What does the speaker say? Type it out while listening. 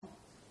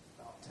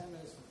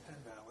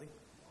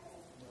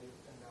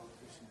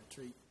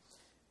treat.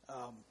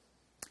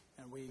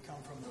 And we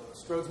come from the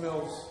Strodes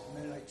Mills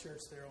Mennonite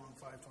Church there on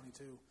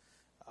 522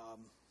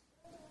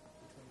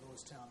 between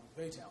Lewistown and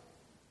Baytown.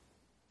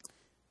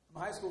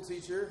 I'm a high school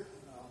teacher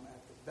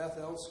at the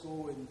Bethel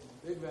School in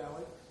Big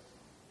Valley.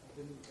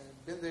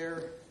 I've been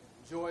there,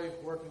 enjoy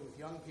working with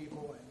young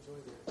people. I enjoy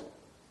their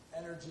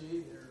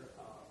energy, their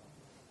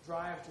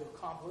drive to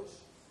accomplish,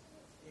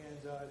 and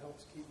it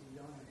helps keep me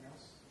young, I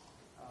guess.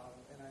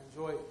 And I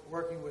enjoy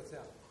working with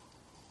them.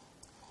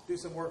 Do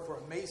some work for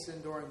a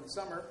mason during the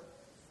summer,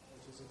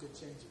 which is a good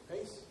change of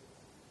pace.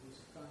 Do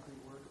some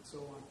concrete work and so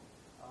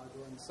on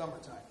during the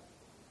summertime.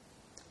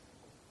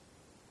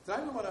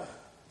 Tonight we want to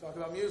talk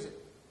about music,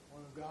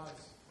 one of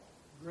God's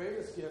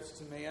greatest gifts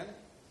to man.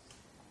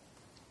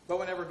 But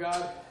whenever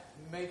God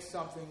makes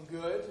something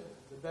good,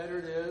 the better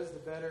it is, the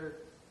better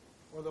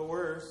or the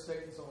worse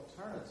Satan's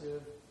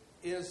alternative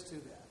is to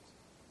that.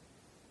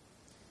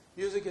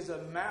 Music is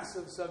a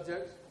massive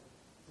subject.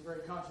 It's a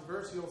very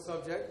controversial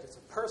subject. It's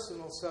a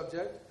personal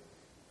subject.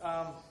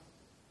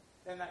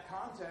 In that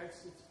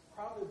context, it's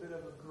probably a bit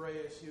of a gray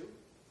issue.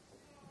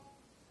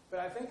 But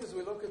I think as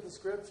we look at the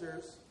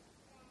Scriptures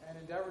and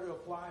endeavor to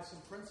apply some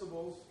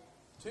principles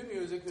to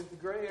music, that the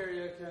gray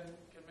area can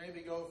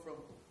maybe go from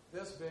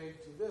this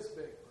big to this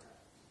big,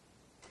 perhaps.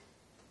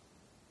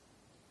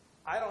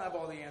 I don't have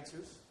all the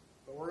answers,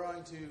 but we're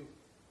going to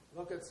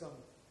look at some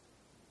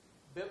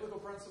biblical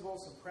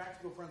principles, some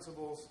practical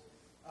principles,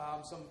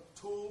 some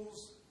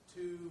tools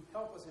to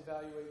help us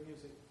evaluate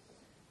music.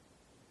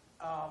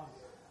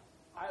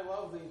 I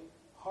love the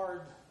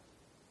hard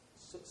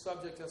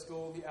subject at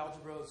school, the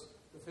algebras,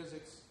 the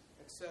physics,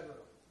 etc.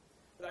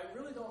 But I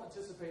really don't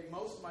anticipate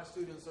most of my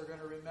students are going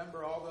to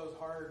remember all those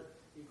hard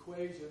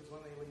equations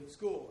when they leave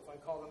school. If I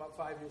call them up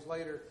 5 years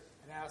later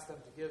and ask them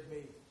to give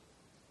me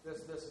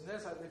this, this, and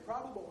this, they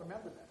probably won't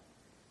remember that.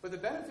 But the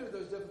benefit of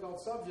those difficult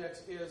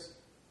subjects is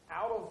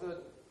out of the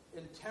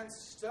intense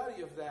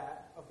study of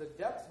that, of the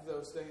depth of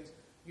those things,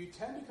 you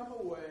tend to come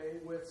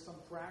away with some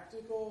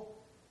practical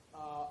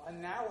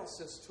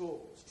analysis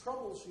tools,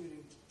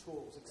 troubleshooting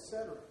tools,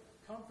 etc.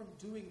 Come from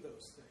doing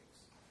those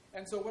things.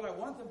 And so what I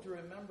want them to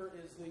remember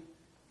is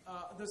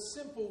the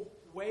simple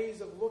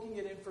ways of looking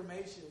at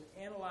information,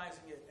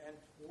 analyzing it, and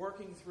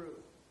working through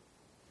it.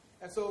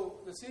 And so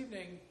this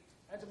evening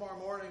and tomorrow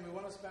morning, we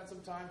want to spend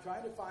some time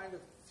trying to find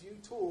a few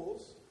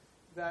tools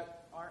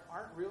that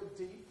aren't real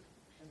deep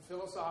and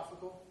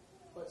philosophical,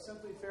 but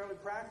simply fairly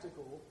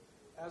practical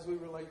as we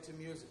relate to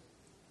music.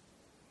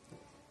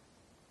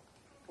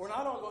 We're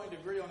not all going to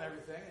agree on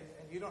everything,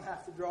 and you don't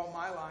have to draw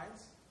my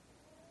lines,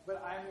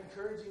 but I'm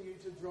encouraging you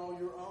to draw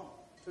your own,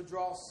 to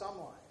draw some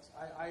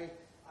lines.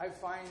 I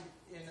find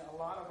in a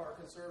lot of our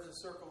conservative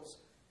circles,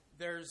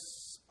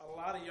 there's a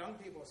lot of young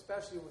people,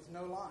 especially with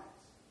no lines.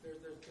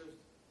 There's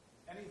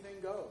anything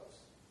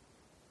goes.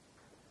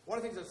 One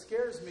of the things that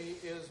scares me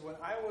is when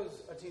I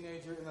was a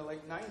teenager in the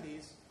late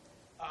 90s,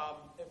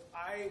 if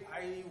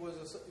I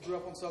grew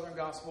up on Southern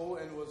Gospel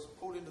and was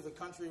pulled into the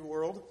country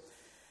world,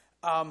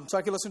 so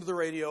I could listen to the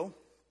radio.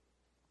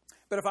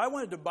 But if I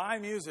wanted to buy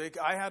music,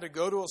 I had to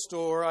go to a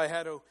store. I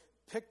had to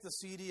pick the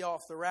CD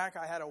off the rack.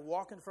 I had to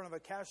walk in front of a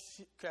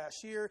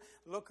cashier,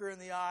 look her in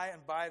the eye,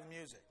 and buy the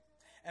music.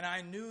 And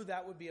I knew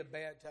that would be a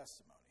bad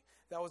testimony.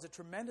 That was a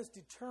tremendous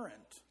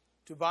deterrent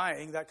to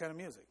buying that kind of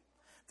music.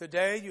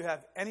 Today, you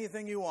have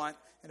anything you want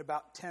in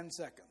about 10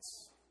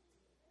 seconds.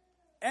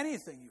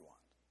 Anything you want.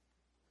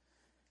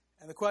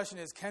 And the question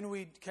is, can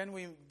we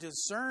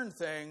discern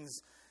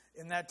things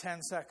in that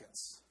 10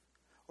 seconds?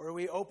 Or are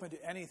we open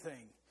to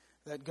anything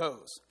that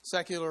goes,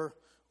 secular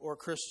or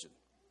Christian?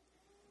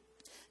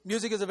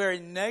 Music is a very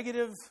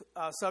negative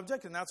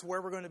subject, and that's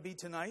where we're going to be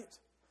tonight.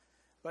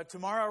 But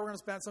tomorrow we're going to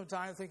spend some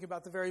time thinking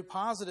about the very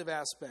positive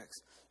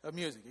aspects of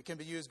music. It can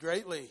be used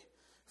greatly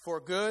for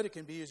good. It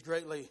can be used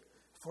greatly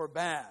for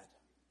bad.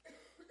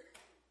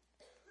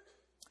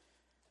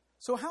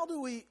 So how do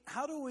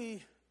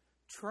we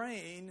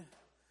train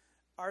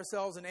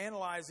ourselves in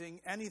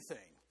analyzing anything?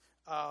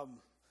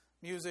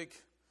 Music,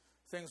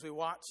 things we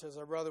watch, as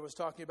our brother was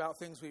talking about,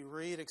 things we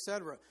read,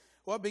 etc.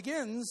 Well, it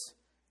begins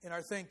in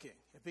our thinking.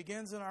 It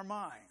begins in our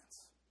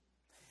minds.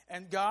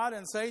 And God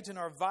and Satan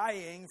are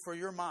vying for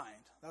your mind.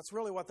 That's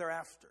really what they're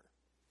after.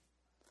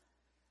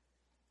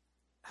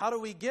 How do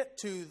we get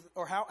to,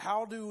 or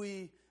how do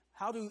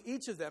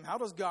each of them, how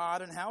does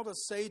God and how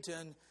does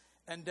Satan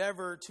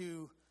endeavor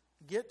to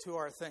get to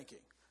our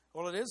thinking?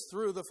 Well, it is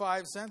through the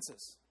five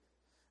senses.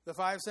 The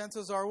five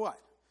senses are what?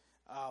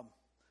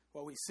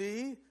 What we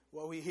see,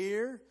 what we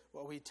hear,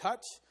 what we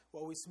touch,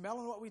 what we smell,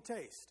 and what we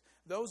taste.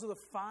 Those are the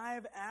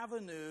five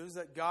avenues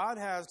that God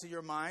has to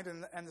your mind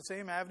and the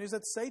same avenues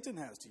that Satan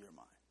has to your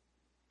mind.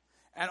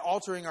 And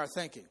altering our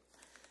thinking.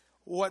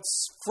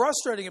 What's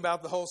frustrating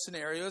about the whole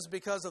scenario is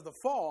because of the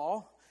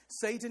fall,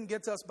 Satan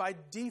gets us by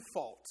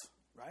default,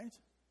 right?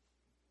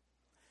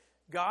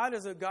 God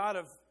is a God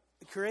of,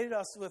 created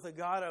us with a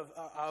God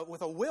of,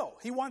 with a will.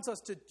 He wants us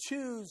to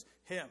choose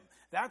Him.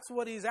 That's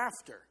what He's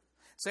after.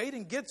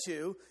 Satan gets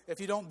you if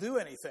you don't do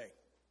anything.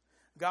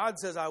 God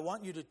says, I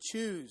want you to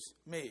choose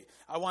me.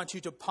 I want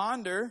you to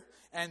ponder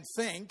and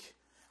think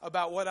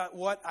about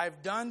what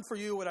I've done for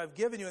you, what I've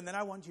given you, and then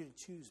I want you to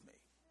choose me.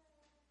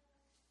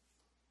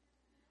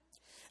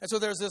 And so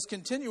there's this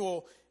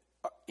continual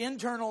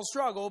internal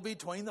struggle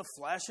between the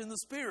flesh and the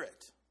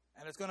spirit.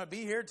 And it's going to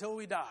be here till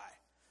we die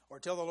or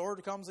till the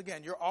Lord comes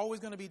again. You're always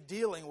going to be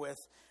dealing with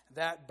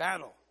that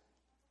battle.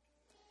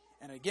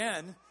 And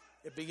again,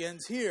 it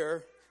begins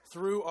here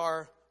through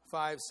our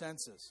five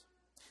senses.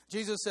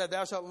 Jesus said,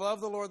 thou shalt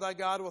love the Lord thy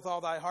God with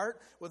all thy heart,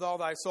 with all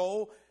thy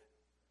soul,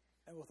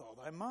 and with all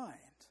thy mind.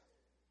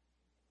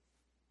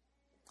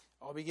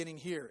 All beginning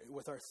here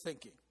with our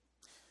thinking.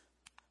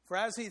 For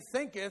as he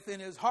thinketh in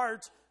his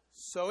heart,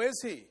 so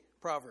is he,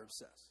 Proverbs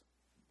says.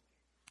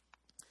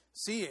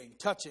 Seeing,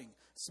 touching,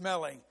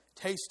 smelling,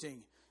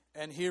 tasting,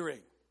 and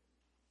hearing.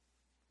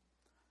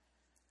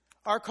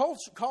 Our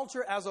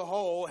culture as a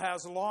whole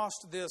has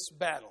lost this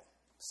battle.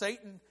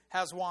 Satan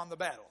has won the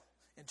battle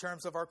in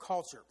terms of our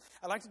culture.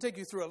 I'd like to take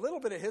you through a little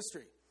bit of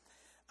history.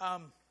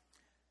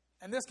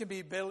 And this can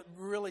be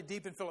really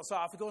deep and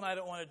philosophical, and I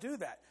don't want to do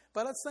that.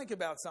 But let's think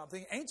about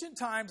something. Ancient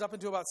times, up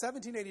until about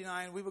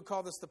 1789, we would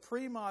call this the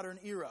pre-modern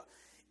era.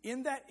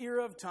 In that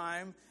era of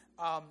time,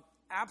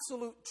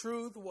 absolute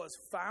truth was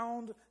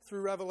found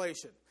through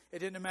revelation. It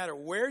didn't matter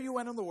where you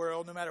went in the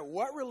world, no matter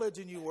what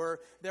religion you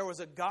were, there was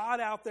a God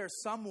out there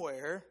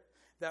somewhere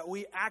that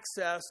we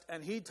accessed,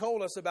 and he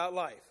told us about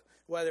life.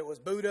 Whether it was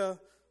Buddha,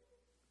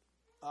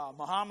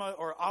 Muhammad,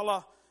 or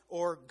Allah,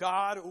 or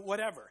God,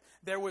 whatever.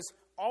 There was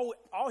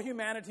all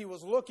humanity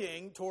was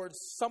looking towards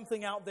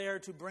something out there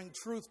to bring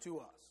truth to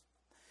us.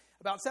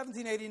 About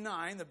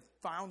 1789, the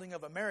founding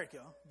of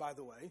America, by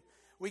the way,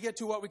 we get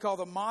to what we call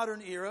the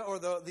modern era, or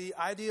the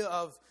idea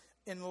of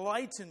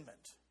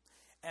enlightenment.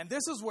 And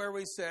this is where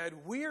we said,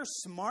 we are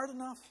smart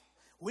enough,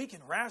 we can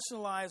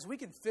rationalize, we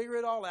can figure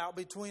it all out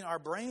between our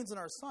brains and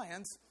our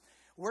science.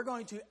 We're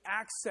going to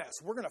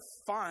we're going to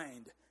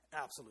find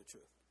absolute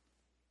truth.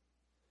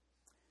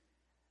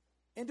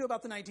 Into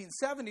about the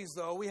 1970s,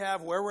 though, we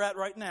have where we're at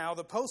right now,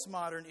 the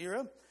postmodern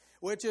era,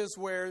 which is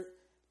where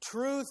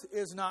truth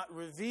is not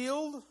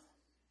revealed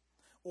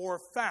or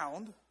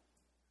found,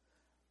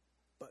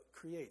 but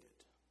created.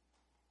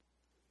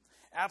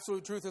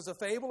 Absolute truth is a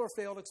fable or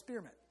failed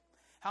experiment.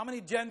 How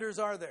many genders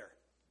are there?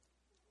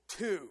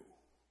 2.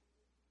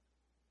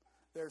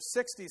 There's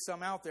 60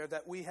 some out there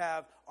that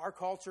our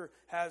culture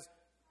has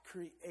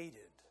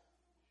created.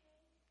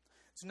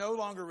 It's no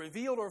longer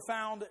revealed or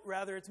found,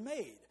 rather it's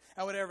made.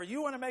 And whatever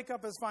you want to make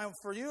up is fine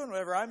for you, and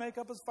whatever I make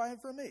up is fine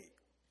for me.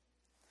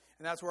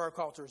 And that's where our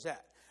culture is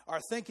at. Our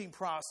thinking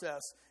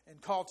process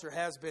and culture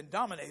has been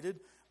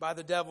dominated by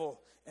the devil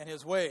and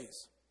his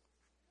ways.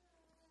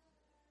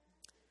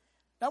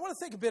 Now I want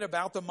to think a bit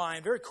about the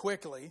mind very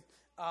quickly.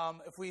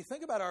 If we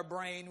think about our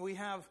brain, we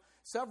have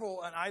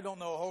several, and I don't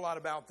know a whole lot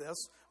about this,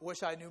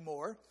 wish I knew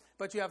more,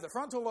 but you have the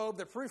frontal lobe,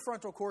 the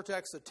prefrontal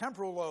cortex, the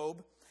temporal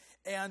lobe,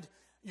 and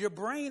your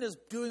brain is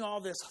doing all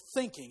this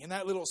thinking in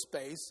that little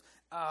space.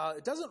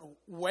 It doesn't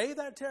weigh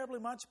that terribly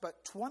much,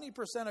 but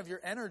 20% of your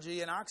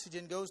energy and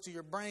oxygen goes to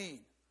your brain.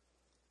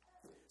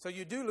 So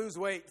you do lose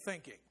weight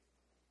thinking.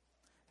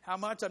 How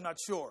much, I'm not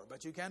sure,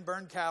 but you can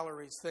burn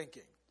calories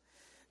thinking.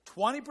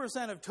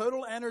 20% of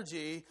total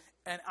energy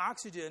and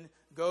oxygen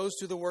goes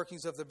to the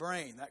workings of the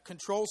brain, that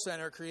control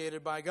center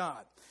created by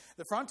God.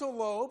 The frontal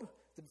lobe,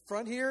 the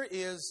front here,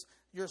 is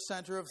your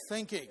center of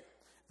thinking.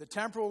 The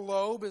temporal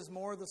lobe is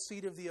more the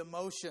seat of the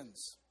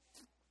emotions,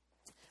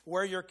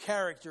 where your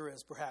character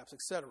is, perhaps,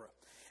 etc.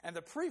 And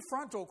the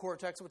prefrontal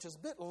cortex, which is a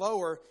bit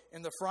lower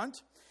in the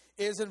front,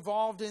 is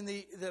involved in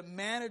the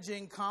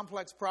managing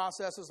complex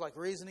processes like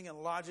reasoning and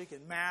logic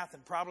and math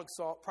and problem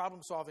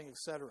solving,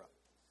 etc.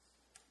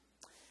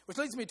 Which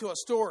leads me to a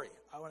story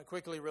I want to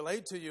quickly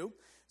relate to you.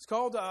 It's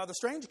called The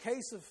Strange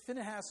Case of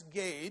Phinehas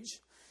Gage.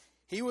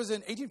 He was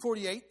in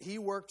 1848. He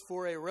worked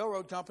for a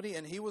railroad company,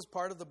 and he was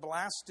part of the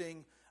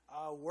blasting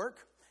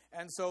work.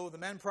 And so the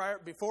men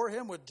before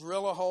him would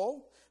drill a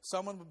hole.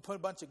 Someone would put a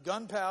bunch of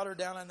gunpowder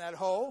down in that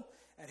hole.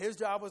 And his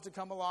job was to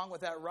come along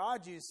with that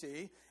rod you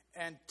see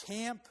and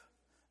tamp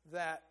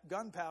that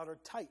gunpowder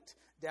tight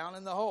down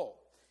in the hole.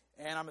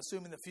 And I'm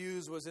assuming the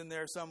fuse was in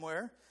there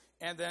somewhere.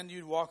 And then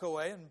you'd walk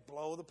away and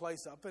blow the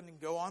place up and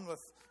go on with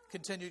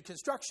continued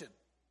construction.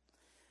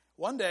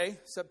 One day,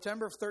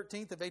 September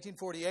 13th of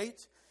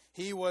 1848,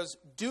 he was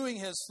doing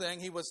his thing.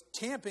 He was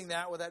tamping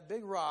that with that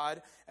big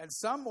rod, and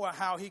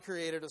somehow he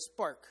created a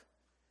spark.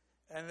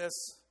 And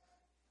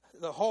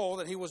the hole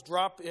that he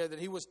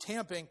was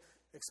tamping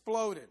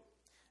exploded.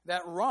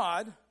 That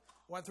rod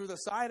went through the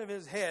side of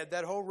his head.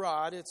 That whole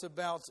rod, it's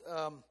about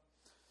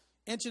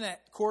inch and a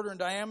quarter in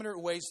diameter.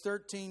 It weighs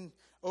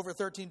over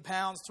 13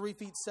 pounds, 3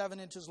 feet 7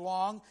 inches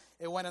long.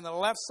 It went on the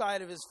left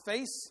side of his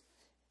face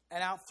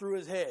and out through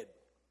his head.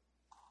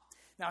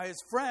 Now his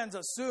friends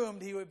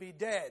assumed he would be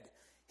dead.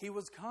 He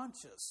was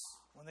conscious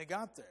when they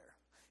got there.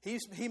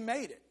 He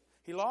made it.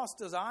 He lost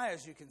his eye,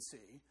 as you can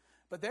see.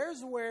 But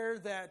there's where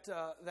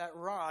that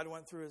rod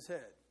went through his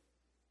head.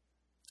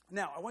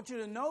 Now, I want you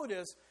to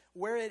notice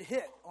where it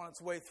hit on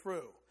its way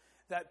through.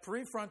 that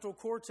prefrontal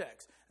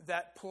cortex,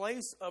 that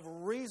place of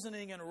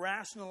reasoning and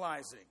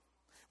rationalizing,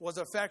 was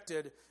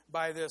affected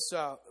by this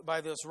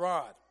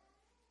rod.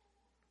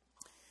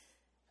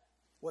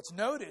 What's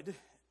noted,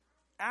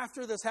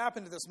 after this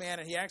happened to this man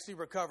and he actually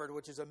recovered,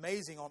 which is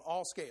amazing on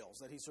all scales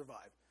that he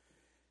survived,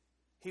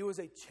 he was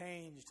a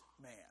changed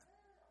man.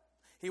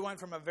 He went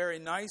from a very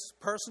nice,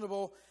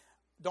 personable,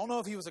 don't know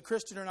if he was a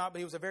Christian or not, but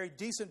he was a very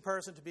decent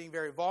person, to being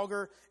very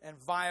vulgar and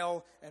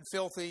vile and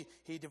filthy.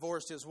 He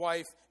divorced his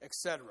wife,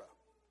 etc.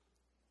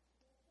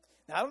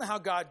 Now, I don't know how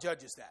God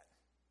judges that.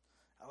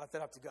 I left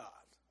that up to God.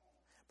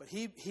 But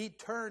he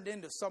turned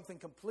into something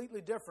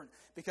completely different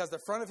because the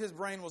front of his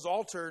brain was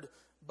altered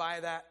by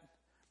that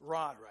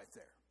rod right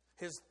there.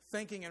 His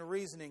thinking and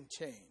reasoning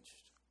changed.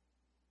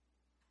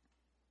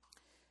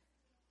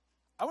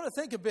 I want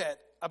to think a bit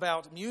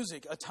about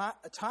music,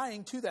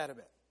 tying to that a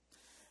bit.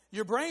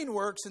 Your brain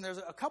works, and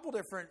there's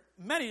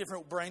many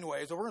different brain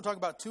waves, but we're going to talk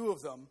about two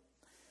of them.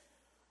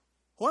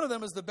 One of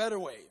them is the beta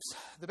waves.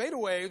 The beta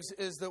waves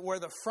is where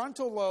the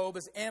frontal lobe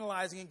is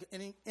analyzing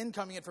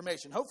incoming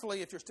information.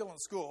 Hopefully, if you're still in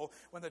school,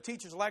 when the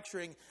teacher's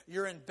lecturing,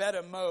 you're in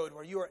beta mode,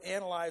 where you are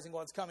analyzing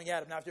what's coming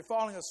at him. Now, if you're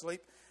falling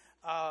asleep,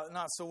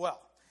 not so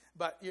well.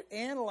 But you're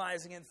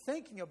analyzing and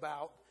thinking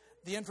about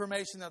the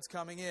information that's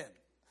coming in.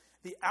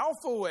 The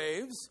alpha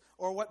waves,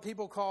 or what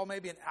people call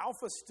maybe an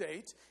alpha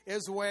state,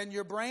 is when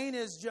your brain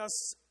is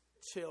just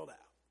chilled out.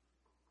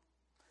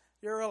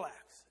 You're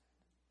relaxed.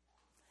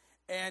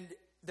 And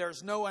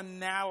there's no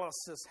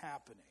analysis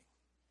happening.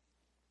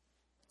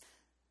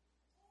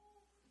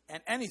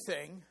 And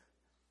anything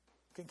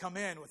can come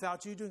in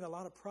without you doing a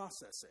lot of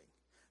processing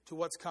to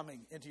what's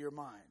coming into your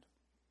mind.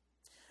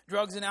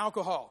 Drugs and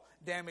alcohol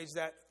damage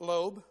that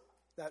lobe,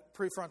 that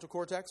prefrontal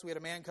cortex. We had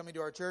a man coming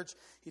to our church.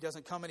 He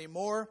doesn't come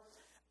anymore.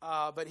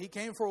 But he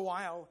came for a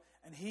while,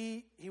 and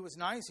he was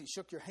nice. He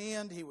shook your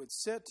hand. He would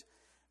sit.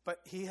 But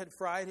he had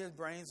fried his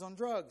brains on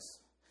drugs.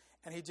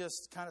 And he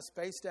just kind of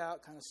spaced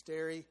out, kind of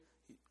starey.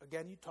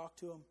 Again, you talk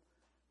to him.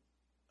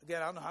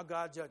 Again, I don't know how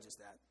God judges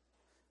that.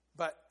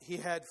 But he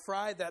had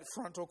fried that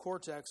frontal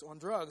cortex on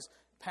drugs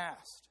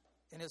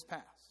in his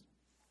past.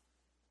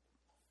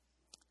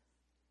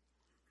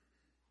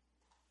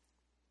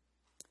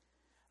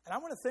 And I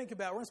want to we're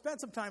going to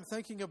spend some time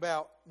thinking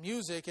about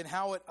music and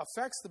how it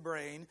affects the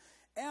brain.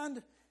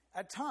 And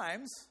at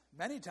times,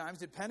 many times,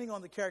 depending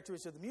on the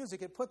characteristics of the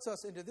music, it puts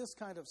us into this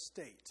kind of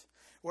state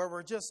where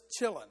we're just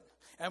chilling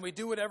and we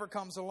do whatever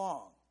comes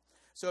along.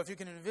 So if you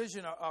can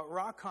envision a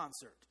rock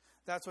concert,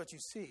 that's what you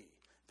see.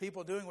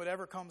 People doing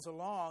whatever comes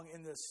along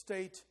in this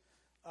state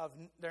of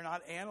they're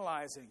not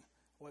analyzing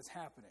what's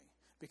happening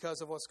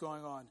because of what's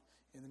going on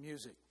in the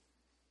music.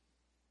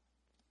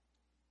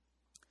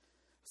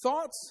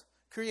 Thoughts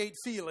create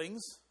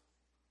feelings.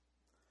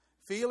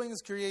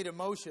 Feelings create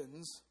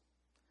emotions.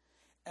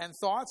 And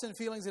thoughts and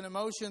feelings and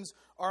emotions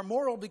are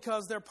moral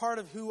because they're part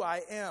of who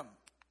I am.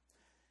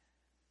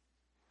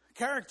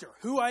 Character,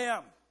 who I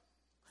am.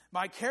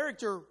 My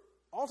character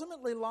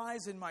ultimately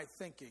lies in my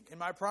thinking, in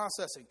my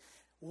processing.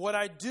 What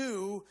I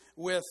do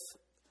with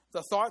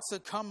the thoughts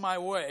that come my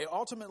way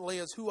ultimately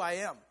is who I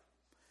am.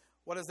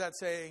 What is that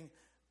saying?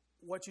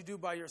 What you do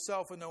by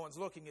yourself when no one's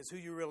looking is who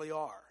you really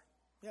are.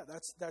 Yeah,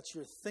 that's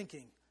your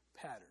thinking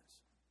patterns.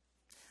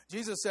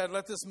 Jesus said,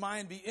 "Let this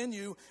mind be in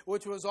you,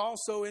 which was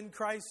also in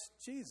Christ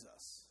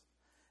Jesus."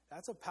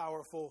 That's a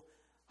powerful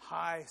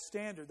high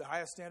standard, the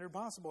highest standard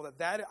possible.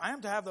 That I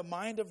am to have the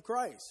mind of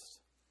Christ.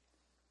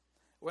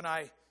 When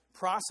I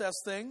process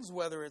things,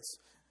 whether it's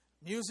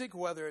music,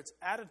 whether it's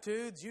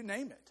attitudes, you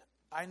name it,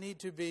 I need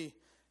to be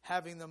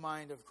having the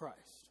mind of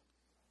Christ.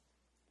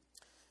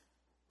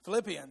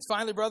 Philippians,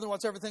 finally, brethren,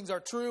 whatsoever things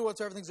are true,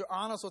 whatsoever things are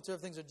honest,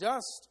 whatsoever things are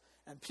just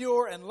and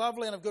pure and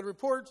lovely and of good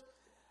report,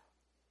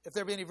 if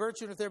there be any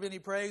virtue and if there be any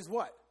praise,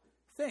 what?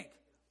 Think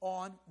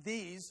on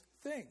these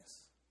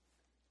things.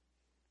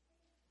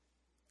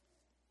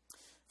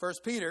 1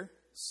 Peter,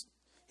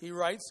 he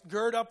writes,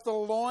 gird up the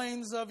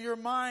loins of your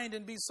mind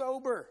and be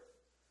sober.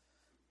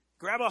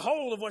 Grab a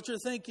hold of what you're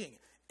thinking.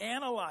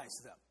 Analyze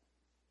them,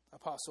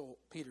 Apostle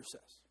Peter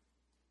says.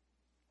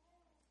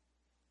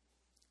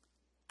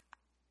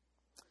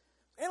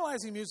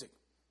 Analyzing music.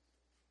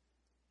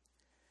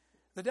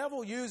 The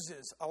devil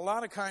uses a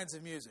lot of kinds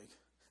of music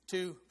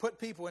to put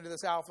people into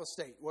this alpha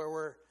state where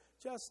we're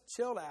just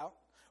chilled out,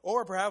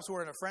 or perhaps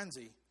we're in a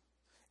frenzy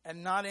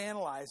and not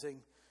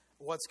analyzing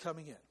what's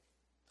coming in.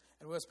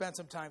 And we'll spend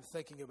some time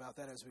thinking about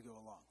that as we go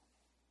along.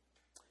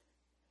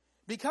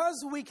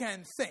 Because we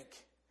can think,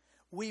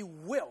 we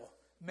will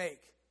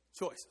make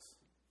choices.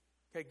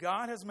 Okay,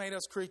 God has made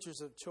us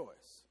creatures of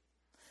choice.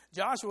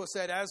 Joshua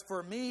said, as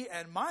for me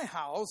and my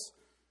house,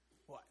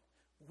 what?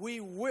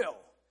 We will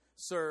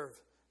serve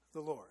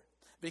the Lord.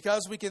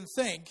 Because we can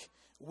think,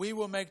 we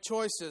will make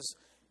choices,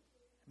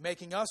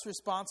 making us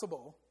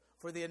responsible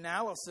for the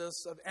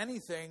analysis of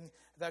anything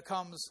that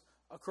comes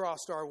across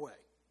our way.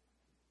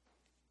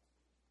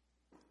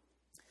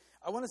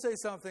 I want to say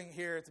something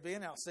here at the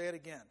beginning. I'll say it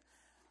again.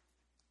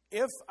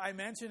 If I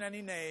mention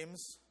any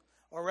names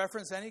or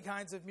reference any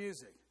kinds of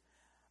music,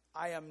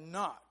 I am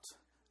not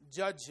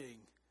judging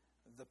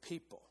the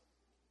people.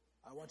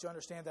 I want you to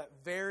understand that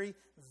very,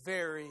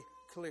 very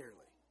clearly.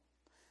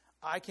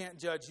 I can't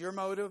judge your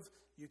motive.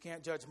 You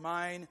can't judge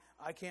mine.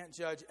 I can't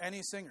judge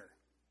any singer.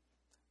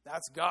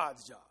 That's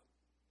God's job.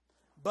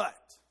 But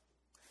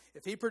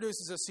if he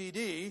produces a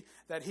CD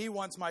that he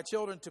wants my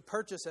children to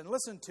purchase and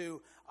listen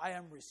to, I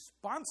am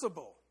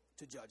responsible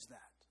to judge that.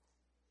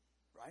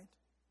 Right?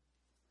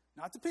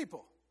 Not the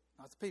people.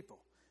 Not the people.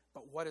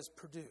 But what is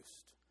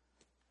produced.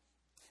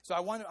 So I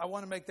want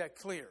to make that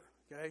clear.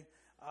 Okay?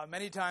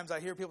 Many times I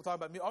hear people talk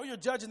about me. Oh, you're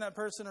judging that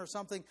person or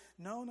something.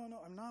 No,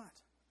 I'm not.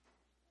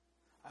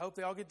 I hope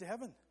they all get to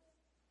heaven.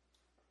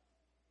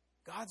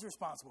 God's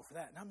responsible for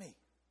that, not me.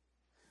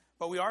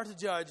 But we are to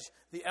judge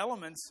the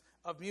elements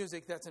of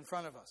music that's in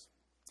front of us.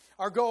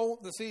 Our goal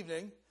this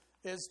evening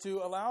is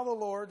to allow the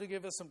Lord to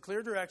give us some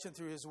clear direction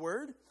through His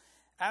Word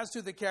as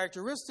to the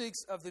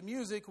characteristics of the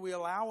music we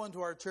allow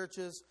into our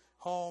churches,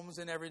 homes,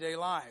 and everyday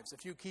lives. A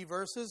few key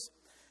verses.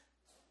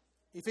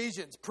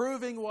 Ephesians,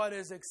 proving what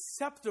is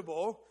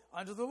acceptable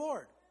unto the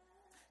Lord.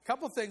 A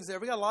couple of things there.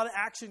 We got a lot of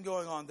action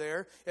going on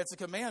there. It's a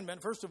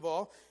commandment, first of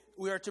all.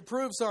 We are to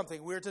prove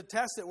something. We are to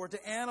test it. We're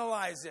to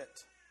analyze it.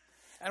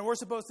 And we're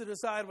supposed to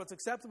decide what's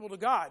acceptable to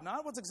God,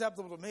 not what's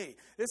acceptable to me.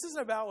 This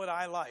isn't about what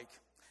I like,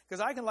 because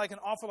I can like an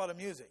awful lot of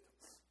music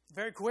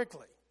very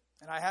quickly.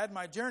 And I had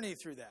my journey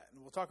through that.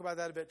 And we'll talk about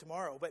that a bit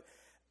tomorrow. But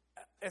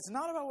it's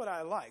not about what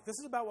I like. This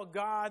is about what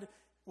God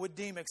would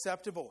deem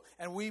acceptable.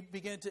 And we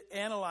begin to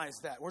analyze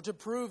that. We're to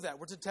prove that.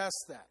 We're to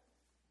test that.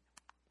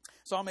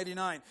 Psalm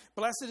 89.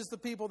 Blessed is the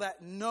people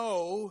that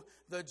know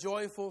the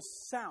joyful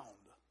sound.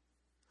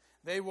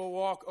 They will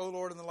walk, O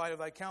Lord, in the light of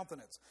thy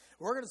countenance.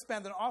 We're going to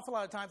spend an awful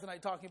lot of time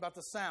tonight talking about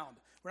the sound.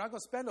 We're not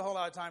going to spend a whole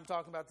lot of time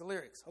talking about the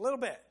lyrics. A little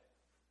bit.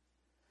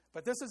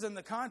 But this is in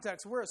the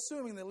context. We're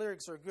assuming the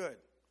lyrics are good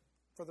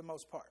for the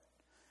most part.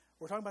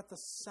 We're talking about the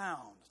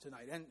sound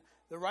tonight. And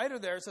the writer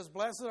there says,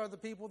 blessed are the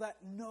people that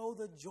know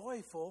the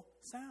joyful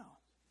sound.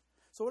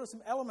 So what are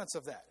some elements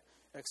of that,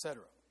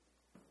 etc.?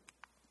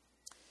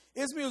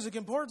 Is music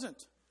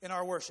important in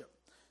our worship?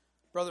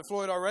 Brother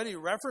Floyd already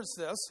referenced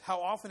this, how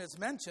often it's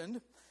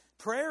mentioned.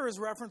 Prayer is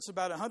referenced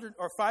about 100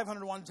 or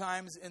 501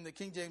 times in the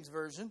King James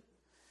Version.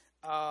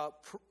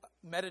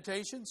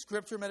 Meditation,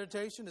 scripture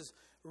meditation, is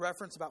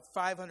referenced about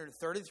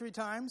 533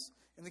 times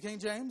in the King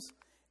James.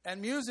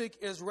 And music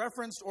is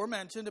referenced or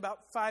mentioned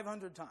about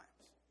 500 times.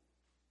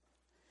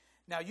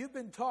 Now, you've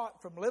been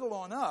taught from little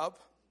on up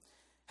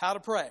how to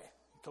pray.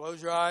 You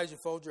close your eyes, you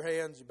fold your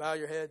hands, you bow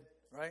your head,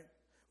 right?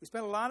 We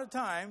spend a lot of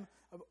time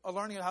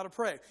learning how to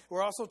pray.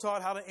 We're also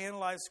taught how to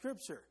analyze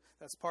Scripture.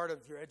 That's part of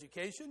your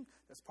education.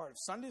 That's part of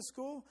Sunday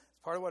school.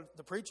 It's part of what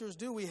the preachers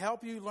do. We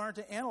help you learn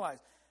to analyze.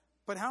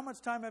 But how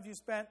much time have you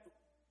spent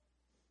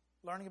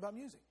learning about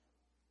music?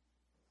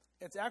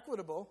 It's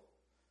equitable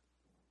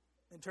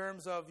in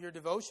terms of your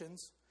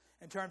devotions,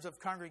 in terms of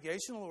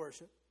congregational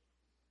worship.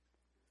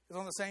 It's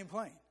on the same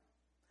plane.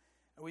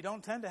 And we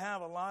don't tend to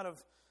have a lot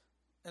of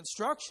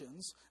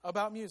instructions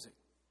about music.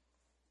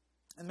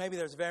 And maybe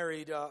there's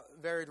varied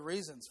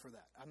reasons for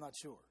that. I'm not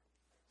sure.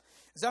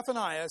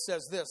 Zephaniah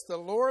says this, the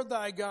Lord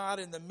thy God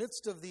in the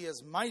midst of thee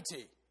is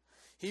mighty.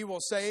 He will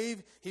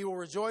save. He will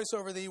rejoice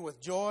over thee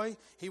with joy.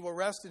 He will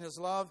rest in his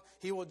love.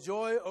 He will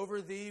joy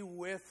over thee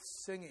with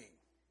singing.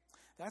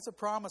 That's a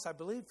promise, I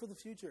believe, for the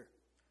future.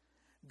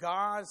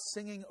 God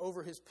singing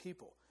over his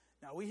people.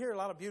 Now, we hear a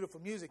lot of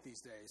beautiful music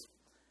these days,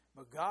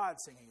 but God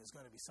singing is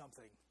going to be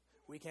something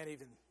we can't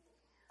even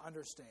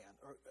understand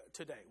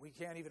today. We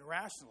can't even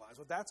rationalize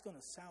what that's going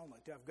to sound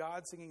like, to have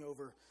God singing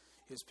over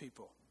his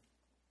people.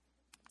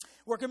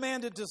 We're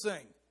commanded to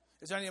sing.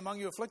 Is there any among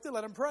you afflicted?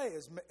 Let him pray.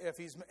 If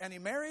he's any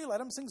merry, let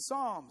him sing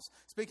psalms,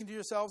 speaking to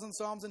yourselves in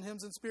psalms and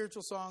hymns and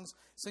spiritual songs,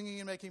 singing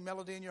and making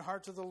melody in your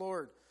heart to the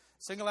Lord.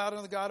 Sing aloud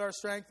unto God our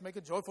strength, make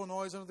a joyful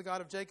noise unto the God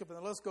of Jacob, and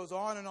the list goes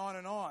on and on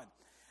and on.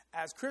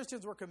 As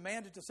Christians, we're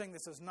commanded to sing.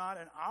 This is not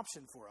an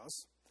option for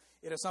us.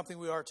 It is something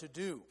we are to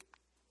do.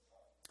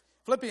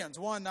 Philippians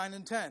 1, 9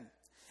 and 10.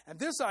 And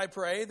this I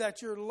pray,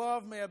 that your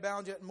love may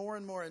abound yet more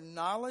and more in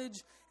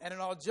knowledge and in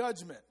all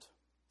judgment,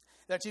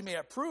 that ye may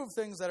approve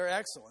things that are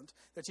excellent,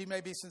 that ye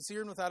may be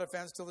sincere and without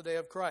offense till the day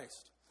of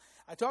Christ.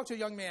 I talked to a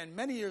young man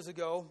many years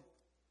ago,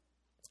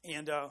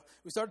 and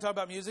we started talking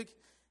about music,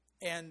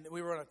 and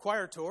we were on a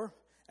choir tour,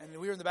 and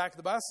we were in the back of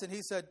the bus, and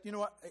he said, you know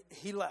what?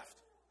 He left.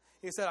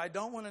 He said, I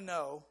don't want to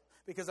know,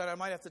 because then I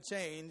might have to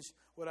change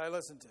what I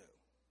listen to.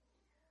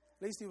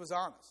 At least he was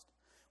honest.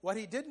 What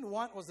he didn't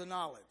want was the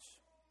knowledge.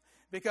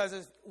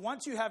 Because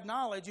once you have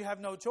knowledge, you have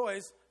no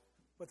choice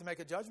but to make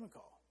a judgment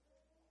call.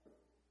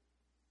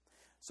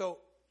 So,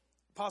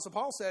 Apostle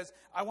Paul says,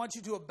 I want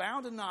you to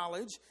abound in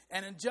knowledge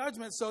and in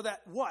judgment so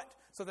that what?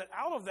 So that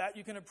out of that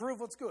you can approve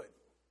what's good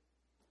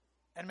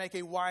and make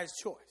a wise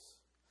choice.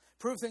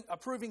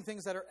 Approving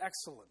things that are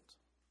excellent.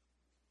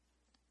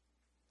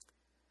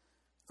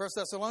 1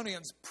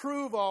 Thessalonians,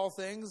 prove all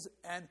things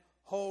and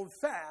hold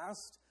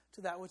fast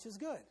to that which is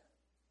good.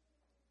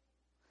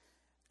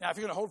 Now, if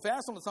you're going to hold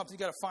fast on something, you've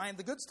got to find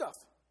the good stuff,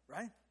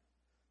 right?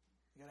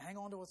 You've got to hang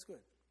on to what's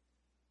good.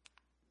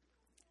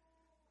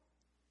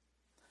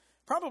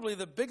 Probably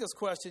the biggest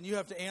question you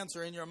have to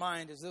answer in your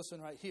mind is this one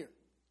right here.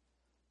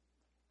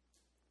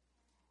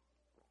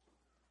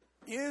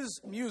 Is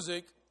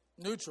music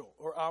neutral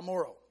or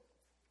amoral?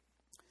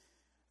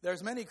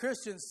 There's many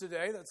Christians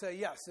today that say,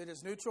 yes, it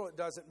is neutral. It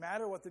doesn't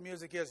matter what the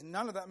music is.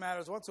 None of that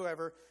matters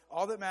whatsoever.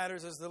 All that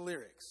matters is the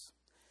lyrics.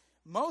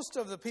 Most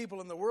of the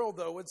people in the world,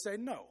 though, would say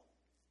no.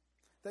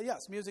 That,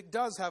 yes, music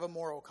does have a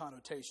moral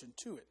connotation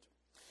to it.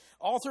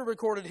 All through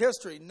recorded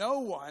history, no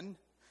one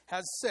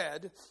has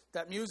said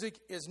that music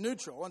is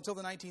neutral until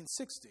the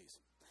 1960s.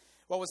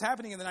 What was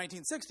happening in the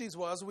 1960s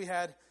was we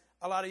had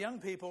a lot of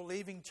young people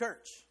leaving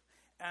church.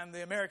 And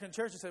the American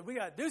churches said, we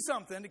got to do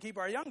something to keep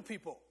our young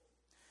people.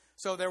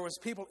 So there was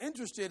people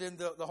interested in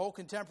the whole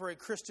contemporary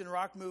Christian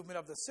rock movement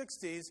of the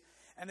 60s.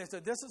 And they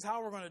said, this is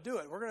how we're going to do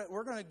it.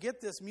 We're going to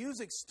get this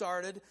music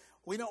started.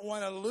 We don't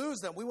want to lose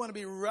them. We want to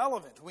be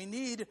relevant. We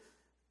need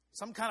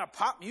some kind of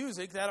pop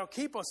music that'll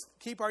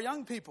keep our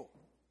young people.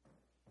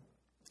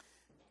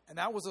 And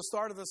that was the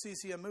start of the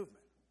CCM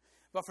movement.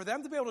 But for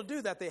them to be able to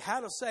do that, they had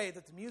to say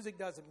that the music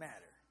doesn't matter.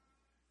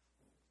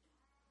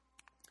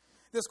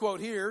 This quote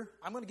here,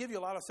 I'm going to give you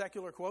a lot of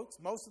secular quotes.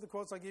 Most of the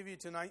quotes I give you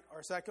tonight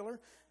are secular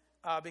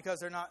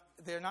because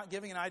they're not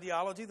giving an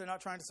ideology. They're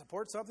not trying to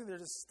support something. They're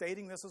just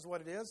stating this is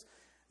what it is.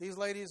 These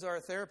ladies are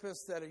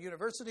therapists at a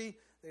university.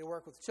 They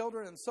work with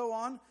children and so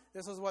on.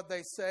 This is what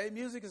they say.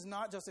 Music is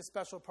not just a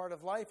special part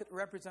of life. It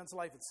represents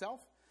life itself.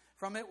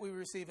 From it, we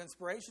receive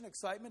inspiration,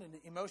 excitement, and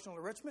emotional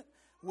enrichment.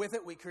 With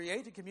it, we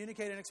create to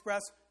communicate and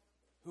express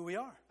who we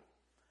are.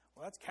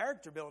 Well, that's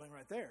character building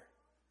right there.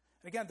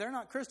 And again, they're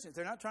not Christians.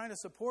 They're not trying to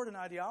support an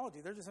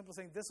ideology. They're just simply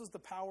saying this is the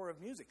power of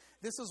music.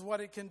 This is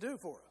what it can do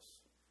for us.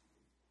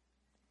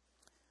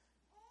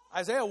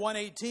 Isaiah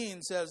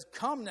 1:18 says,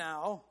 come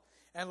now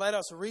and let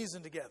us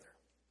reason together,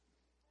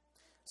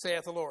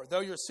 saith the Lord.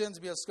 Though your sins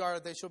be as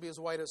scarlet, they shall be as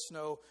white as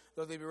snow.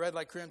 Though they be red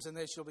like crimson,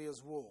 they shall be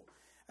as wool.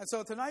 And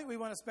so tonight we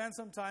want to spend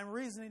some time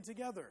reasoning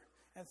together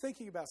and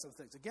thinking about some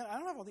things. Again, I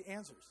don't have all the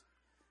answers.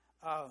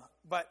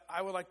 But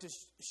I would like to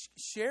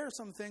share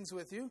some things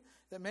with you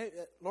that may,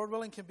 Lord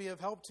willing, can be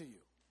of help to you.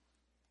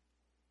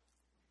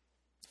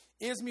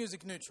 Is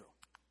music neutral?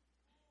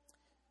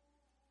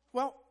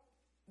 Well,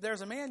 there's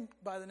a man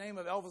by the name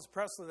of Elvis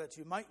Presley that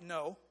you might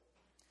know.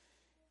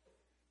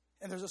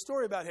 And there's a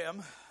story about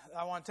him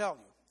I want to tell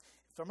you.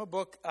 From a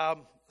book, a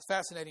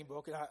fascinating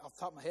book, and off the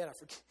top of my head, I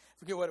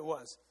forget what it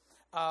was.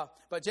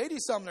 But J.D.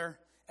 Sumner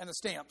and the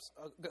Stamps,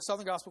 a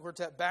Southern Gospel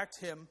Quartet, backed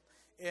him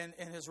in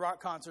his rock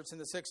concerts in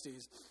the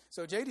 60s.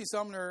 So J.D.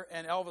 Sumner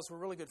and Elvis were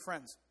really good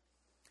friends.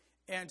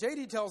 And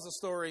J.D. tells the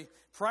story,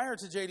 prior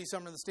to J.D.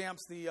 Sumner and the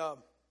Stamps, the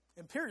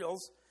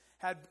Imperials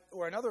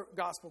or another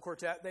gospel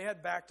quartet, they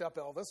had backed up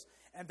Elvis,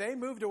 and they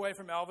moved away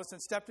from Elvis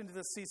and stepped into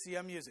the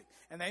CCM music.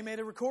 And they made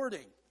a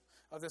recording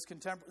of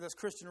this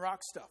Christian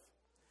rock stuff.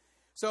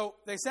 So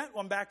they sent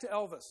one back to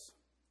Elvis.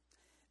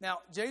 Now,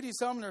 J.D.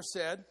 Sumner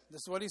said,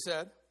 this is what he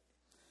said,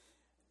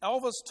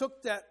 Elvis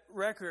took that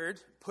record,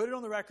 put it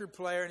on the record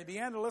player, and he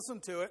began to listen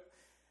to it.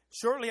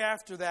 Shortly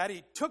after that,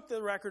 he took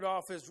the record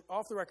off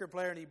the record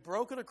player and he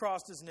broke it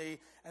across his knee.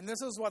 And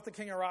this is what the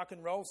king of rock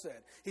and roll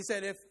said. He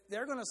said, if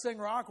they're going to sing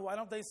rock, why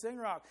don't they sing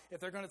rock? If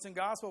they're going to sing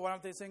gospel, why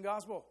don't they sing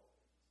gospel?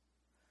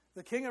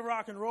 The king of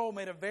rock and roll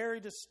made a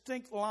very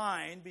distinct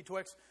line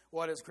betwixt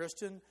what is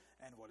Christian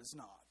and what is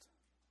not.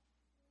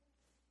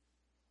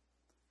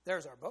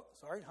 There's our book.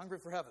 Hungry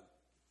for Heaven.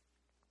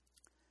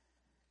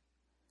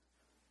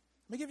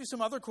 Let me give you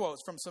some other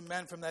quotes from some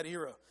men from that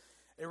era.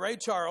 Ray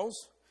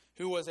Charles,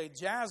 who was a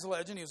jazz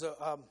legend. He was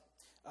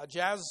a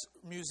jazz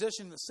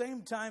musician in the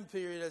same time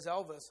period as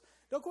Elvis.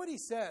 Look what he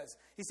says.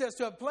 He says,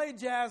 to have played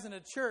jazz in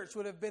a church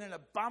would have been an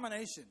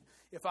abomination.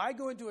 If I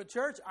go into a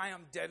church, I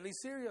am deadly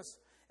serious.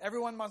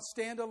 Everyone must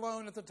stand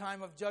alone at the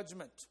time of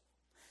judgment.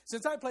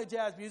 Since I play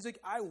jazz music,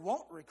 I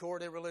won't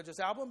record a religious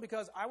album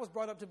because I was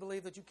brought up to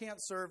believe that you can't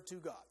serve two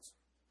gods.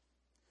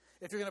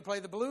 If you're going to play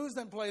the blues,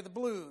 then play the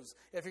blues.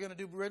 If you're going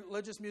to do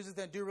religious music,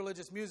 then do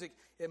religious music.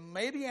 It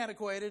may be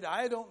antiquated,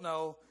 I don't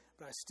know,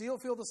 but I still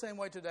feel the same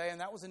way today, and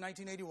that was in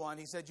 1981.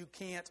 He said you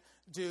can't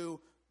do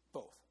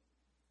both.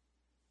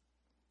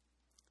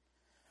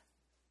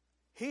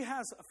 He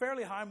has a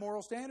fairly high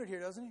moral standard here,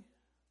 doesn't he?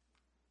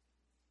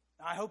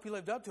 I hope he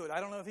lived up to it.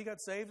 I don't know if he got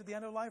saved at the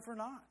end of life or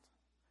not.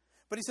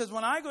 But he says,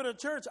 when I go to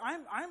church,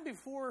 I'm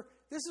before,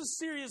 this is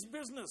serious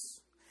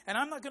business. And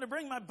I'm not going to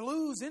bring my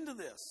blues into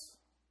this.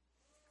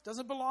 It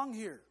doesn't belong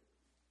here.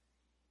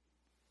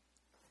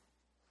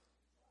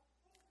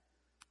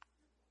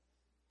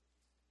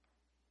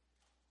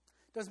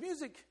 Does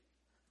music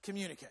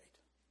communicate?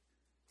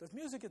 Does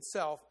music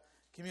itself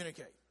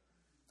communicate?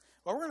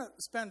 Well, we're going to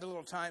spend a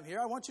little time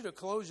here. I want you to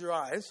close your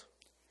eyes,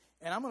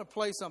 and I'm going to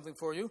play something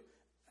for you,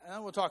 and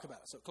then we'll talk about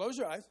it. So close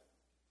your eyes.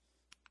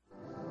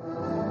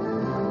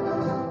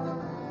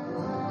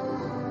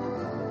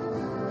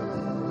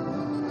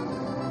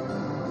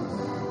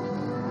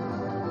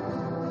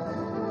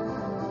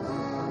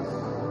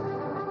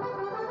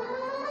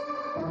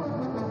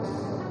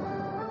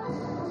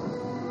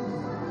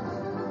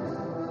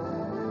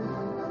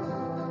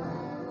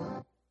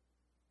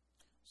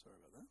 Sorry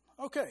about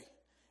Okay.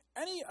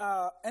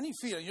 Any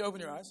feeling? You open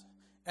your eyes.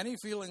 Any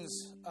feelings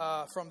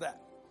from that?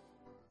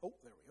 Oh,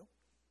 there we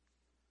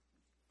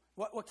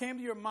go. What came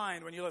to your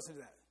mind when you listened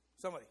to that?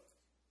 Somebody,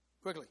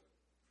 quickly.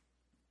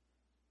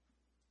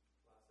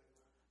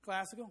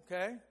 Classical.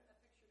 Okay.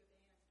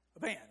 A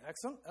band.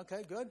 Excellent.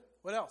 Okay, good.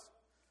 What else?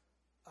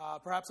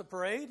 Perhaps a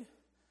parade.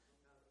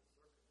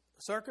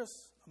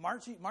 Circus. A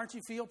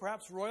marchy feel.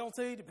 Perhaps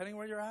royalty, depending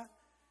where you're at.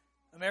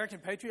 American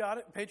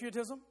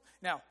patriotism.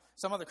 Now,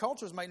 some other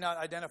cultures might not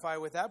identify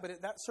with that,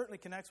 but that certainly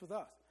connects with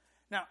us.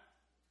 Now,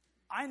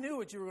 I knew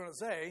what you were going to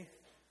say.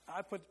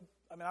 I put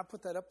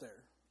that up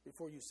there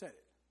before you said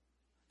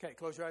it. Okay,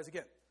 close your eyes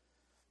again.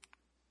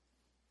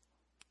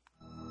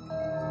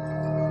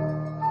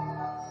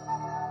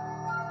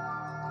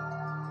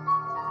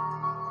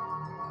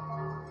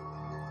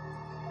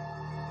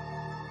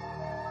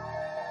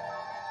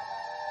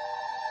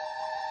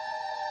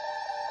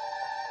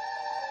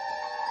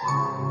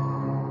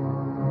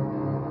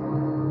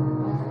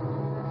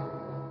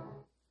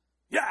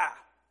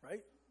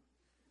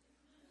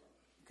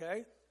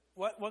 Okay,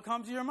 what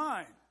comes to your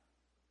mind?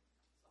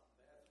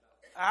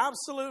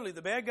 Absolutely,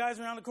 the bad guys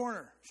around the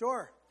corner.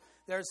 Sure,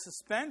 there's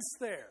suspense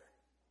there.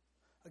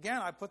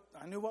 Again,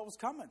 I knew what was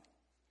coming.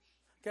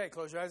 Okay,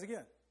 close your eyes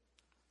again.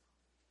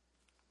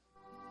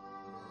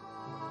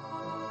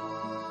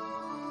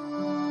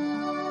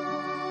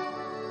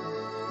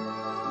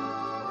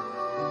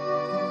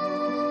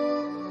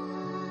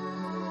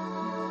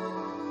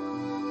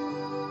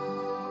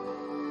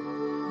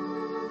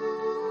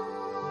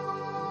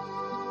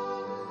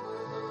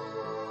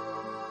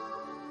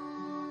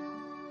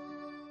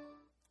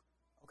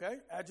 Okay,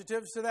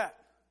 adjectives to that.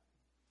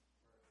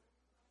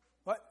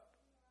 What?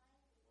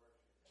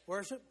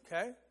 Worship,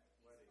 okay.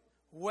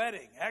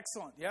 Wedding,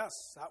 excellent, yes.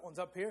 That one's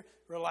up here.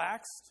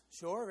 Relaxed,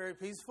 sure, very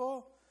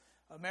peaceful.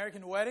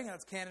 American wedding,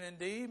 that's canon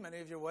indeed. Many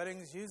of your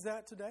weddings use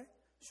that today.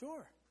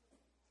 Sure.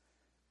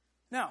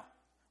 Now,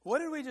 what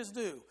did we just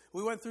do?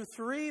 We went through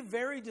 3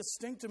 very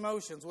distinct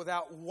emotions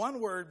without one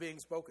word being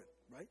spoken,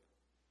 right?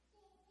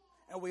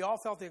 And we all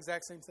felt the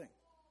exact same thing.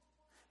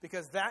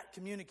 Because that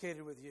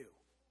communicated with you.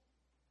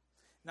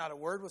 Not a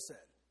word was said.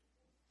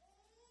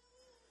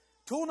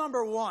 Tool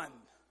number 1.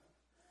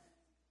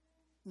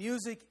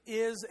 Music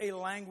is a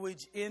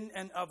language in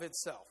and of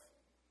itself.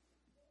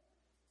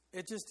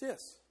 It just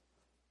is.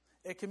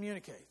 It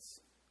communicates.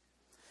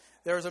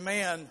 There's a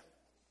man,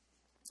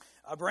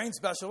 a brain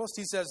specialist,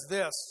 he says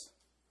this.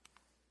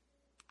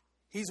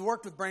 He's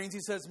worked with brains.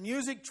 He says,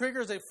 music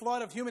triggers a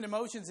flood of human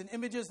emotions and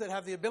images that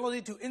have the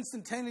ability to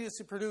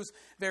instantaneously produce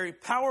very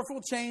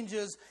powerful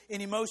changes in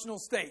emotional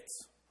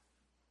states.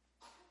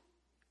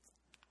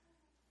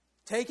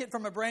 Take it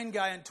from a brain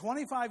guy. In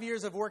 25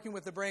 years of working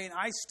with the brain,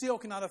 I still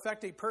cannot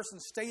affect a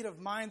person's state of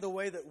mind the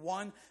way that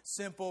one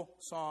simple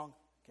song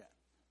can.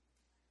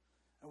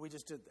 And we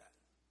just did that.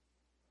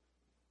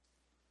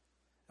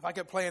 If I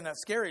kept playing that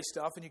scary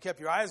stuff and you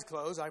kept your eyes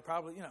closed, I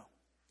probably,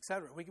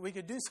 etc. We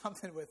could do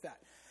something with that.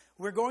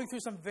 We're going through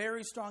some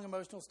very strong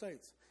emotional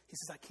states. He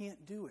says, I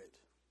can't do it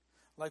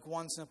like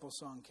one simple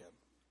song can.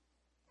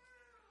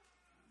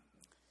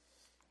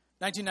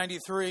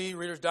 1993,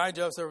 Reader's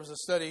Digest, there was a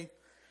study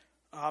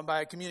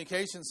by a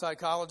communication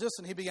psychologist,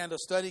 and he began to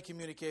study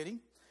communicating.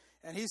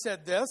 And he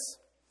said this.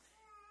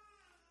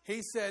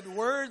 He said,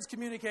 words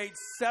communicate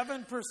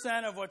 7%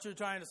 of what you're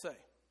trying to say.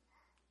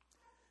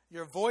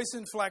 Your voice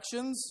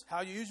inflections, how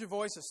you use your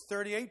voice, is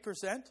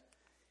 38%,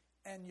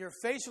 and your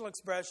facial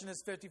expression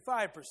is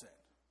 55%.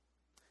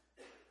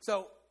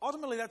 So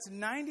ultimately, that's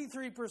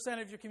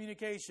 93% of your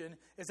communication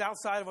is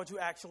outside of what you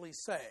actually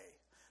say.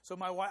 So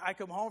I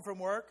come home from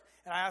work,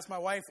 and I ask my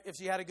wife if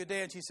she had a good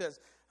day, and she says,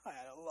 I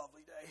had a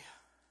lovely day.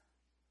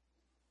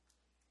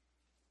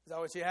 Is that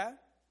what she had?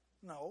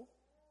 No.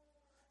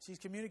 She's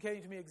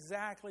communicating to me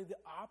exactly the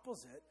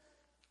opposite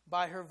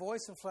by her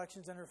voice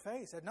inflections and her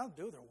face. It had nothing to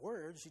do with her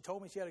words. She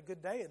told me she had a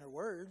good day in her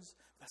words.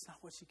 That's not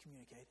what she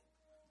communicated.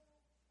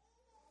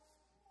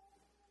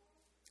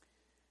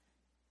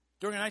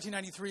 During a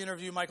 1993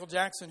 interview, Michael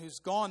Jackson, who's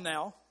gone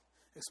now,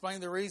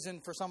 explained the reason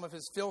for some of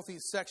his filthy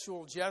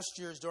sexual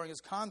gestures during his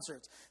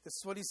concerts. This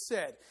is what he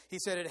said. He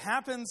said, it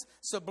happens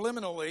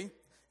subliminally.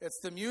 It's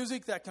the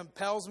music that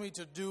compels me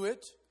to do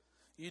it.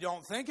 You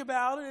don't think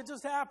about it, it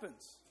just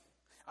happens.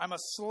 I'm a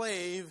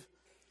slave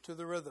to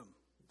the rhythm.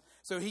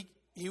 So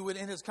he would,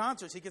 in his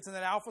concerts, he gets in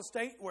that alpha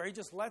state where he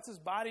just lets his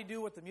body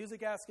do what the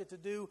music asks it to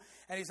do.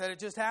 And he said, it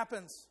just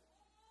happens.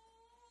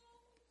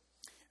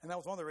 And that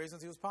was one of the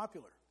reasons he was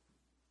popular.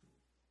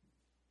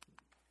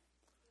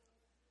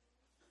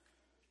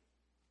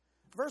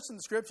 Verse in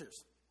the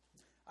Scriptures,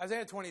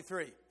 Isaiah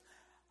 23.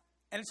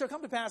 And it shall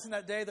come to pass in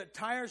that day that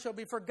Tyre shall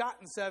be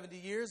forgotten 70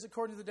 years,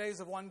 according to the days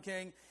of one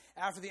king.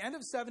 After the end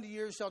of 70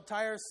 years shall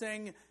Tyre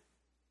sing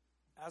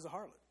as a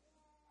harlot.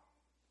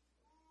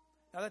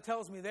 Now that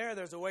tells me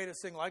there's a way to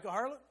sing like a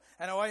harlot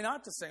and a way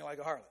not to sing like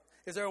a harlot.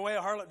 Is there a way a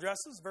harlot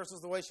dresses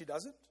versus the way she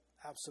doesn't?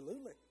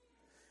 Absolutely.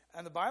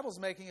 And the Bible's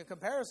making a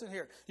comparison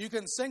here. You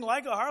can sing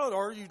like a harlot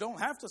or you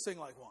don't have to sing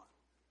like one.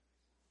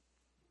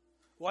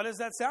 What does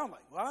that sound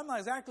like? Well, I'm not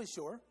exactly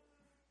sure,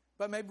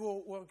 but maybe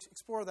we'll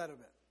explore that a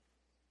bit.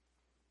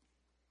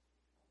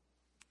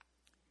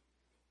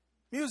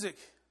 Music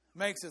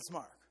makes its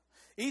mark.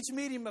 Each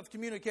medium of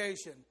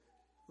communication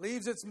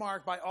leaves its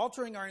mark by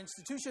altering our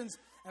institutions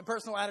and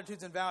personal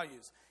attitudes and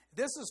values.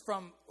 This is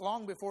from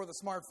long before the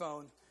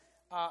smartphone.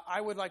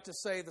 I would like to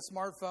say the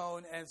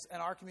smartphone and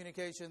our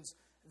communications,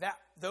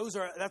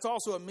 that's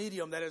also a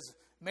medium that is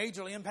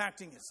majorly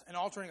impacting us and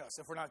altering us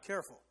if we're not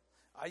careful.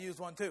 I use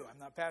one too. I'm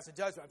not passing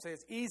judgment. I'm saying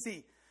it's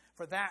easy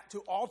for that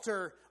to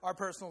alter our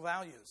personal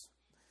values.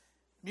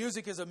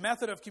 Music is a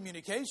method of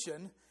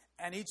communication,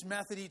 and each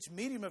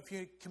medium of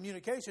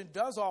communication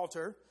does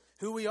alter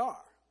who we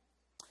are.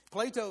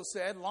 Plato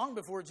said, long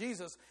before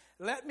Jesus,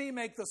 "Let me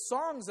make the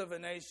songs of a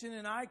nation,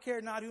 and I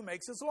care not who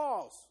makes its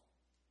laws."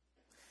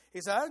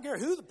 He said, I don't care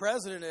who the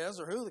president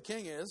is or who the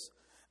king is.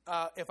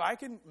 If I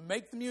can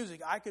make the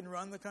music, I can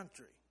run the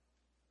country.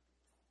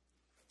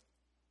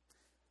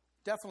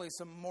 Definitely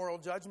some moral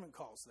judgment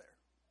calls there.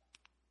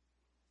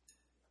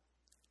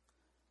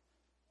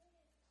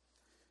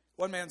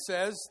 One man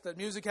says that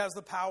music has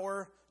the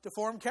power to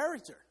form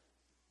character.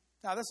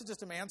 Now, this is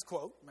just a man's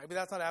quote. Maybe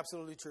that's not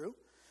absolutely true.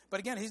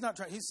 But again, he's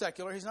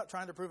secular. He's not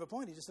trying to prove a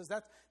point. He just says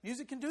that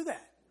music can do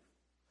that.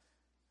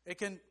 It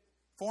can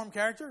form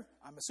character.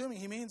 I'm assuming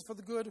he means for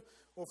the good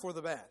or for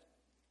the bad.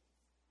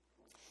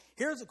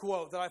 Here's a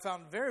quote that I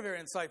found very, very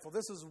insightful.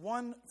 This is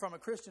one from a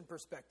Christian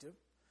perspective.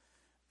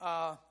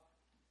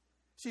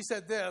 She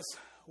said this,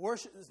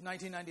 worship is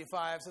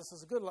 1995, so this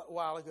is a good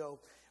while ago.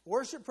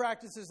 Worship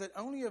practices that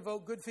only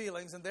evoke good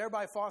feelings and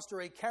thereby foster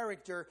a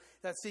character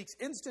that seeks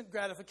instant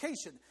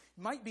gratification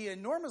might be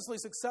enormously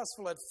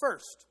successful at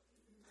first,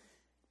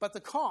 but the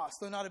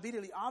cost, though not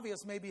immediately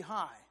obvious, may be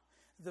high.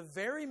 The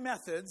very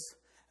methods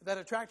that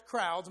attract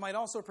crowds might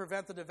also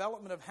prevent the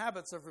development of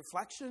habits of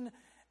reflection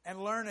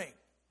and learning.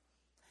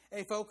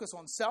 A focus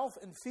on self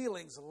and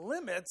feelings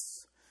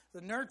limits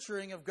the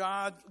nurturing of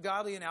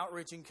godly and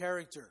outreaching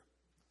character.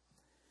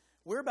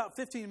 We're about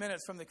 15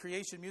 minutes from the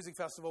Creation Music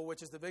Festival,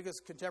 which is the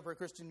biggest contemporary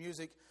Christian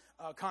music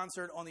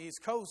concert on the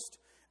East Coast.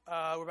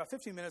 We're about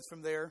 15 minutes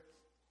from there.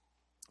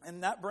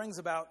 And that brings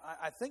about,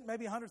 I think,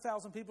 maybe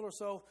 100,000 people or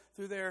so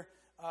through there.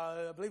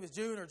 I believe it's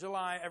June or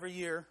July every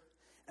year.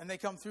 And they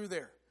come through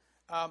there.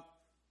 Now,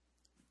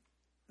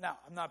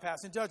 I'm not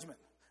passing judgment.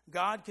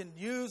 God can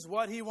use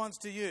what He wants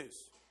to use.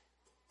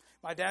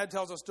 My dad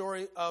tells a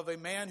story of a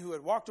man who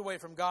had walked away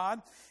from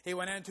God. He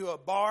went into a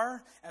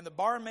bar, and the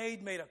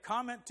barmaid made a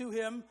comment to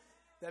him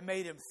that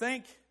made him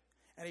think,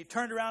 and he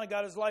turned around and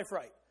got his life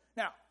right.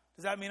 Now,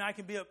 does that mean I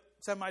can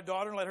send my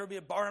daughter and let her be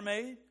a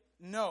barmaid?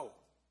 No.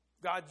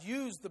 God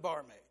used the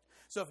barmaid.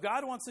 So if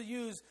God wants to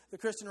use the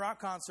Christian rock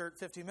concert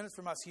 15 minutes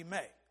from us, He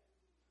may.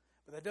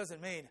 But that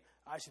doesn't mean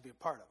I should be a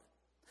part of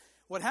it.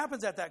 What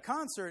happens at that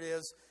concert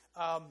is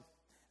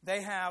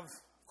they have,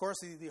 of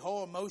course, the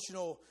whole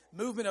emotional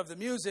movement of the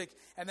music,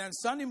 and then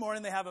Sunday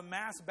morning they have a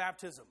mass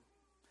baptism,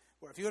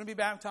 where if you want to be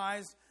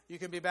baptized, you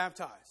can be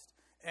baptized.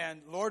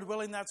 And Lord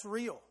willing, that's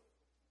real.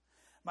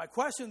 My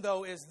question,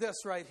 though, is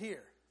this right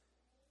here.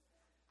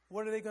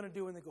 What are they going to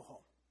do when they go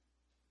home?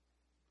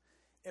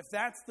 If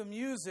that's the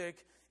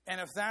music,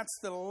 and if that's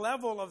the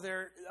level of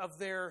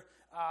their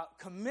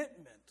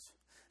commitment,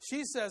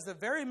 she says the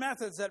very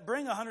methods that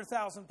bring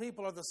 100,000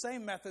 people are the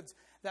same methods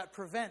that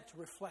prevent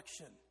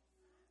reflection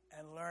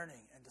and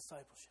learning and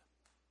discipleship.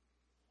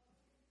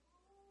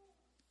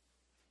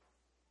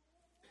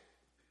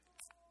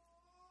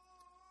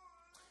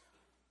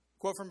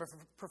 Quote from a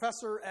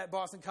professor at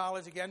Boston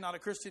College, again, not a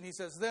Christian. He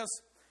says this,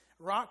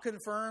 rock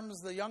confirms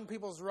the young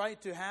people's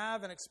right to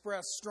have and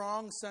express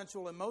strong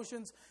sensual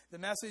emotions. The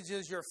message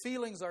is your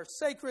feelings are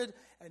sacred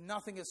and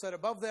nothing is set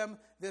above them.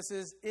 This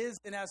is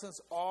in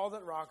essence all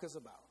that rock is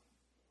about.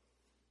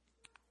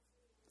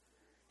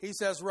 He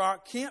says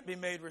rock can't be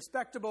made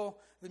respectable.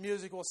 The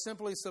music will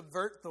simply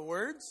subvert the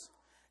words.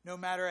 No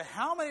matter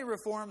how many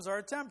reforms are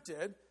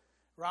attempted,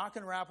 rock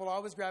and rap will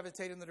always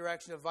gravitate in the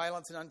direction of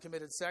violence and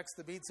uncommitted sex.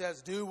 The beat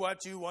says, do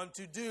what you want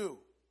to do.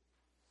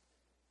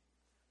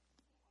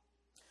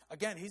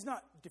 Again, he's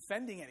not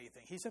defending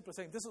anything. He's simply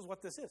saying, this is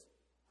what this is.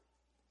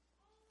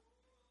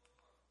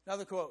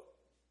 Another quote,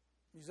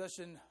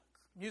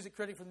 music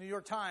critic from the New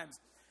York Times.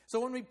 So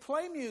when we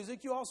play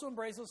music, you also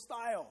embrace a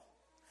style.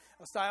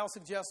 A style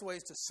suggests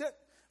ways to sit,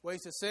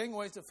 ways to sing,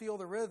 ways to feel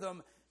the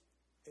rhythm.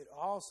 It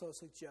also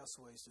suggests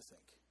ways to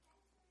think.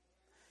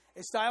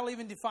 A style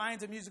even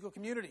defines a musical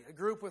community, a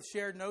group with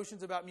shared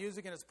notions about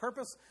music and its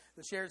purpose.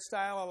 The shared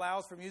style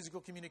allows for musical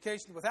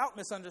communication without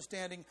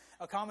misunderstanding,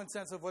 a common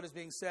sense of what is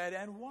being said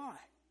and why.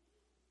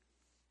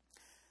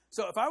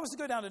 So if I was to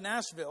go down to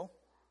Nashville,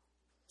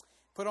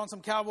 put on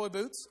some cowboy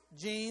boots,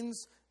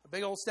 jeans, a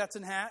big old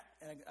Stetson hat,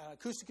 and an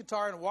acoustic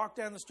guitar, and walk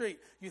down the street,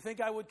 you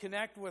think I would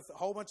connect with a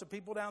whole bunch of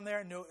people down there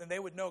and they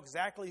would know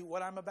exactly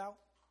what I'm about?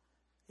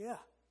 Yeah,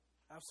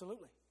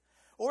 absolutely.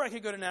 Or I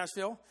could go to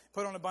Nashville,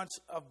 put on a bunch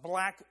of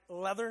black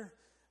leather,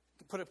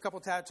 put a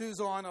couple tattoos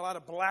on, a lot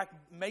of black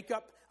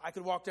makeup. I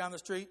could walk down the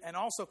street and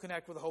also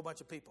connect with a whole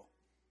bunch of people.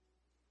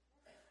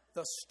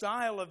 The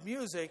style of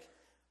music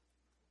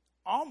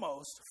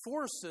almost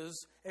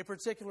forces a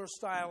particular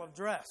style of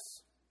dress,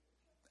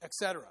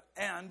 etc.,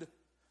 and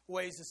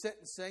ways to sit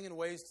and sing and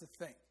ways to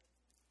think.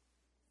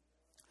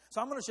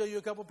 So I'm going to show you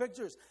a couple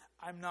pictures.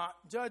 I'm not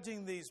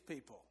judging these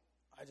people.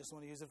 I just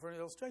want to use it for an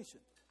illustration.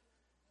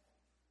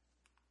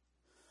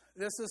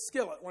 This is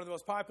Skillet, one of the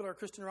most popular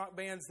Christian rock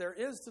bands there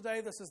is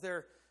today. This is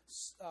their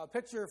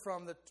picture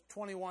from the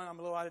 21, I'm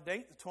a little out of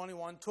date, the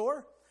 21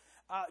 tour.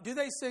 Do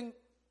they sing,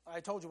 I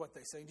told you what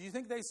they sing. Do you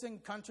think they sing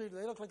country? Do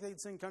they look like they'd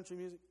sing country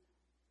music?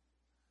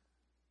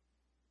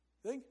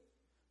 Think?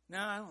 No,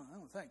 I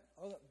don't think.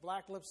 Oh,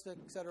 black lipstick,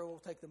 etc., we'll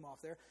take them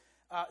off there.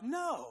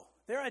 No,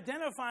 they're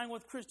identifying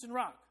with Christian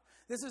rock.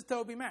 This is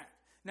Toby Mac.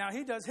 Now,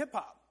 he does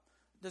hip-hop.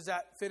 Does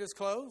that fit his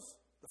clothes?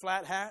 The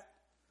flat hat,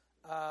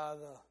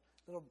 the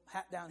little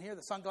hat down here,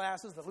 the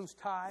sunglasses, the loose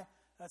tie.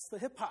 That's the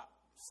hip-hop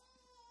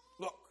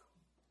look.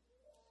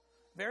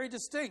 Very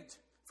distinct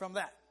from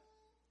that.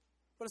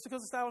 But it's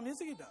because of the style of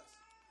music he does.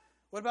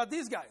 What about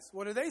these guys?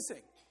 What do they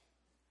sing?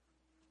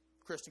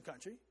 Christian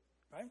country,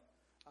 right?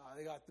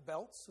 They got the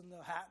belts and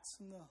the hats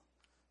and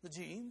the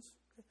jeans.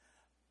 Okay.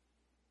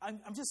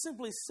 I'm just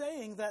simply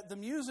saying that the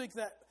music,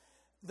 that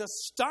the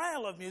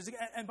style of music,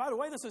 and by the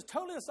way, this is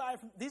totally aside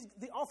from these.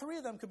 All three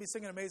of them could be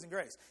singing Amazing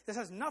Grace. This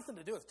has nothing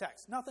to do with the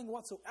text, nothing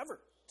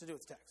whatsoever to do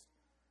with the text.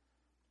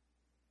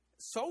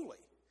 Solely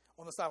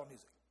on the style of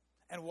music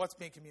and what's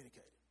being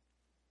communicated.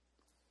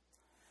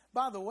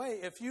 By the way,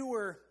 if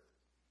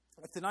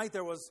tonight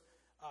there was,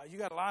 you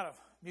got a lot of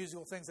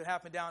musical things that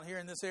happen down here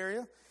in this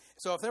area.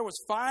 So if there was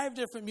 5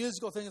 different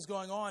musical things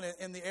going on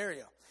in the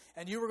area,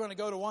 and you were going to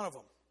go to one of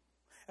them,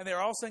 and they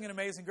were all singing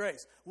Amazing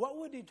Grace, what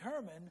would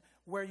determine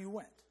where you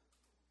went?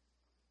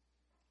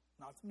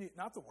 Not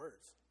the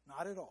words,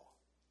 not at all.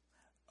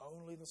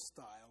 Only the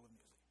style of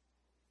music.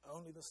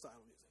 Only the style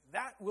of music.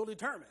 That will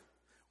determine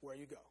where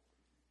you go.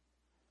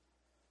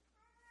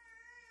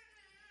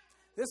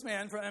 This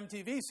man from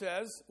MTV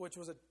says, which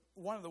was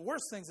one of the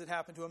worst things that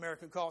happened to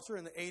American culture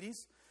in the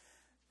 80s,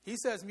 he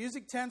says,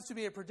 music tends to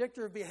be a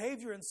predictor of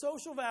behavior and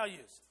social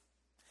values.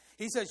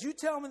 He says, you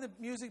tell me the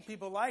music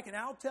people like, and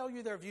I'll tell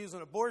you their views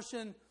on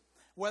abortion,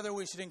 whether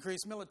we should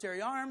increase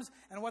military arms,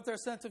 and what their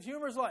sense of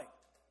humor is like.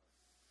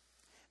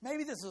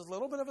 Maybe this is a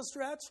little bit of a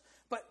stretch,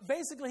 but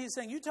basically he's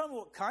saying, you tell me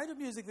what kind of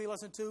music they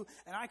listen to,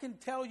 and I can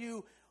tell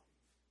you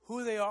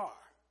who they are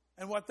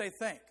and what they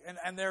think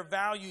and their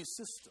value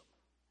system,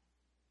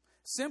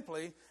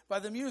 simply by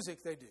the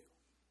music they do.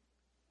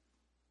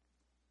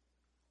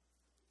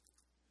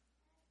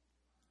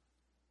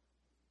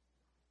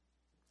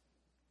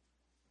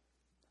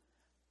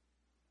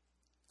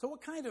 So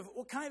what kind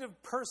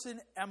of person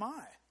am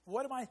I?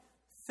 What am I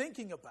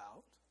thinking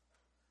about?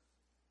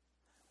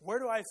 Where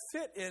do I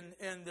fit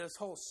in this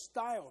whole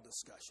style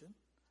discussion?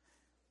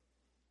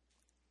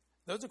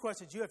 Those are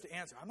questions you have to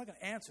answer. I'm not going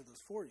to answer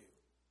those for you.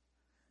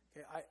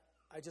 Okay,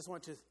 I just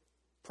want to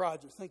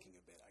prod your thinking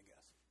a bit, I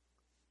guess.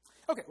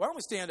 Okay, why don't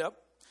we stand up,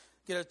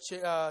 get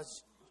a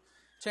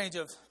change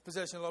of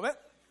position a little bit,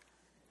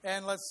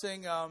 and let's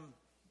sing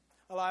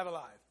Alive,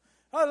 Alive.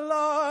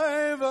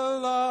 Alive,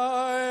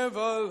 alive,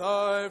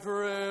 alive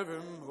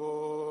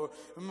forevermore.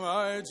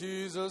 My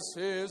Jesus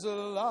is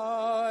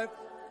alive.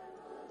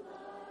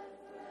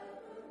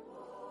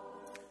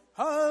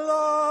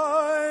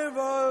 Alive,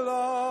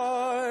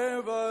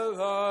 alive,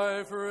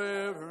 alive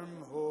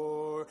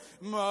forevermore.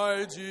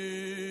 My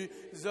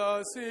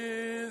Jesus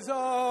is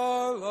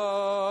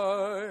alive.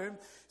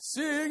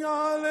 Sing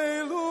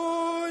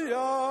hallelujah,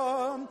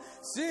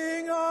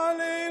 sing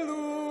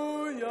hallelujah.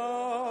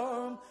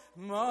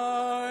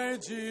 My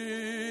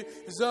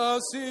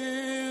Jesus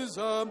is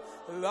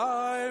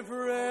alive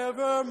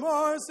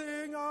forevermore.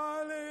 Sing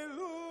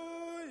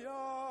hallelujah,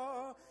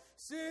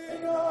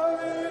 sing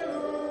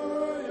hallelujah.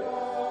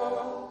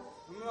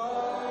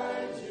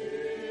 My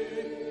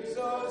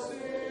Jesus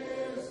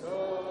is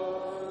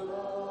alive.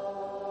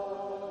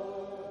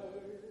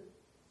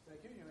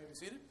 Thank you. You may be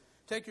seated.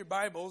 Take your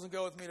Bibles and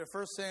go with me to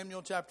 1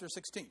 Samuel chapter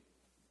 16.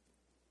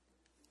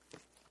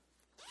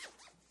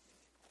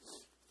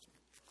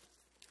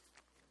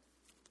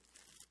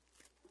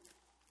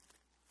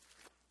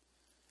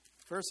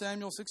 1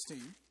 Samuel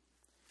 16,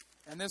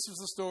 and this is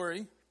the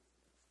story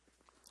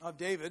of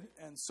David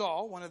and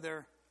Saul, one of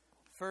their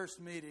first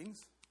meetings.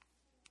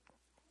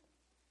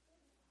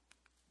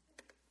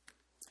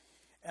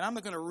 And I'm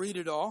not going to read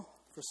it all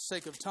for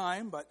sake of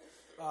time, but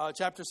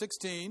chapter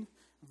 16,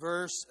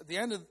 at the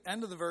end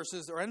of the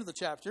verses, or end of the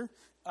chapter,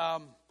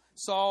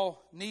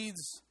 Saul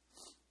needs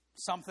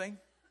something.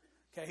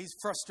 Okay, he's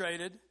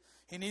frustrated.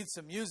 He needs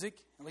some music.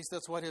 At least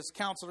that's what his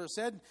counselor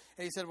said.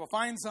 And he said, well,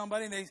 find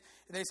somebody. And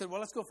they said, well,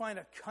 let's go find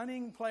a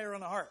cunning player on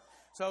the harp.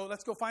 So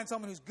let's go find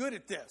someone who's good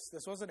at this.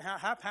 This wasn't a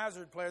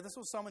haphazard player. This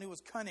was someone who was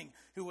cunning,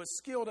 who was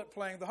skilled at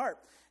playing the harp.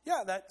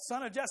 Yeah, that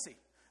son of Jesse.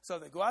 So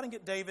they go out and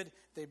get David.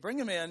 They bring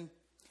him in.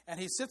 And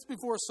he sits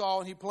before Saul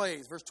and he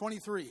plays. Verse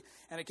 23.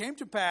 And it came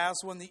to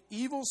pass when the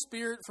evil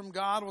spirit from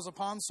God was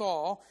upon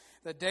Saul,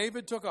 that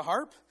David took a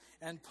harp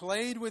and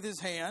played with his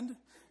hand.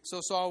 So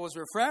Saul was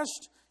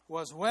refreshed,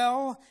 was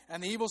well,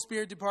 and the evil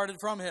spirit departed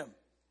from him.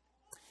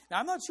 Now,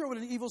 I'm not sure what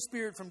an evil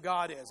spirit from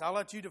God is. I'll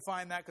let you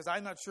define that because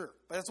I'm not sure.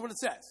 But that's what it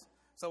says.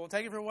 So we'll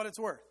take it for what it's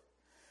worth.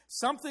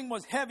 Something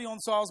was heavy on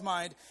Saul's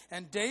mind,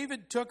 and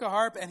David took a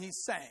harp and he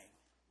sang.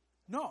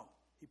 No,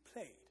 he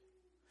played.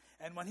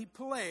 And when he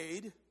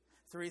played,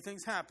 3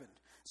 things happened.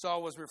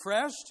 Saul was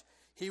refreshed,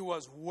 he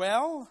was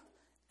well,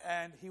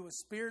 and he was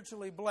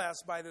spiritually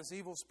blessed by this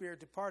evil spirit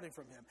departing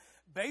from him,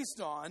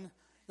 based on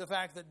the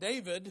fact that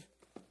David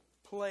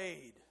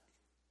played.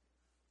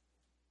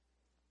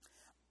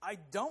 I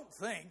don't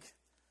think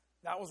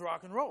that was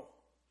rock and roll.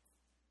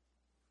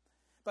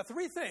 But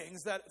 3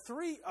 things,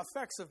 3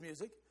 effects of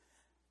music.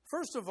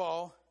 First of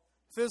all,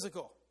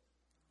 physical.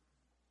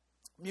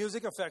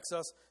 Music affects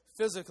us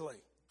physically.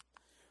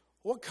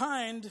 What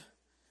kind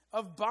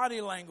of body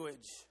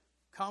language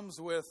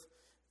comes with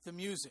the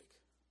music?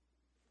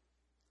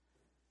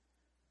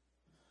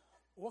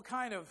 What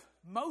kind of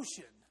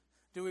motion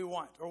do we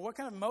want? Or what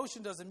kind of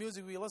motion does the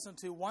music we listen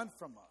to want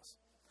from us?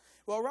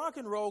 Well, when rock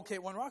and roll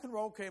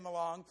came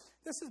along,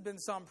 this has been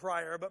some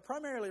prior, but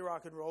primarily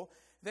rock and roll,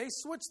 they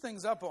switched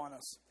things up on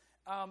us.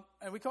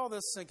 And we call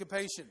this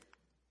syncopation.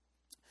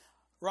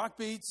 Rock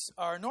beats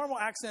are normal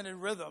accented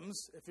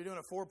rhythms. If you're doing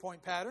a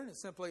 4-point pattern,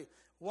 it's simply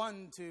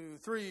 1, 2,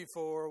 3,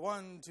 4,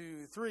 1,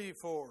 2, 3,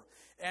 4.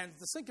 And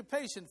the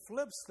syncopation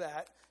flips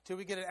that till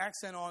we get an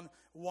accent on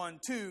 1,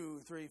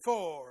 2, 3,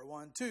 4,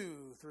 1,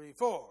 2, 3,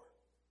 4.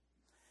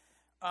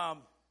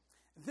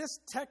 This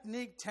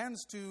technique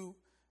tends to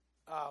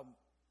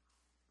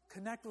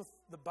connect with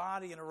the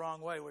body in a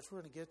wrong way, which we're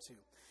going to get to.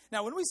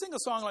 Now, when we sing a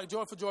song like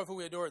Joyful, Joyful,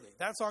 We Adore Thee,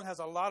 that song has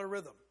a lot of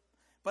rhythm,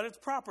 but it's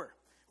proper.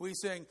 We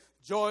sing,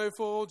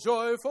 Joyful,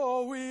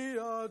 Joyful, we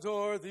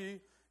adore Thee.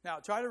 Now,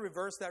 try to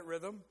reverse that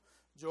rhythm.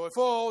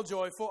 Joyful,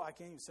 joyful. I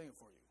can't even sing it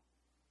for you.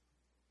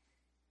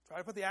 Try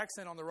to put the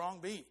accent on the wrong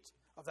beat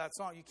of that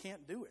song. You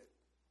can't do it.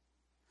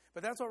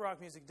 But that's what rock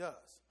music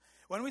does.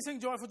 When we sing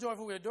Joyful,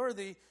 Joyful, We Adore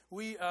Thee,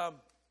 we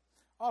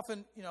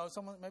often,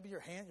 someone, maybe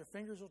your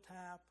fingers will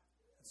tap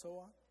and so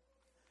on.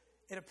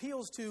 It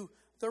appeals to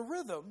the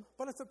rhythm,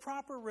 but it's a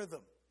proper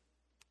rhythm.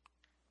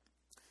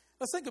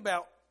 Let's think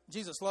about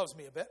Jesus Loves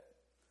Me a bit.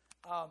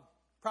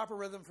 Proper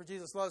rhythm for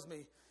Jesus Loves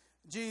Me.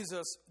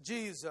 Jesus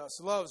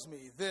loves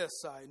me, this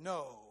I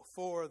know,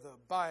 for the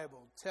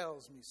Bible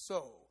tells me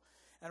so.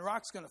 And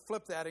rock's going to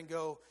flip that and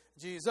go,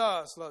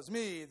 Jesus loves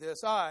me,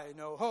 this I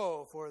know,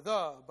 ho, for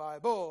the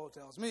Bible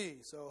tells me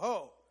so,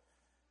 ho.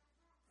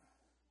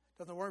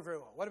 Doesn't work very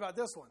well. What about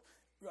this one?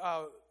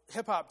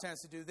 Hip-hop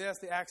tends to do this,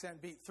 the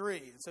accent beat 3.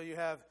 And so you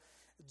have,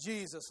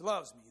 Jesus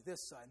loves me,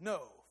 this I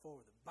know, for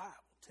the Bible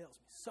tells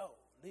me so,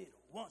 little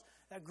ones.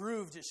 That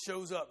groove just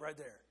shows up right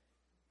there.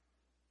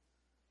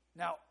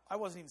 Now, I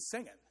wasn't even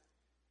singing,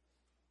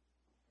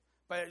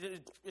 but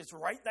it's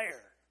right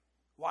there.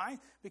 Why?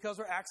 Because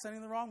we're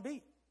accenting the wrong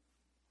beat.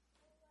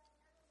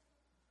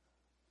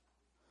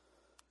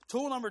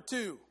 Tool number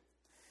 2,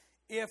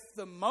 if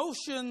the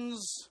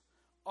motions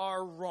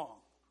are wrong,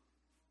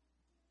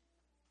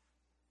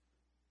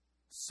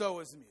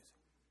 so is the music.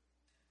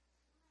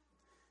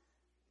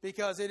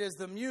 Because it is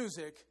the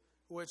music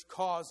which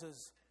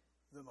causes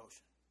the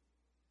motion.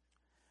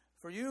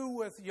 For you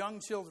with young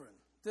children,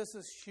 this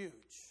is huge.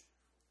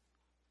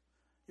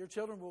 Your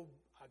children will,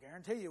 I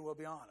guarantee you, will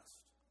be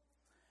honest.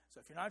 So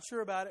if you're not sure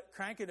about it,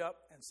 crank it up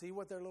and see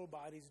what their little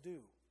bodies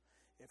do.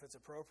 If it's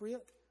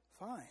appropriate,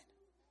 fine.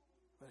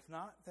 But if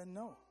not, then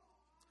no.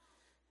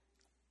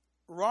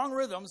 Wrong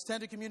rhythms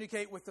tend to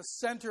communicate with the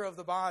center of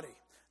the body.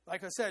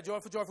 Like I said,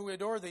 Joyful, Joyful, We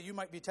Adore Thee, you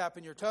might be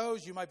tapping your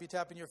toes, you might be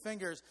tapping your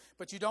fingers,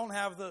 but you don't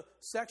have the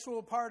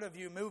sexual part of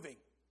you moving.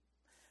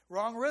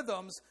 Wrong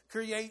rhythms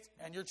create,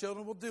 and your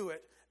children will do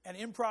it, an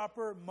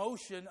improper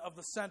motion of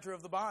the center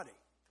of the body.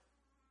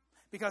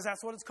 Because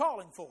that's what it's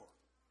calling for.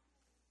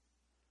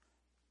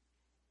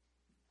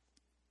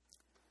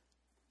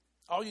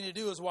 All you need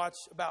to do is watch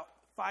about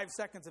 5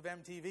 seconds of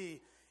MTV,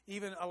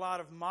 even a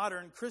lot of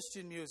modern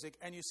Christian music,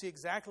 and you see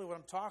exactly what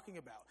I'm talking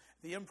about.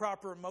 The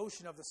improper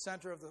motion of the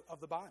center of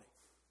the body.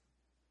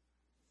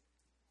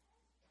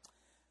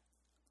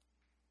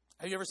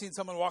 Have you ever seen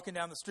someone walking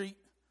down the street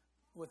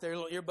with their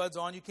little earbuds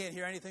on? You can't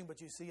hear anything,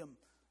 but you see them,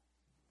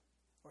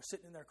 or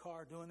sitting in their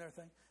car doing their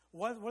thing.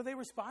 What are they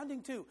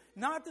responding to?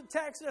 Not the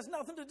text. It has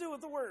nothing to do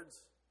with the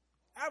words.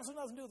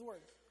 Absolutely nothing to do with the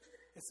words.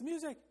 It's the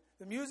music.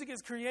 The music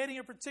is creating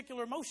a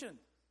particular motion.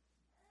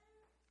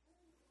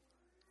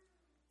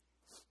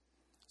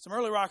 Some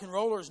early rock and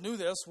rollers knew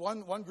this.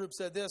 One group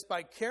said this: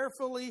 by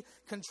carefully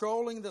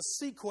controlling the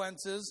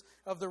sequences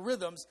of the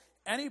rhythms,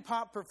 any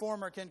pop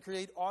performer can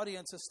create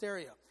audience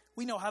hysteria.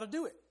 We know how to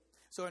do it.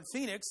 So in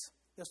Phoenix,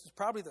 this was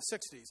probably the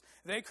 60s,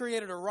 they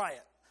created a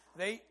riot.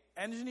 They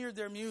engineered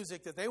their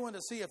music that they wanted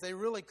to see if they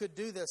really could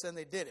do this, and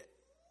they did it.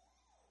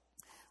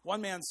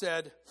 One man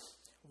said,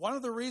 one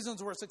of the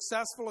reasons we're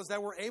successful is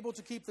that we're able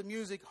to keep the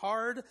music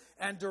hard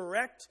and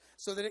direct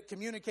so that it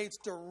communicates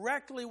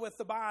directly with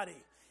the body.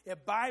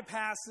 It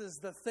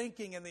bypasses the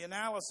thinking and the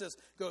analysis,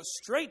 goes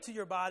straight to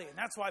your body, and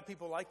that's why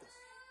people like this.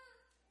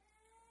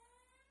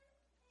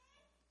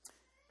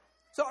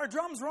 So are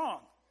drums wrong?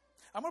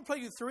 I'm going to play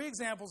you 3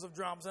 examples of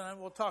drums, and then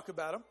we'll talk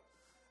about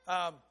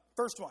them.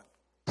 First one.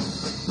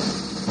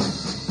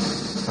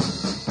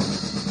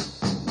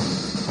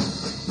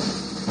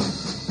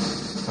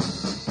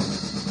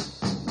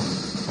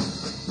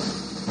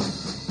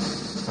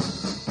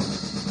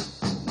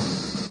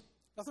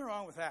 Nothing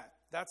wrong with that.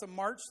 That's a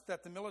march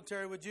that the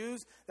military would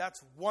use.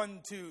 That's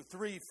 1, 2,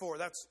 3, 4.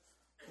 That's,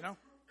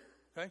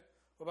 okay?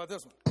 What about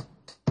this one?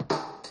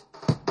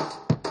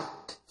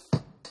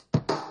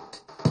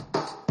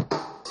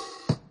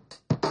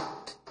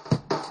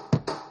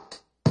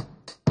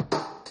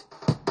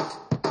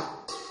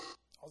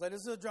 All that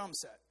is a drum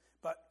set.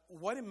 But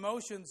what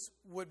emotions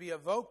would be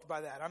evoked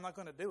by that? I'm not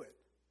going to do it.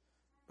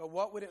 But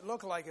what would it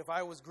look like if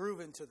I was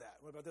grooving to that?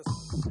 What about this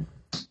one?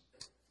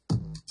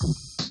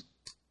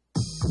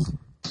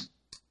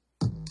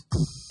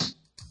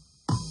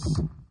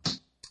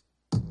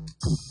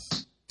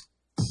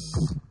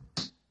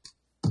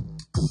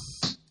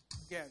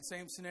 Again,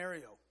 same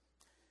scenario.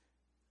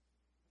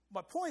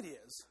 My point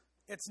is,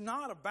 it's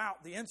not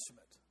about the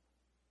instrument.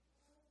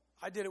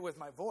 I did it with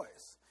my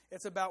voice.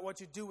 It's about what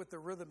you do with the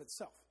rhythm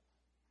itself.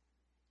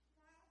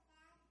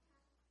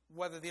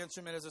 Whether the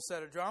instrument is a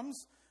set of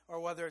drums, or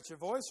whether it's your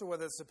voice, or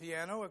whether it's a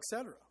piano,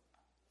 etc.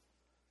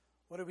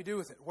 What do we do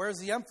with it? Where's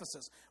the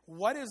emphasis?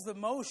 What is the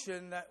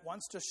motion that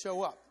wants to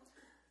show up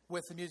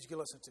with the music you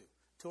listen to?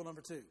 Tool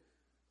number 2.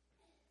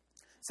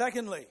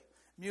 Secondly,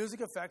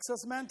 music affects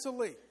us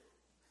mentally.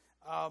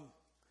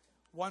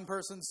 One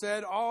person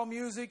said, all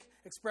music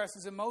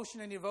expresses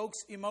emotion and evokes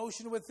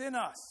emotion within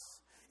us.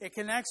 It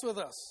connects with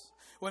us.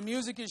 When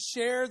music is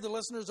shared, the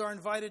listeners are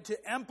invited to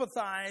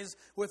empathize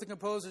with the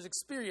composer's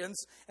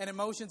experience and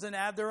emotions and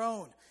add their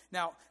own.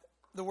 Now,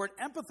 the word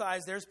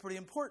empathize there is pretty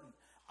important.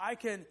 I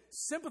can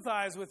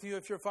sympathize with you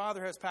if your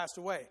father has passed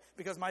away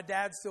because my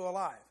dad's still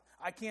alive.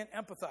 I can't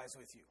empathize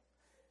with you,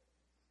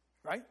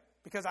 right?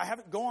 Because I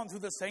haven't gone through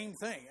the same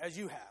thing as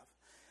you have.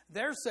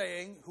 They're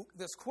saying,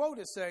 this quote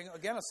is saying,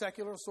 again, a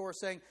secular source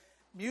saying,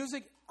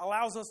 music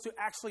allows us to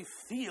actually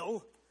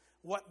feel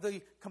what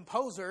the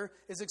composer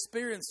is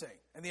experiencing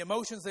and the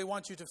emotions they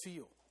want you to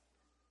feel.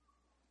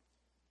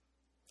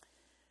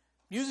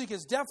 Music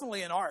is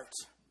definitely an art,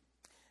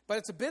 but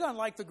it's a bit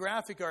unlike the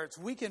graphic arts.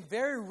 We can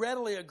very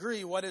readily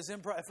agree what is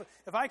improper.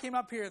 If I came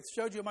up here and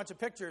showed you a bunch of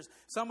pictures,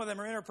 some of them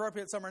are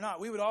inappropriate, some are not.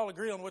 We would all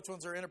agree on which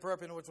ones are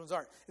inappropriate and which ones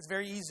aren't. It's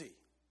very easy.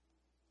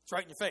 It's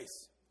right in your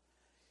face.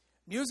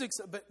 Music's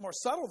a bit more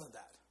subtle than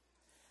that,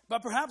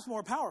 but perhaps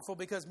more powerful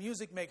because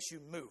music makes you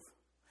move.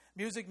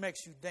 Music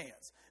makes you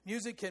dance.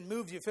 Music can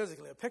move you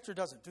physically. A picture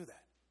doesn't do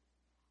that.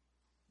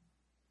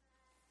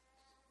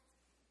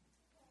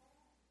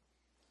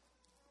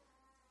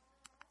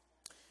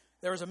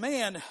 There was a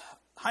man,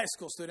 high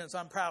school student, so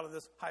I'm proud of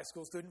this high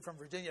school student from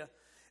Virginia.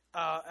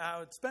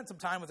 I spent some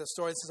time with this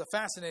story. This is a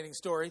fascinating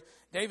story.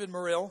 David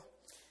Merrill,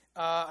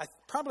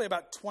 probably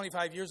about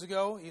 25 years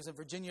ago, he's in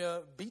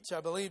Virginia Beach, I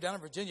believe, down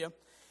in Virginia.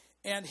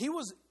 And he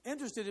was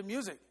interested in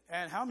music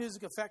and how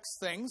music affects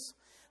things.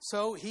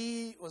 So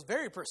he was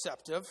very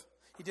perceptive.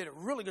 He did a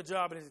really good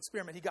job in his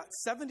experiment. He got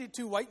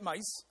 72 white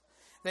mice.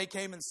 They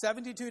came in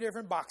 72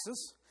 different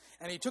boxes,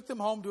 and he took them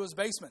home to his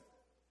basement.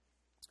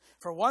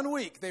 For 1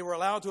 week, they were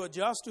allowed to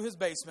adjust to his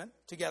basement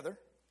together.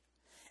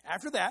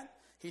 After that,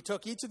 he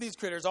took each of these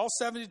critters, all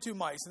 72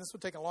 mice, and this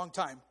would take a long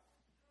time,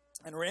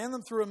 and ran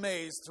them through a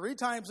maze 3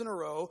 times in a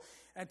row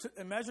and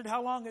measured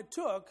how long it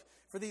took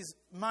for these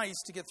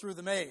mice to get through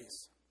the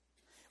maze.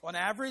 On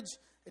average,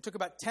 it took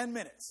about 10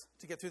 minutes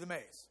to get through the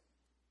maze.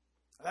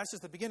 That's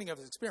just the beginning of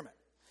his experiment.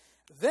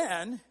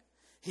 Then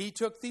he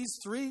took these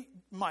 3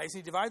 mice,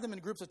 he divided them in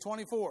groups of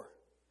 24.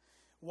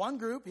 One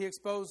group he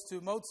exposed to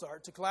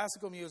Mozart, to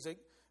classical music,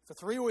 for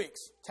 3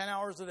 weeks, 10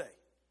 hours a day.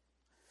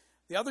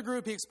 The other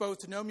group he exposed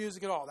to no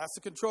music at all. That's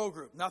the control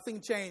group. Nothing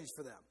changed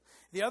for them.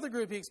 The other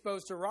group he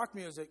exposed to rock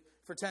music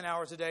for 10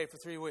 hours a day for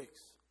 3 weeks.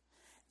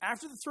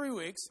 After the 3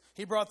 weeks,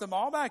 he brought them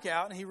all back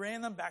out and he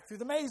ran them back through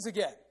the maze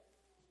again.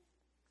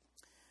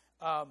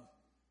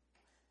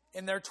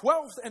 In their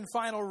 12th and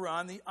final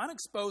run, the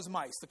unexposed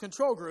mice, the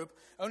control group,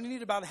 only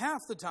needed about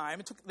half the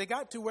time. They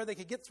got to where they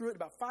could get through it in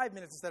about 5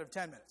 minutes instead of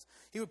 10 minutes.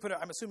 He would put,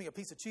 I'm assuming, a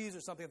piece of cheese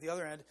or something at the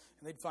other end,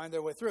 and they'd find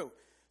their way through.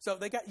 So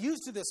they got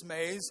used to this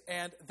maze,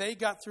 and they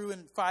got through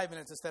in 5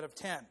 minutes instead of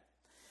 10.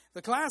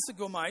 The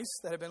classical mice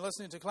that had been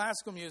listening to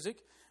classical music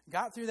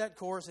got through that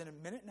course in a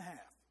minute and a half.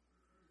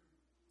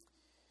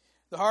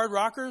 The hard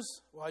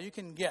rockers, well, you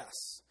can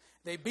guess.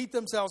 They beat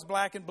themselves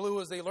black and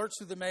blue as they lurched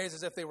through the maze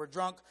as if they were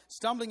drunk,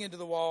 stumbling into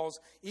the walls,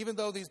 even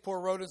though these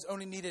poor rodents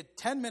only needed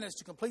 10 minutes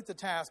to complete the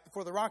task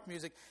before the rock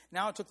music.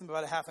 Now it took them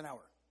about a half an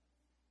hour.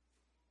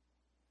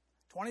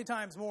 20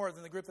 times more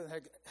than the group that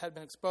had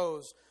been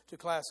exposed to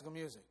classical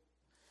music.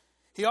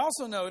 He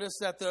also noticed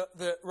that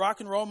the rock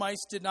and roll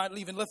mice did not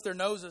even lift their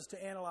noses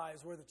to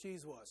analyze where the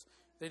cheese was.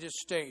 They just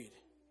stayed.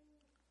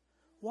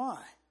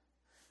 Why?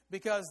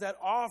 Because that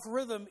off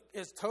rhythm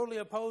is totally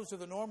opposed to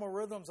the normal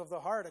rhythms of the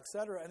heart,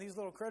 etc. And these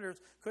little critters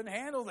couldn't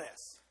handle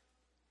this.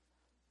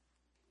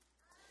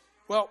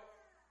 Well,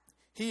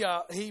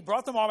 he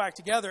brought them all back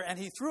together, and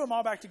he threw them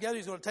all back together.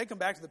 He's going to take them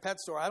back to the pet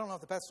store. I don't know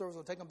if the pet store was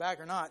going to take them back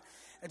or not.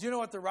 And do you know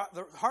what?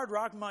 The hard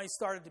rock mice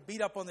started to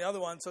beat up on the other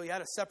one, so he had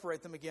to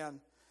separate them again.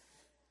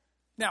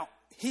 Now,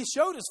 he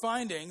showed his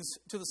findings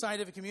to the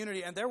scientific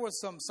community, and there was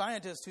some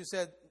scientists who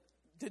said,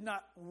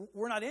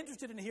 we're not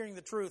interested in hearing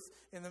the truth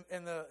in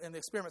the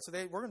experiment, so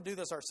we're going to do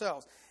this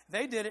ourselves.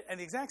 They did it, and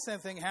the exact same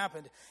thing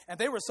happened. And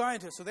they were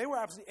scientists, so they were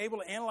actually able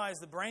to analyze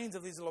the brains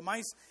of these little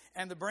mice,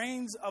 and the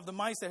brains of the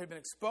mice that had been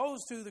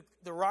exposed to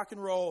the rock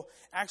and roll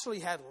actually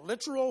had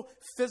literal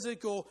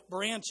physical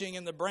branching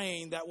in the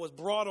brain that was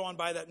brought on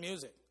by that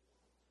music.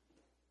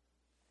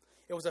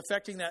 It was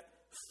affecting that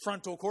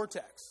frontal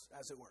cortex,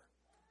 as it were.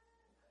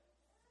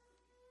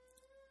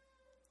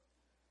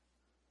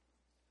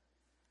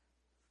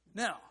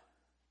 Now,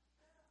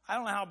 I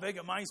don't know how big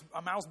a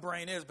mouse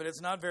brain is, but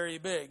it's not very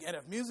big. And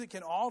if music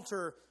can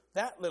alter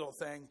that little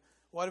thing,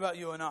 what about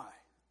you and I?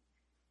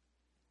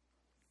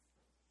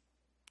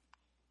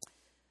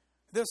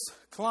 This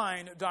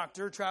Klein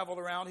doctor traveled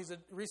around. He's a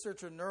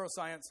researcher in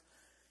neuroscience.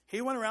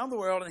 He went around the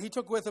world, and he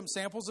took with him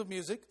samples of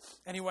music,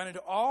 and he went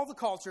into all the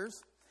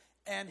cultures,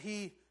 and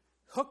he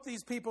hooked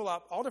these people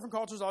up, all different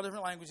cultures, all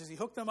different languages. He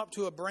hooked them up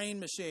to a brain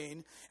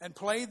machine and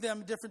played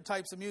them different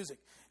types of music.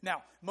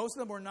 Now, most of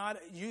them were not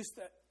used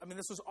to,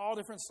 this was all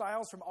different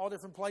styles from all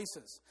different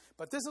places.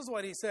 But this is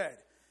what he said.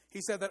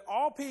 He said that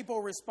all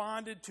people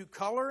responded to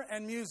color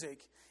and music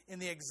in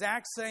the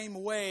exact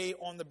same way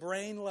on the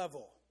brain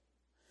level.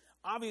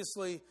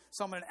 Obviously,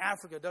 someone in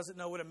Africa doesn't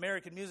know what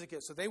American music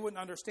is, so they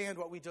wouldn't understand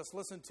what we just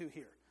listened to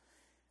here.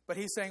 But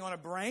he's saying on a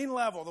brain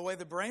level, the way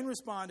the brain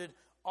responded,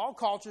 all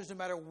cultures, no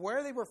matter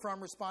where they were from,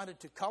 responded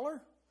to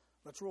color,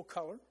 literal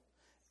color,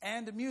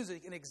 and to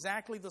music in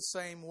exactly the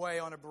same way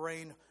on a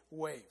brain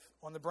wave,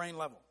 on the brain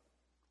level.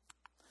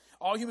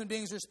 All human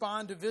beings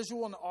respond to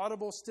visual and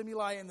audible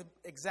stimuli in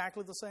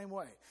exactly the same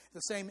way.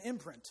 The same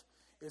imprint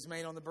is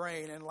made on the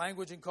brain, and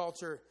language and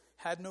culture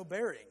had no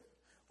bearing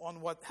on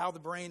how the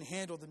brain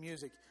handled the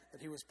music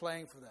that he was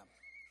playing for them.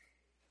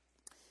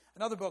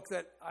 Another book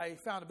that I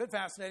found a bit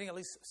fascinating, at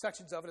least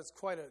sections of it, it's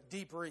quite a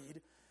deep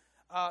read.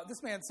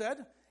 This man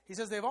said, he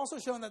says, they've also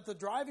shown that the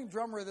driving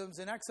drum rhythms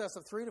in excess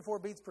of 3 to 4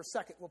 beats per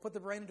second will put the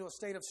brain into a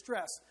state of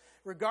stress,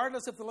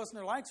 regardless if the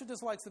listener likes or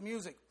dislikes the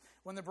music.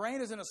 When the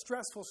brain is in a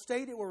stressful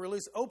state, it will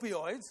release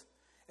opioids,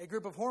 a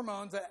group of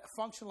hormones that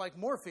function like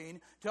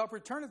morphine, to help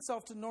return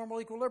itself to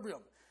normal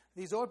equilibrium.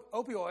 These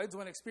opioids,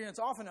 when experienced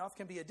often enough,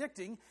 can be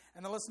addicting,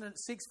 and the listener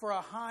seeks for a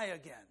high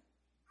again.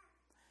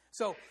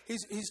 So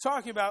he's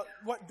talking about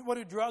what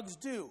do drugs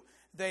do?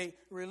 They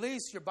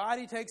release, your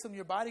body takes them,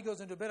 your body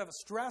goes into a bit of a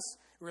stress,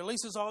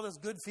 releases all this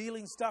good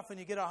feeling stuff, and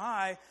you get a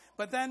high.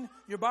 But then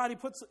your brain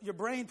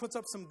puts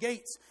up some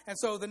gates. And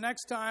so the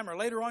next time or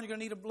later on, you're going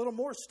to need a little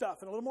more stuff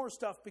and a little more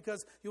stuff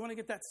because you want to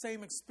get that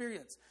same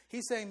experience.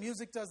 He's saying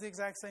music does the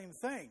exact same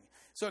thing.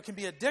 So it can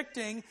be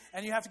addicting,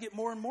 and you have to get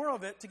more and more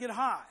of it to get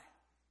high.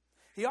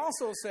 He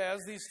also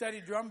says these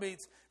steady drum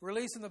beats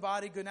release in the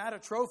body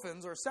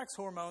gonadotropins, or sex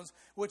hormones,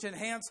 which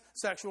enhance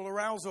sexual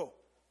arousal.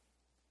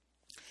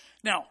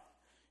 Now,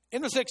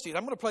 in the 60s,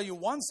 I'm going to play you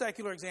one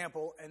secular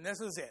example, and this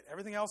is it.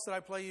 Everything else that I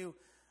play you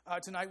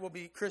tonight will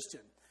be Christian.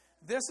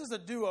 This is a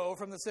duo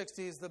from the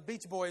 60s, the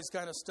Beach Boys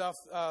kind of stuff,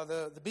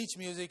 the beach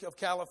music of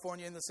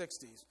California in the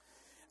 60s.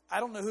 I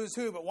don't know who's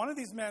who, but one of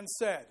these men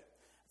said,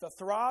 the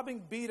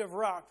throbbing beat of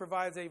rock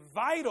provides a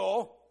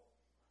vital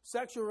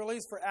sexual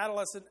release for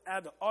adolescent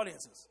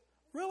audiences.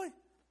 Really?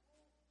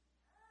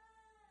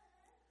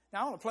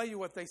 Now I want to play you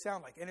what they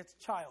sound like, and it's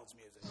child's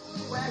music.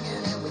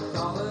 Wagon and we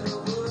call it a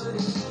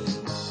woody.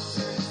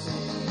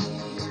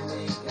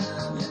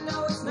 You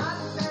know it's not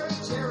a fairy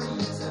cherry,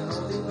 it's an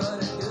oldie but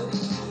a goodie.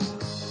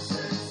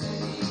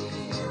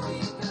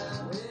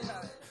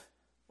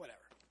 Whatever,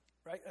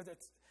 right?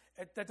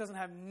 That doesn't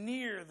have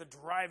near the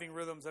driving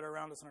rhythms that are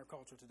around us in our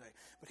culture today.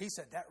 But he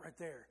said that right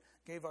there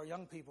gave our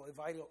young people a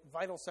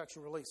vital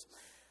sexual release.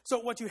 So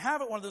what you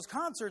have at one of those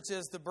concerts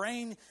is the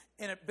brain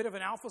in a bit of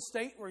an alpha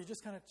state where you're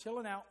just kind of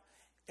chilling out.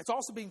 It's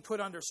also being put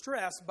under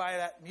stress by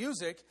that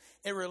music.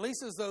 It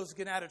releases those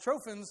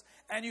gonadotropins,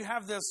 and you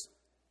have this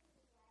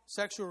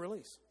sexual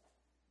release.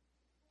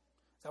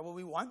 Is that what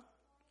we want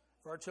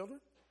for our children?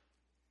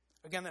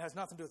 Again, that has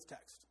nothing to do with the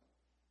text.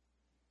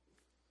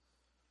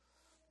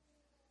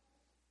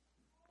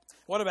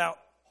 What about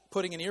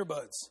putting in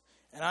earbuds?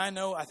 And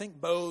I think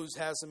Bose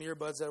has some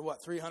earbuds that are,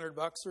 $300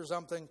 or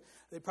something?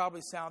 They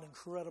probably sound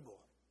incredible.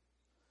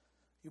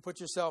 You put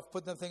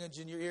that thing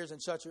in your ears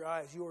and shut your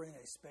eyes, you are in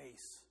a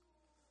space.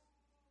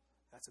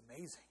 That's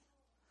amazing.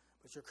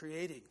 But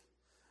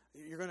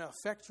you're going to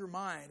affect your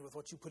mind with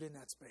what you put in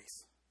that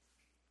space.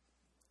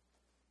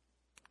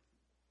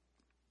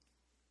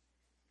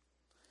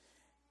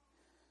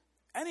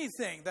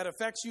 Anything that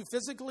affects you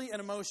physically and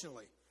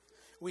emotionally.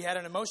 We had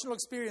an emotional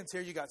experience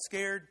here. You got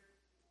scared,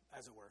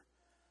 as it were.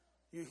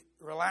 You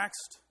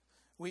relaxed.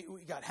 We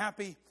got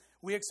happy.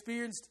 We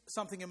experienced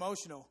something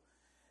emotional.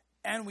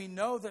 And we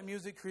know that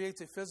music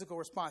creates a physical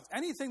response.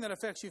 Anything that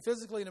affects you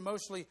physically and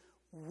emotionally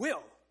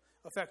will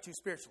affect you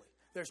spiritually.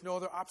 There's no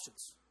other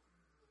options.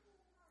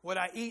 What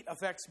I eat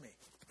affects me,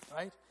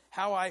 right?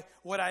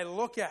 What I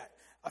look at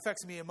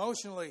affects me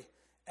emotionally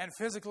and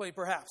physically,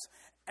 perhaps.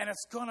 And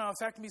it's going to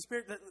affect me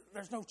spiritually.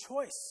 There's no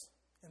choice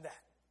in that.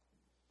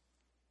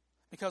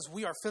 Because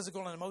we are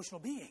physical and emotional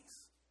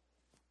beings.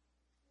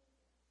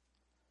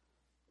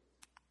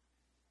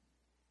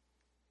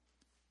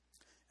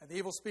 And the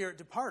evil spirit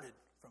departed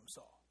from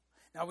Saul.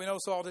 Now we know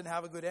Saul didn't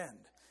have a good end.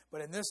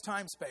 But in this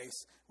time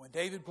space, when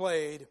David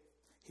played,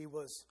 he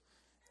was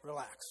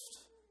relaxed.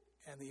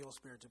 And the evil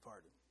spirit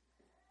departed.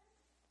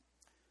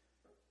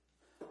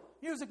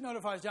 Music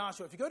notifies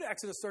Joshua. If you go to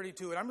Exodus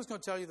 32, and I'm just going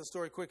to tell you the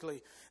story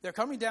quickly. They're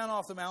coming down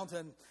off the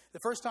mountain the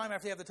first time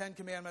after they have the 10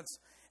 Commandments.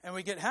 And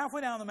we get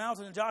halfway down the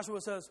mountain and Joshua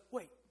says,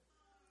 wait,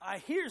 I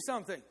hear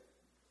something.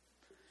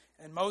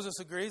 And Moses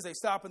agrees. They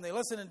stop and they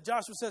listen. And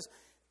Joshua says,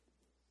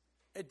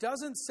 it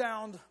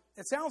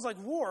sounds like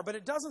war, but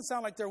it doesn't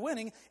sound like they're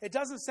winning. It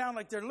doesn't sound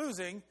like they're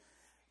losing,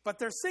 but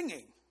they're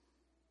singing.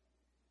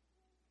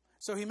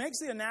 So he makes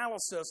the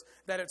analysis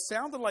that it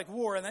sounded like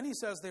war, and then he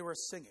says they were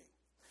singing.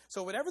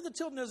 So whatever the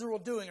children of Israel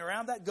were doing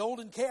around that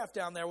golden calf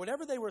down there,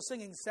 whatever they were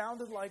singing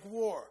sounded like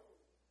war.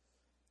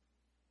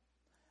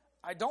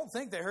 I don't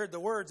think they heard the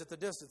words at the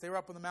distance. They were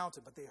up on the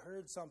mountain, but they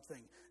heard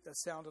something that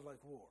sounded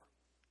like war.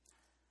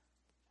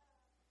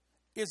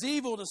 Is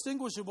evil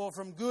distinguishable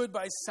from good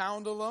by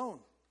sound alone?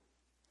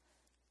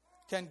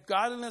 Can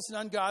godliness and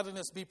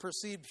ungodliness be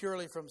perceived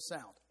purely from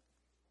sound?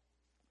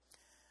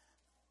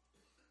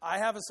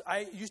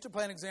 I used to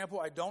play an example.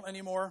 I don't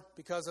anymore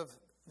because of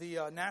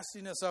the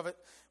nastiness of it.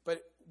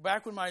 But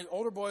back when my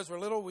older boys were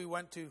little, we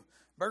went to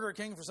Burger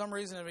King for some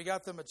reason, and we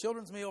got them a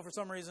children's meal for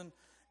some reason.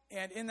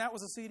 And in that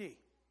was a CD.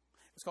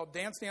 It's called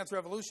Dance Dance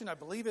Revolution. I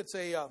believe it's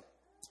a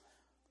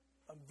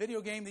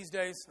video game these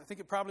days. I think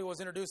it probably was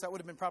introduced. That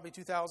would have been probably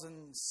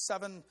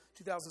 2007,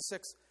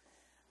 2006.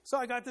 So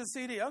I got this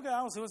CD. Okay,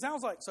 I'll see what it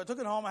sounds like. So I took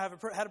it home. I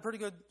had a pretty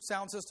good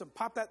sound system.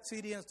 Popped that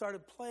CD in and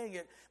started playing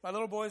it. My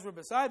little boys were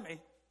beside me.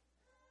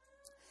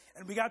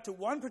 And we got to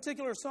one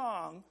particular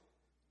song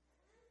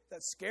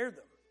that scared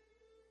them.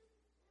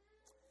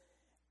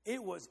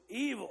 It was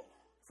evil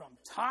from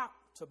top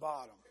to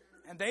bottom.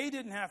 And they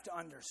didn't have to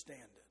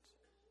understand it.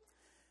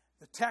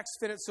 The text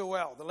fit it so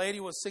well. The lady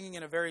was singing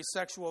in a very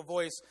sexual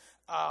voice,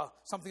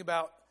 something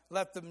about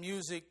let the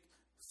music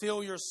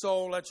fill your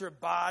soul, let your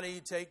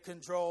body take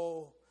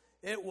control.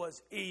 It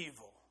was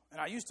evil.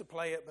 And I used to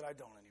play it, but I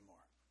don't anymore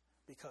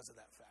because of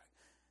that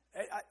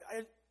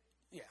fact.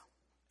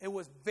 It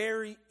was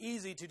very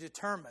easy to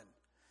determine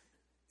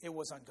it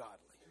was ungodly.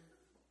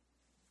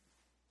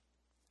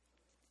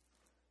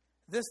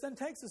 This then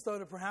takes us, though,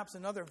 to perhaps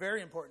another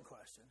very important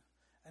question,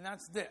 and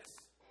that's this.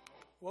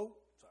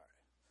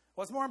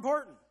 What's more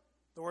important?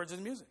 The words or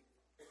the music?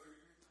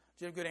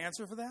 Do you have a good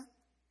answer for that?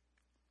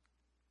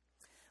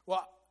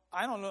 Well,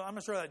 I don't know. I'm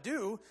not sure I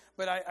do,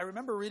 but I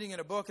remember reading in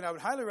a book, and I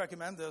would highly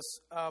recommend this.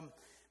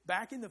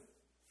 Back in the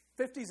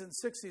 50s and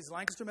 60s,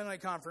 Lancaster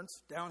Mennonite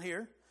Conference down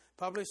here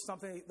published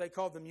something they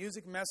called the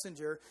Music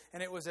Messenger,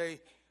 and it was a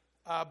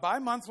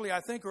bi-monthly,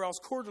 I think, or else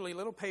quarterly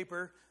little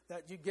paper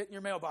that you get in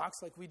your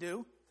mailbox, like we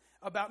do,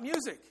 about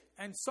music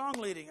and song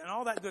leading and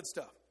all that good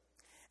stuff.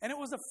 And it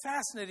was a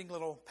fascinating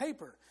little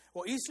paper.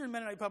 Well, Eastern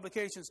Mennonite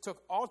Publications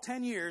took all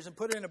 10 years and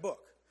put it in a book.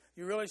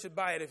 You really should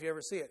buy it if you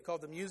ever see it,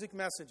 called the Music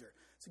Messenger.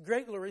 It's a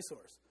great little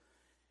resource.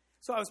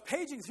 So I was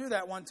paging through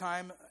that one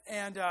time,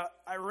 and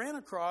I ran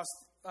across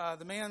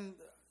the man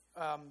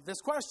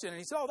this question, and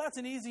he said, that's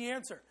an easy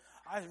answer.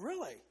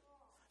 Really?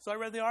 So I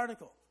read the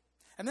article.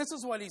 And this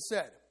is what he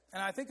said,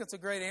 and I think it's a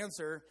great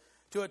answer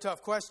to a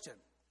tough question.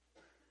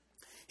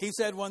 He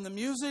said, when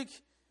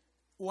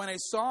a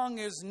song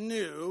is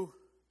new,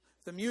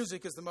 the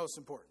music is the most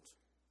important.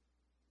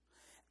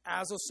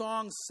 As a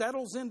song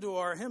settles into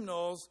our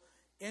hymnals,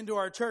 into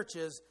our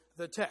churches,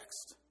 the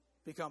text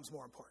becomes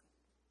more important.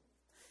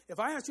 If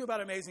I asked you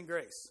about Amazing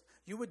Grace,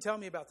 you would tell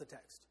me about the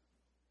text.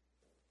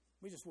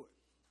 We just would.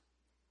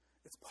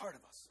 It's part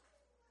of us.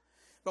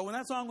 But when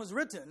that song was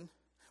written,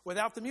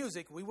 without the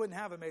music, we wouldn't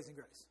have Amazing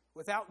Grace.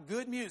 Without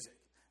good music,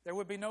 there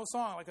would be no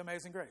song like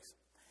Amazing Grace.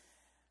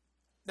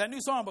 That new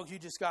songbook you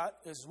just got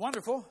is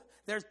wonderful.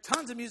 There's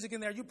tons of music in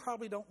there you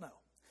probably don't know.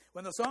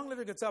 When the song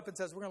leader gets up and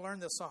says, we're going to learn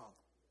this song,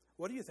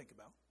 what do you think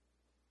about?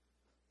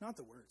 Not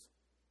the words.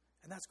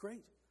 And that's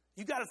great.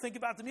 You've got to think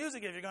about the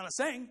music if you're going to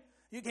sing.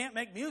 You can't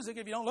make music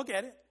if you don't look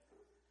at it.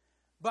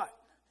 But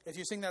if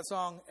you sing that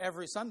song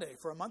every Sunday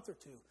for a month or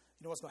two,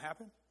 you know what's going to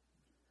happen?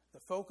 The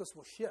focus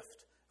will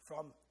shift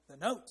from the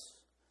notes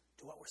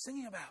to what we're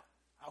singing about.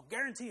 I'll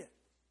guarantee it.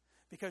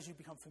 Because you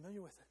become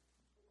familiar with it.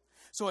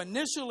 So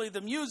initially,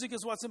 the music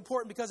is what's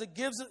important because it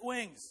gives it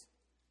wings.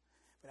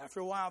 But after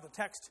a while, the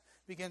text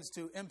begins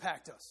to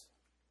impact us.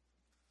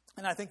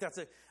 And I think that's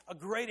a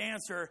great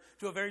answer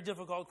to a very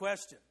difficult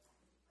question.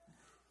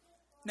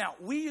 Now,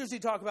 we usually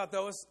talk about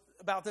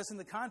this in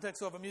the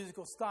context of a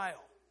musical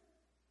style.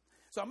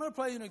 So I'm going to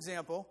play you an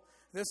example.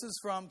 This is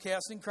from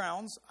Casting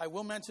Crowns. I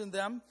will mention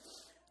them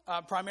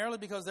primarily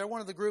because they're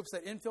one of the groups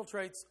that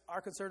infiltrates our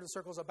conservative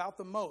circles about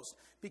the most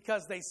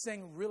because they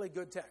sing really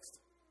good text.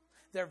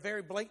 They're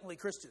very blatantly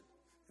Christian.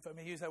 if I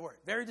may use that word,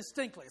 very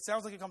distinctly. It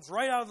sounds like it comes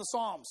right out of the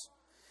Psalms.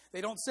 They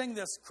don't sing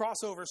this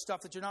crossover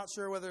stuff that you're not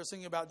sure whether they're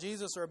singing about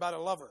Jesus or about a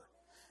lover.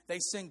 They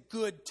sing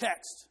good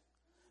text.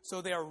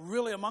 So they are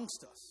really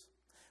amongst us.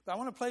 But I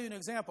want to play you an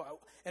example.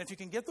 And if you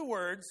can get the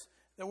words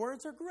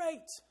are great.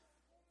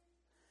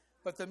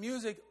 But the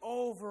music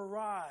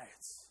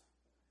overrides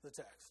the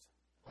text.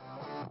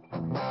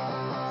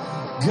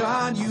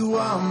 God, you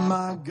are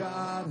my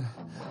God.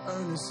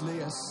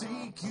 Earnestly I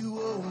seek you,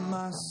 oh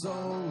my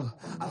soul.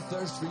 I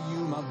thirst for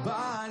you, my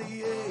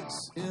body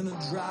aches in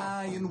a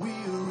dry and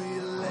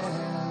weary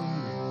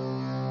land.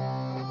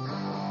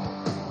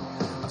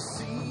 I've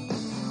seen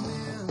you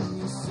in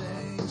your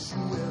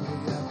sanctuary.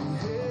 I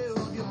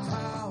beheld your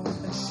power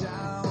and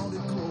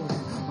shouted glory.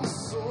 My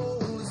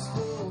soul is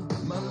full,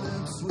 my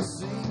lips will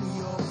sing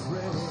your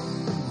praise.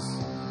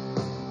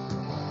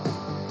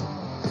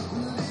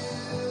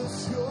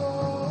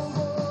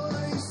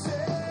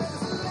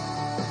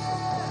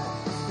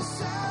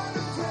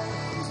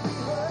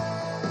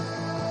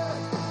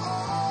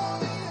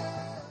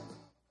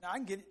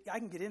 I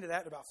can get into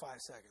that in about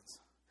 5 seconds.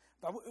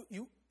 But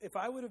if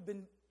I would have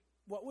been,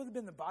 what would have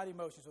been the body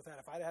motions with that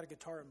if I had a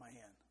guitar in my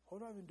hand?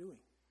 What would I have been doing?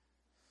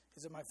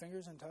 Is it my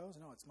fingers and toes?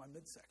 No, it's my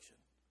midsection,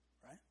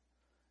 right?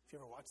 If you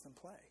ever watch them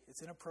play,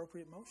 it's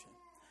inappropriate motion.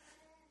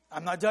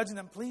 I'm not judging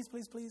them. Please,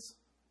 please, please.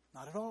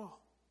 Not at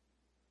all.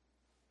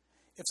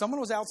 If someone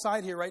was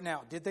outside here right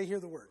now, did they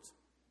hear the words?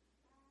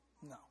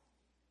 No.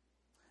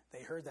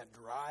 They heard that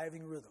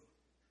driving rhythm.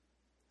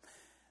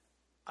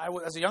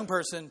 As a young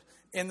person,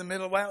 in the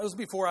middle, well, it was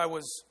before I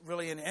was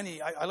really in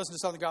any, I listened to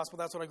Southern Gospel,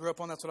 that's what I grew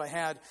up on, that's what I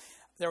had.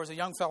 There was a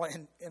young fella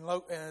in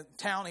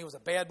town, he was a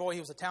bad boy,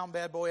 he was a town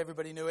bad boy,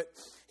 everybody knew it.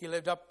 He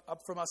lived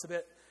up from us a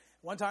bit.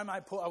 One time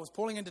I was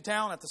pulling into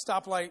town at the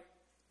stoplight,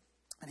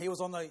 and he was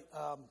on the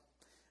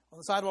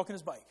sidewalk in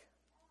his bike.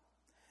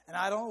 And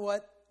I don't know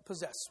what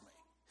possessed me,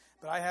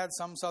 but I had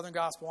some Southern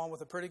Gospel on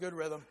with a pretty good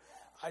rhythm.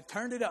 I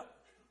turned it up,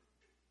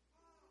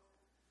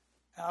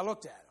 and I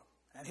looked at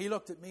him, and he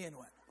looked at me and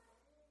went,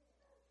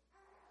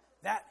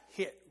 that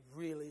hit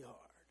really hard.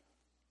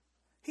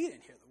 He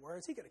didn't hear the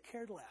words. He could have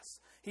cared less.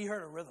 He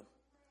heard a rhythm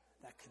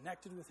that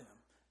connected with him.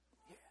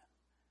 Yeah.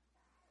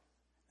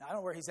 Now, I don't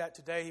know where he's at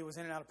today. He was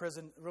in and out of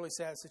prison. Really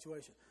sad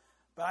situation.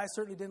 But I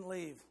certainly didn't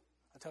leave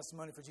a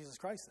testimony for Jesus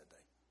Christ that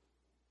day.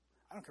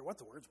 I don't care what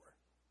the words were.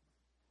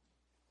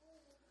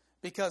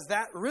 Because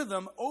that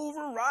rhythm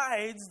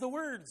overrides the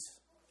words.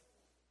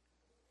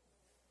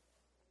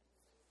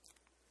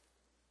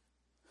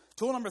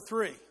 Tool number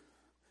 3.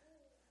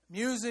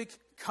 Music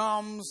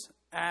comes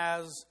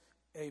as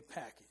a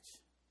package.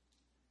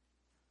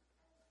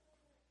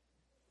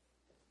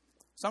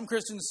 Some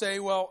Christians say,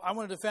 well, I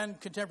want to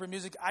defend contemporary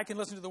music. I can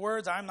listen to the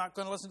words. I'm not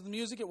going to listen to the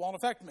music. It won't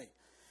affect me.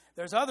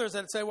 There's others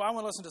that say, well, I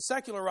want to listen to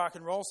secular rock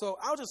and roll, so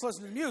I'll just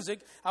listen to the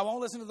music. I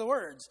won't listen to the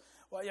words.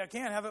 Well, you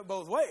can't have it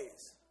both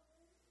ways.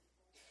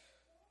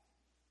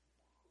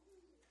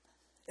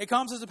 It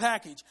comes as a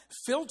package.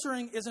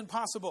 Filtering isn't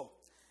possible.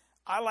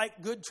 I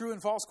like good, true,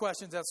 and false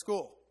questions at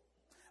school.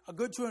 A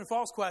good, true, and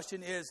false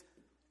question is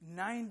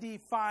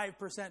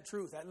 95%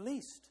 truth, at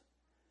least.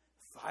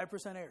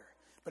 5% error.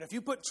 But if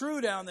you put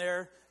true down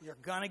there, you're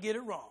going to get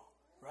it wrong,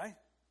 right?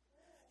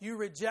 You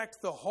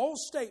reject the whole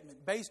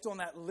statement based on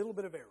that little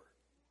bit of error.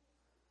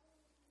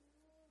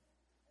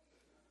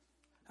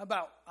 How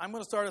about, I'm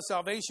going to start a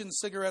Salvation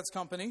Cigarettes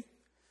company.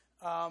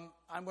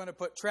 I'm going to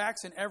put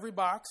tracts in every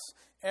box.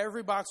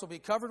 Every box will be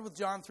covered with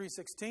John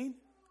 3:16.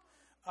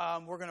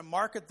 We're going to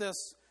market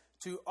this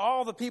to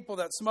all the people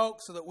that smoke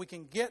so that we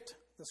can get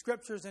the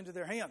scriptures into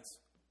their hands.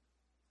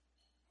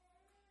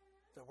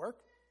 Does that work?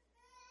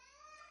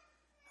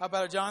 How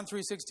about a John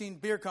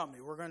 3:16 beer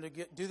company? We're going to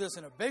do this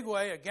in a big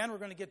way. Again, we're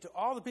going to get to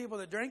all the people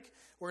that drink.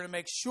 We're going to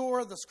make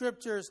sure the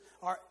scriptures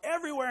are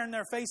everywhere in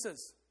their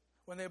faces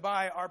when they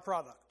buy our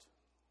product.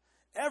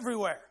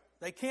 Everywhere.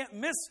 They can't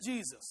miss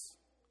Jesus.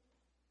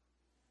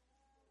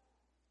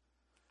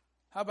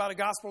 How about a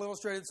Gospel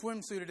Illustrated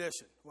swimsuit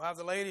edition? We'll have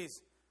the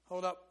ladies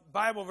hold up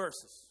Bible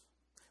verses.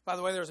 By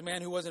the way, there was a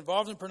man who was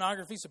involved in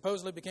pornography,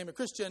 supposedly became a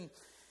Christian.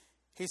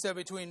 He said,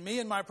 between me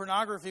and my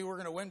pornography, we're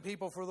going to win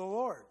people for the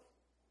Lord.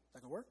 Is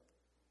that going to work?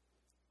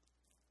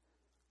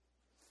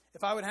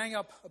 If I would hang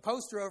up a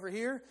poster over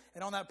here,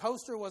 and on that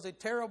poster was a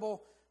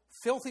terrible,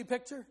 filthy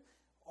picture,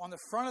 on the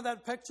front of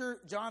that picture,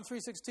 John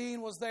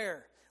 3:16 was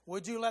there.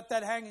 Would you let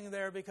that hanging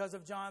there because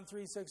of John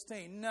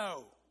 3:16?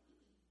 No.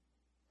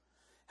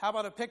 How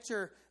about a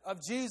picture of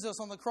Jesus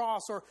on the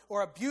cross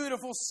or a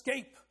beautiful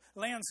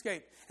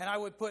landscape, and I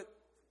would put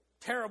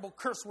terrible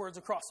curse words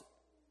across it?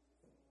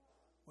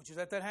 Would you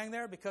let that hang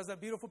there because of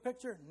that beautiful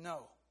picture?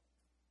 No.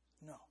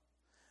 No.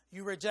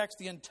 You reject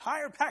the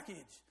entire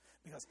package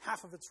because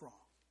half of it's wrong.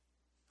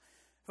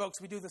 Folks,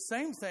 we do the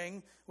same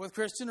thing with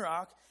Christian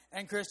rock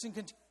and Christian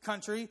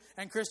country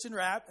and Christian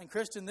rap and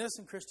Christian this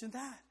and Christian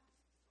that.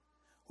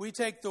 We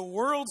take the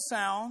world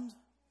sound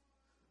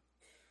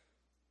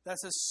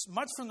that's as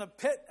much from the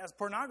pit as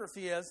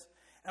pornography is,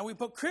 and we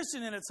put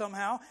Christian in it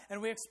somehow,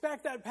 and we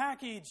expect that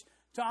package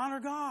to honor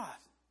God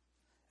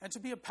and to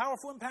be a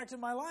powerful impact in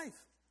my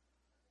life.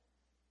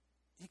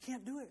 You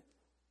can't do it.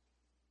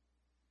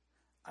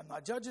 I'm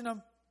not judging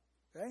them,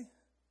 okay?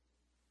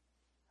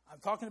 I'm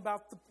talking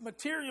about the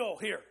material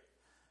here.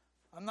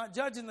 I'm not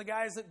judging the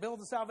guys that build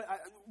the salvation.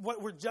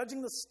 We're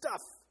judging the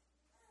stuff.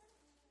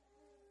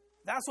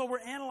 That's what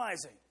we're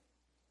analyzing.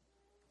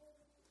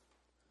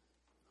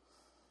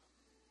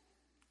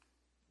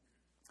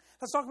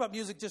 Let's talk about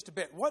music just a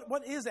bit.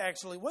 What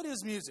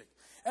is music?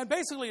 And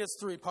basically it's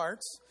three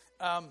parts.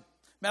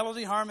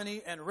 Melody,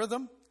 harmony, and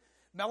rhythm.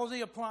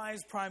 Melody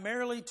applies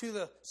primarily to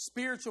the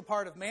spiritual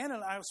part of man,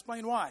 and I'll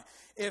explain why.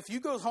 If you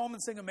go home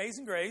and sing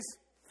Amazing Grace,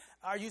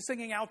 are you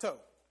singing alto?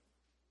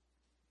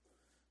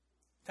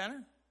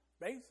 Tenor?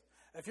 Bass?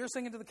 If you're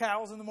singing to the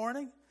cows in the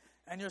morning,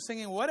 and you're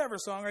singing whatever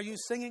song, are you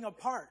singing a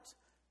part?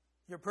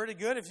 You're pretty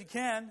good if you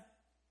can.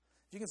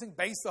 If you can sing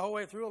bass the whole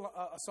way through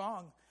a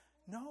song.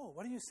 No,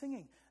 what are you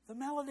singing? The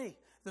melody.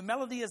 The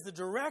melody is the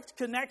direct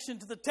connection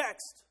to the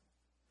text.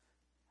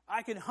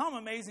 I can hum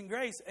Amazing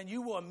Grace, and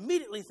you will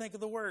immediately think of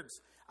the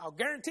words. I'll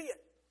guarantee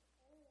it.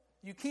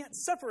 You can't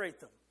separate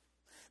them,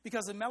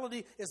 because the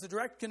melody is the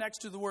direct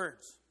connection to the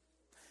words.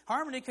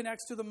 Harmony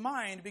connects to the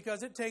mind,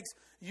 because it takes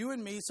you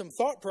and me some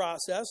thought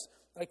process,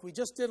 like we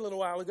just did a little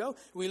while ago.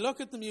 We look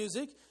at the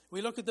music,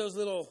 we look at those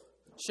little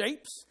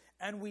shapes,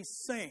 and we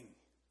sing.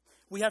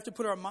 We have to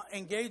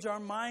engage our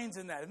minds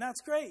in that, and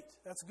that's great.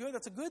 That's good.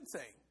 That's a good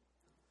thing.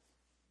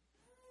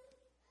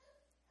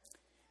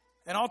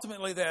 And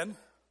ultimately then,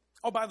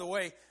 oh, by the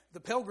way, the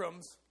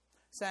Pilgrims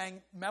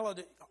sang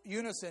melody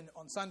unison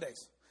on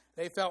Sundays.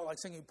 They felt like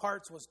singing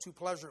parts was too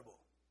pleasurable.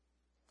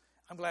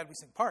 I'm glad we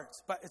sing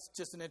parts, but it's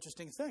just an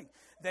interesting thing.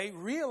 They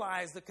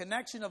realized the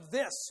connection of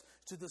this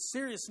to the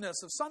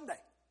seriousness of Sunday.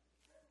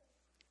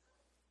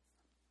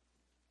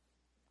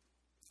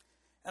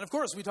 And of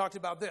course, we talked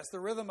about this, the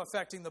rhythm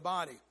affecting the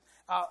body.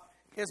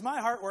 Is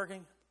my heart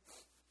working?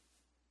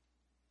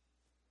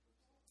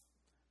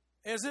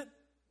 Is it?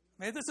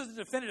 I mean, this is a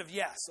definitive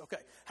yes.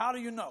 Okay. How do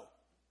you know?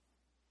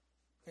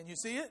 Can you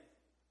see it?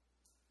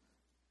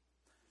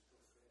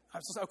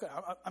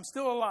 I'm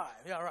still alive.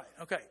 Yeah, right.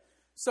 Okay.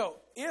 So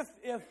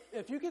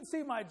if you can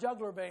see my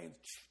jugular veins,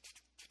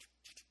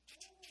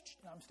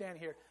 I'm standing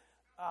here,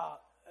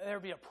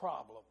 there'd be a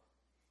problem,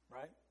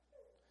 right?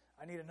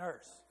 I need a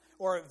nurse.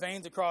 Or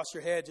veins across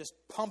your head just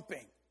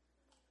pumping.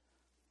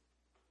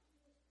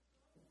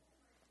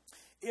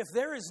 If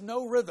there is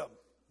no rhythm,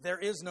 there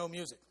is no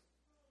music.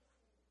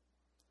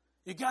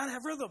 You got to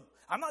have rhythm.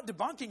 I'm not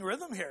debunking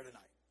rhythm here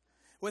tonight.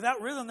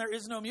 Without rhythm, there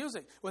is no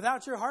music.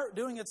 Without your heart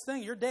doing its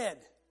thing, you're dead.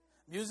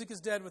 Music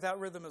is dead without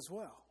rhythm as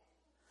well.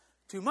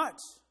 Too much,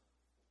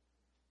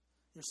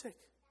 you're sick.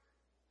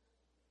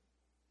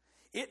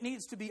 It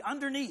needs to be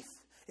underneath.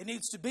 It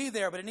needs to be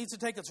there, but it needs to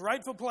take its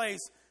rightful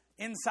place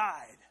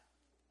inside.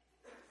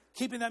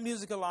 Keeping that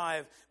music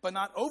alive, but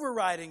not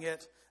overriding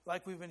it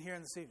like we've been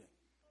hearing this evening.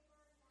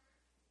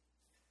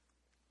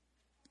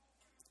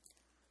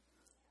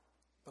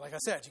 But like I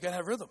said, you got to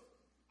have rhythm.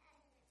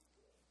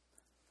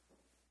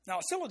 Now,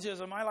 a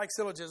syllogism, I like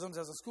syllogisms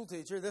as a school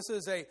teacher. This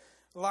is a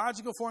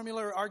logical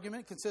formula or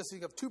argument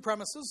consisting of two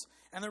premises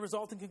and the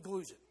resulting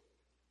conclusion.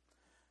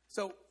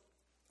 So,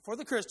 for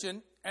the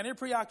Christian, any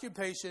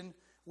preoccupation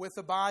with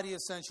the body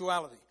is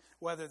sensuality.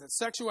 Whether it's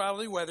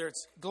sexuality, whether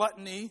it's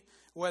gluttony,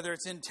 whether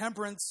it's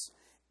intemperance,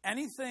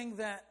 anything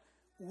that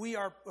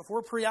if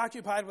we're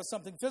preoccupied with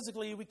something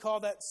physically, we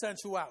call that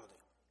sensuality.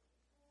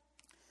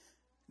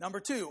 Number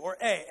two, or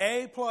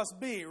A plus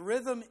B,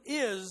 rhythm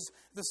is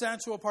the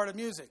sensual part of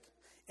music.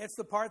 It's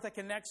the part that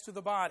connects to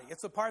the body.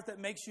 It's the part that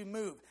makes you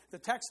move. The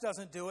text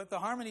doesn't do it. The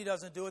harmony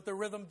doesn't do it. The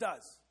rhythm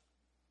does.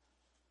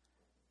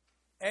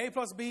 A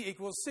plus B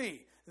equals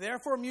C.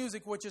 Therefore,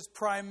 music, which is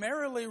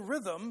primarily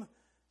rhythm,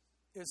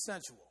 is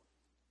sensual.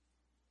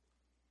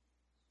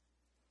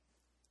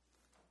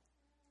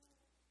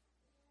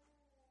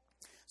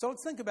 So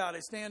let's think about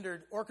a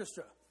standard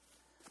orchestra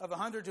of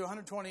 100 to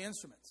 120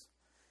 instruments.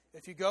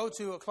 If you go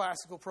to a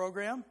classical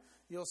program,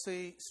 you'll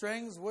see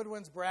strings,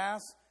 woodwinds,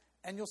 brass,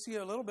 and you'll see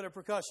a little bit of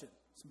percussion,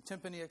 some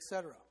timpani,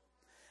 etc.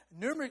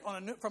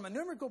 From a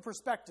numerical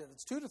perspective,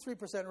 it's 2 to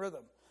 3%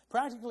 rhythm.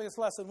 Practically, it's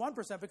less than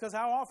 1% because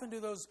how often do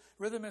those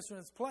rhythm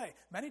instruments play?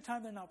 Many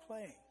times they're not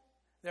playing.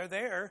 They're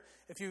there.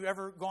 If you've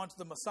ever gone to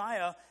the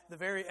Messiah, the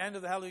very end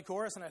of the Hallelujah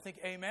Chorus, and I think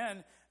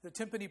Amen, the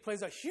timpani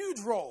plays a huge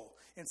role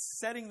in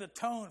setting the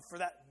tone for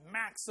that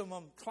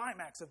maximum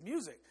climax of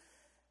music.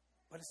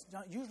 But it's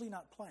usually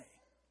not playing.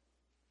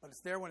 But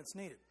it's there when it's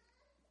needed.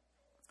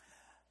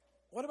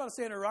 What about a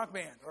standard rock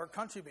band or a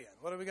country band?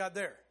 What do we got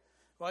there?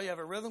 Well, you have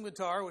a rhythm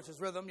guitar, which is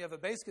rhythm. You have a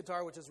bass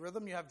guitar, which is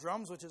rhythm. You have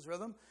drums, which is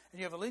rhythm. And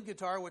you have a lead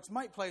guitar, which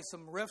might play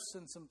some riffs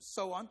and some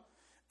so on.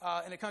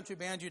 In a country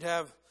band, you'd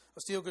have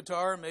a steel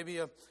guitar, maybe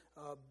a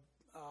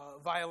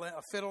violin,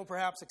 a fiddle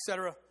perhaps,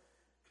 etc.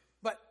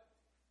 But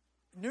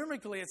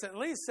numerically, it's at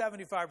least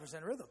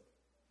 75% rhythm.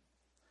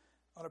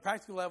 On a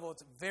practical level,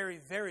 it's very,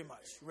 very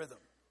much rhythm.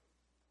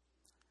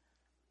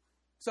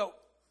 So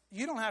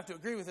you don't have to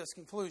agree with this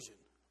conclusion,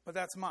 but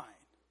that's mine.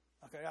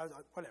 Okay,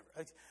 whatever.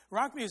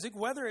 Rock music,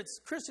 whether it's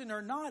Christian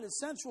or not, is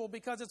sensual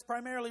because it's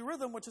primarily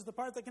rhythm, which is the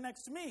part that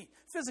connects to me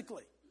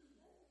physically.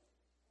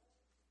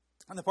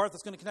 and the part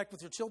that's going to connect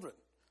with your children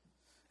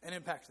and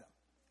impact them.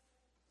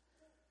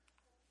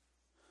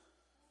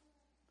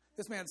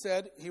 This man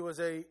said, he was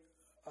an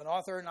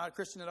author, not a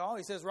Christian at all.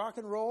 He says, rock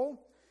and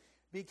roll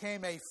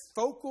became a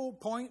focal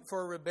point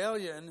for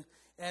rebellion,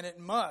 and it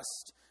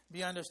must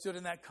be understood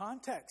in that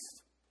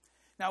context.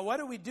 Now, what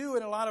do we do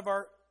in a lot of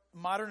our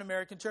modern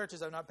American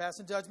churches? I'm not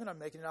passing judgment, I'm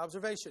making an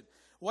observation.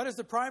 What is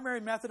the primary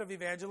method of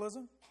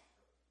evangelism?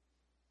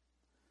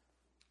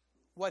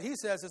 What he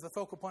says is the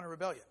focal point of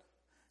rebellion.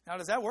 Now,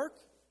 does that work?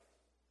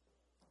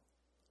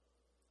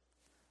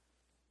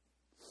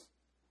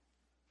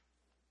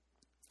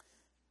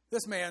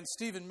 This man,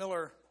 Stephen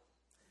Miller,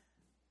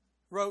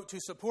 wrote to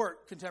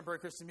support contemporary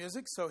Christian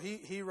music. So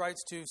he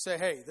writes to say,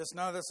 hey, there's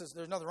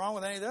nothing wrong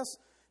with any of this.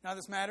 None of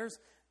this matters.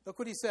 Look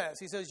what he says.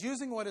 He says,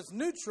 using what is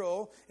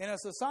neutral in a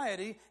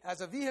society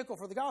as a vehicle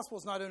for the gospel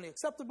is not only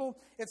acceptable,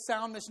 it's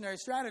sound missionary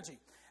strategy.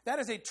 That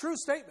is a true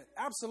statement.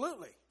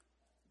 Absolutely.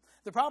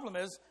 The problem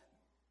is,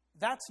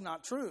 that's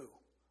not true.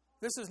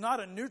 This is not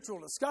a neutral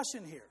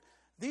discussion here.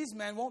 These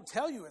men won't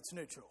tell you it's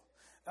neutral.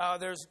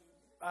 I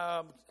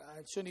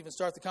shouldn't even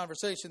start the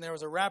conversation. There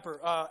was a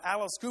rapper,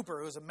 Alice Cooper,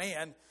 who was a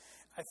man.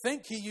 I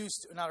think he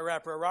used, not a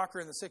rapper, a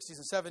rocker in the 60s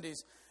and 70s.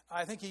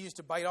 I think he used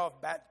to bite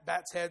off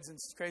bats' heads and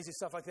crazy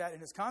stuff like that in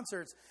his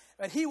concerts.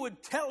 But he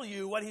would tell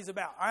you what he's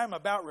about. I'm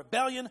about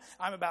rebellion.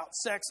 I'm about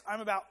sex. I'm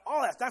about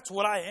all that. That's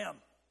what I am.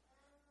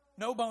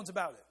 No bones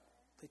about it.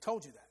 They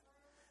told you that.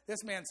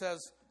 This man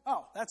says,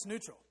 oh, that's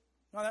neutral.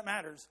 No, that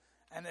matters.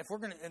 And if we're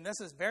going to, and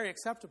this is very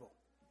acceptable.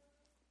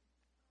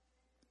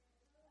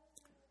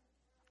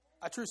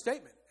 A true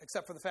statement,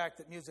 except for the fact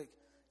that music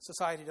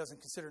society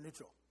doesn't consider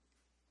neutral.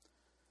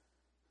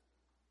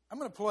 I'm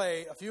going to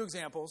play a few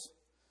examples,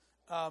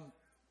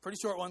 pretty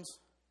short ones,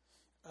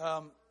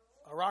 a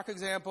rock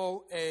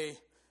example, a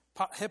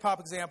hip-hop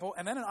example,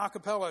 and then an a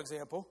cappella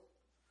example.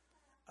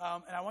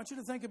 And I want you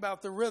to think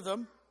about the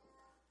rhythm.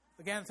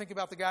 Again, think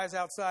about the guys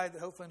outside.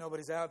 Hopefully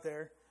nobody's out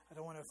there. I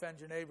don't want to offend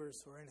your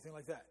neighbors or anything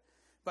like that.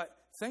 But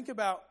think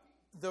about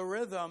the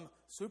rhythm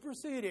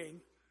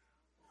superseding,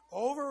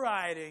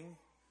 overriding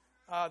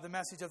the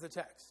message of the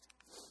text.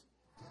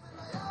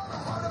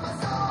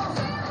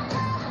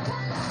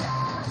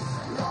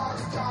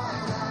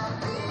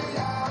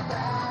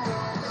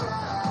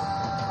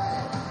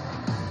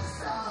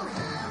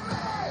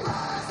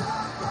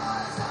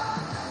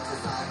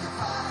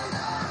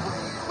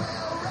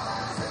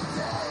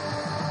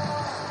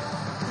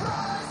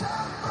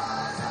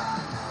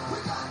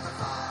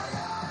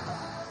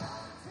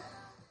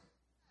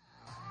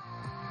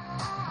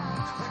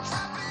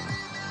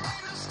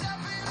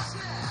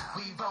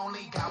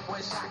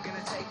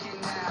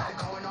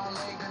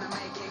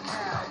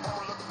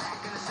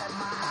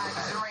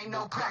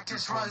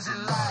 Runs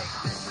in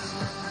life. This is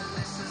not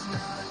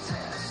a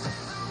test.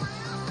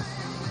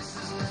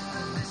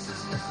 This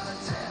is not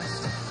a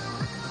test.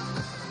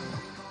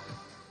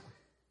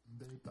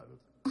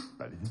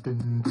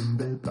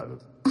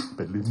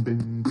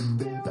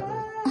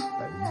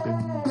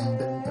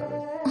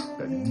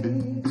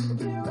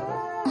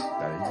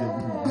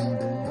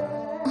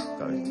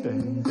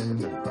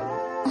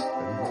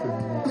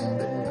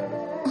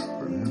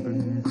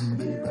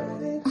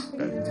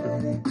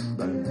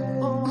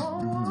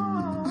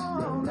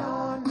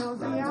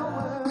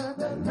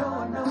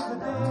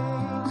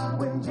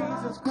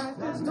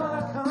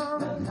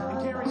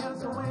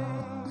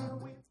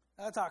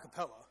 That's a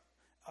cappella.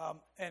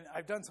 And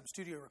I've done some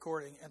studio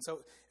recording, and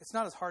so it's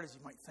not as hard as you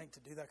might think to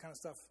do that kind of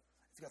stuff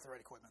if you got the right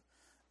equipment.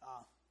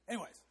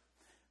 Anyways,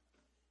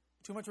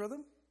 too much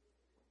rhythm?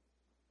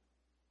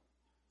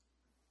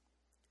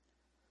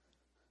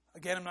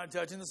 Again, I'm not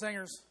judging the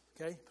singers,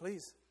 okay?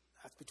 Please.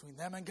 That's between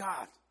them and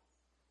God.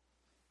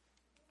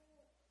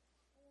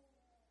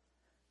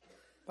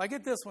 But I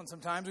get this one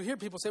sometimes. We hear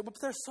people say, well,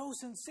 but they're so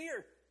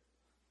sincere.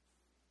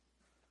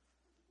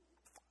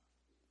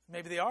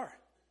 Maybe they are.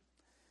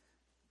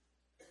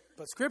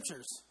 But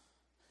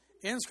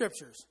in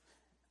scriptures,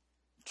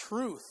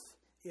 truth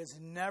is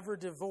never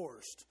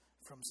divorced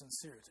from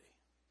sincerity.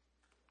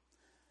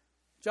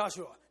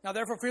 Joshua, now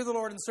therefore fear the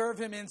Lord and serve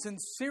him in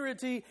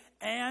sincerity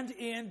and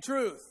in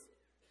truth.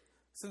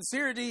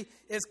 Sincerity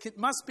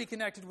must be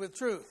connected with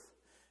truth.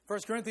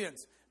 1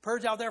 Corinthians,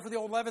 purge out therefore the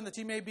old leaven, that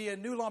ye may be a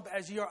new lump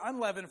as ye are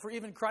unleavened. For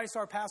even Christ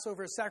our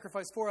Passover is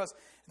sacrificed for us.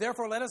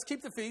 Therefore let us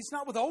keep the feast,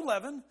 not with old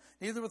leaven,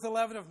 neither with the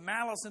leaven of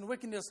malice and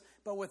wickedness,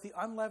 but with the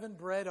unleavened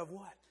bread of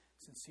what?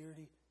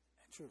 Sincerity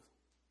and truth.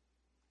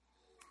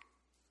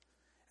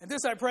 And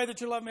this I pray, that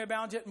your love may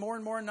abound yet more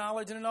and more in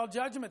knowledge and in all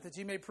judgment, that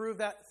ye may prove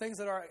that things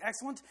that are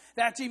excellent,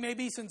 that ye may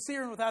be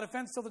sincere and without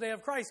offense till the day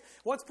of Christ.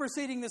 What's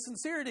preceding the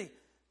sincerity?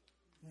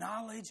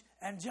 Knowledge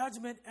and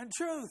judgment and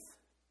truth.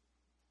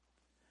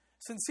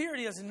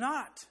 Sincerity is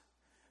not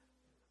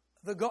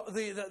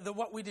the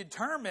what we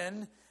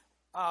determine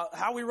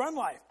how we run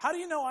life. How do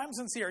you know I'm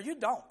sincere? You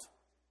don't.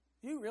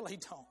 You really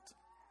don't.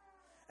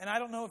 And I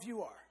don't know if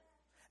you are.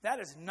 That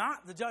is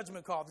not the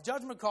judgment call. The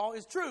judgment call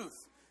is truth,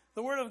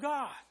 the Word of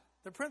God,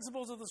 the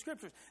principles of the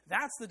Scriptures.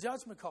 That's the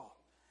judgment call.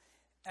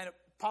 And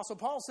Apostle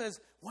Paul says,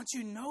 once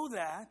you know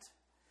that,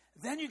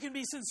 then you can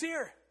be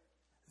sincere.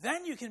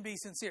 Then you can be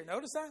sincere.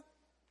 Notice that?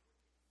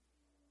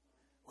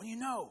 When you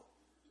know.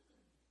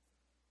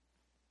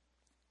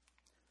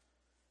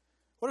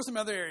 What are some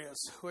other areas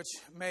which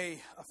may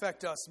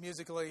affect us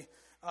musically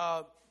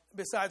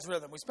besides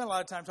rhythm? We spent a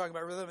lot of time talking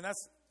about rhythm, and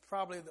that's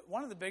probably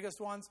one of the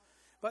biggest ones.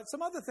 But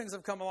some other things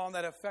have come along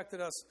that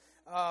affected us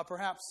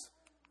perhaps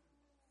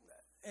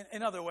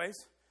in other ways.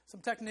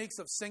 Some techniques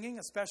of singing,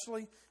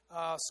 especially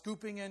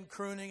scooping in,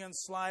 crooning, and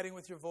sliding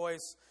with your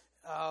voice.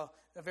 A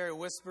very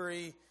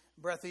whispery,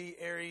 breathy,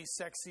 airy,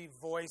 sexy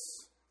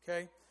voice.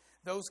 Okay,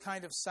 those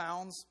kind of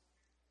sounds.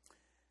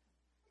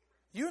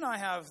 You and I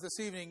have this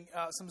evening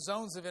some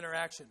zones of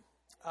interaction.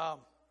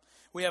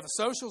 We have a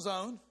social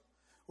zone,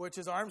 which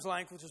is arm's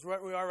length, which is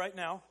where we are right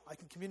now. I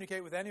can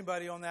communicate with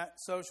anybody on that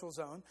social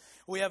zone.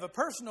 We have a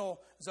personal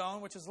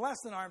zone, which is less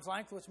than arm's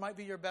length, which might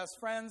be your best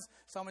friends,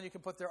 someone you can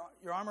put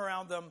your arm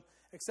around them,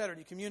 etc.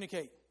 You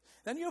communicate.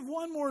 Then you have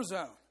one more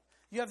zone.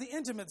 You have the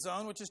intimate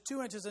zone, which is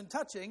 2 inches in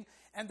touching,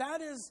 and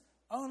that is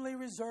only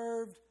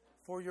reserved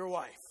for your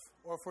wife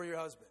or for your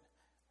husband.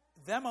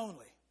 Them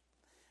only.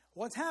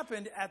 What's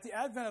happened at the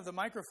advent of the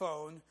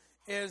microphone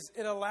is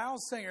it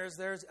allows singers,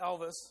 there's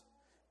Elvis,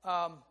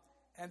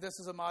 and this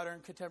is a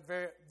modern,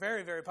 very,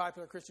 very, very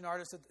popular Christian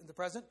artist in the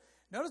present.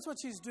 Notice what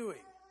she's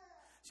doing.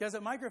 She has a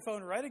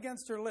microphone right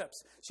against her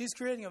lips. She's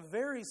creating a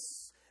very,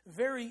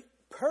 very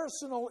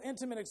personal,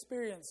 intimate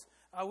experience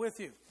with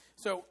you.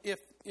 So if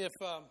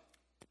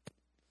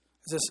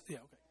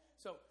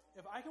So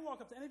if I can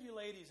walk up to any of you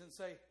ladies and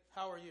say,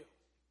 "How are you?"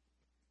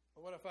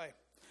 Or what if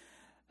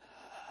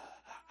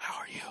 "How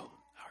are you?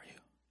 How are you?"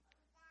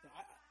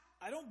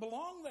 I don't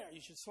belong there.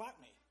 You should slap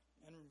me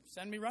and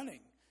send me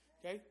running.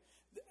 Okay.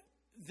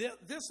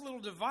 This little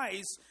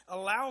device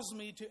allows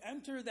me to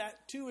enter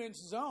that 2-inch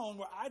zone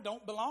where I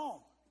don't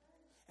belong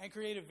and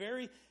create a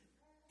very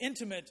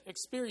intimate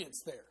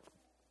experience there.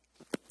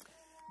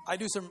 I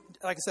did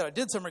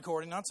some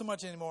recording, not so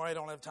much anymore, I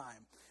don't have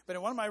time. But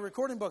in one of my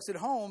recording books at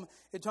home,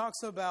 it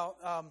talks about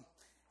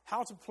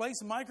how to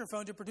place a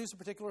microphone to produce a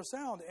particular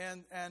sound.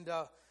 And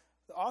the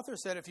author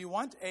said, if you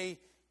want a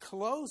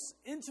close,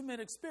 intimate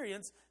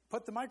experience,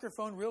 put the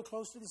microphone real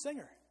close to the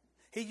singer.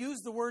 He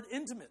used the word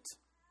intimate.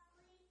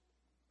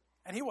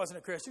 And he wasn't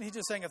a Christian. He's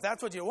just saying, if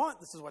that's what you want,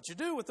 this is what you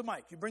do with the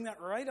mic. You bring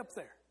that right up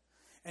there.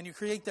 And you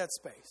create that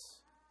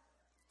space.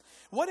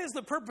 What is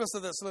the purpose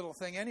of this little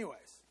thing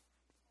anyways?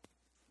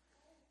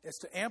 It's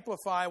to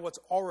amplify what's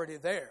already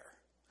there,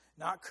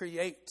 not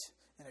create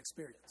an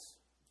experience.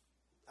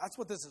 That's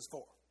what this is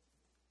for.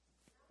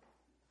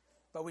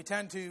 But we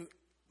tend to,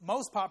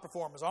 most pop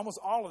performers, almost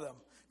all of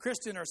them,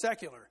 Christian or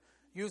secular,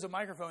 use a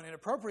microphone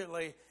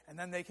inappropriately, and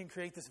then they can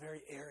create this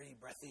very airy,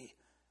 breathy,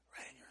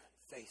 right in your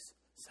face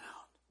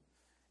sound.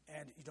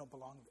 And you don't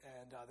belong,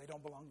 and they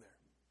don't belong there.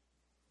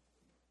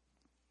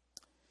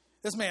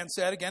 This man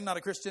said, again, not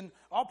a Christian,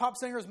 all pop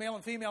singers, male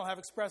and female, have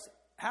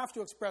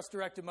to express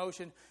direct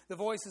emotion. The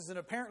voice is an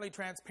apparently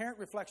transparent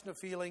reflection of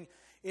feeling.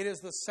 It is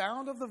the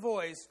sound of the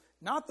voice,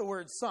 not the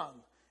word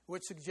sung,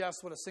 which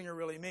suggests what a singer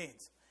really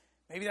means.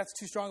 Maybe that's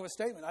too strong of a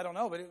statement. I don't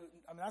know, but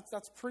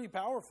that's pretty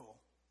powerful.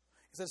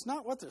 Because it's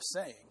not what they're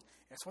saying.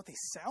 It's what they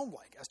sound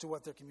like as to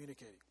what they're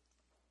communicating.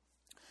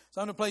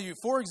 So I'm going to play you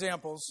 4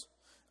 examples.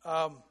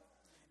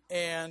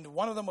 And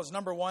one of them was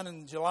number 1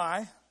 in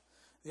July.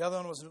 The other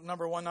one was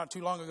number 1 not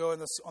too long ago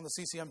on the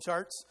CCM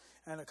charts,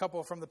 and a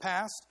couple from the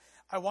past.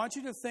 I want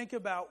you to think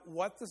about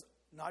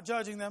not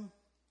judging them,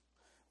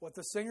 what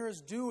the singer is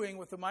doing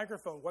with the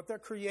microphone, what they're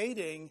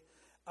creating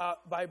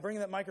by bringing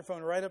that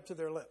microphone right up to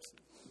their lips.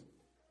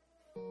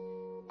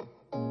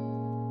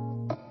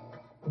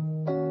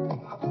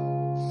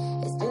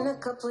 It's been a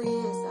couple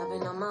years I've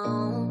been on my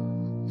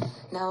own.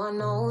 Now I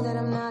know that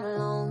I'm not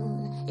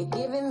alone. You're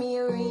giving me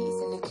a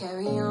reason to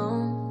carry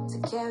on,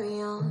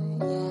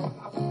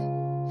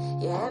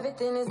 yeah,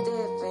 everything is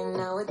different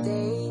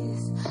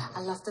nowadays.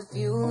 I lost a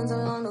few ones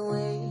along the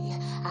way.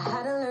 I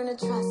had to learn to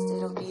trust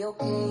it'll be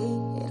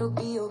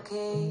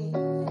okay.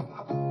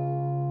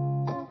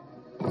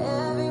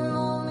 Every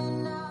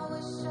moment I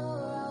was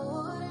sure I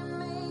wouldn't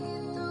make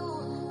it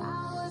through. I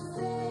was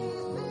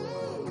safe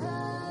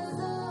because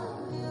of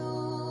you.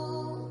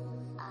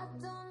 I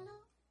don't know.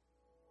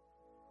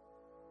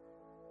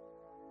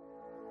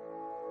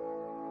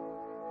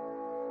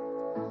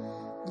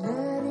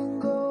 Letting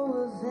go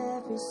of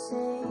every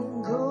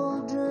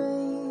single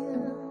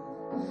dream,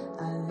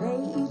 I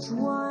lay each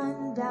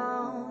one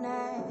down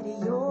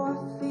at your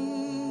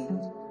feet.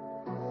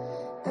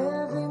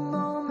 Every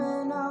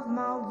moment of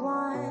my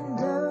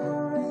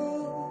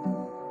wandering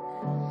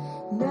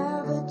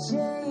never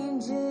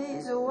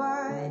changes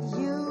what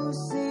you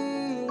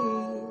see.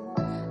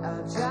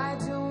 I've tried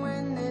to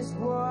win this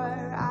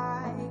war,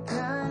 I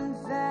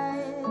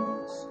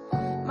confess.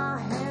 My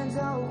hands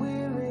are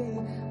weary,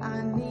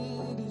 I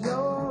need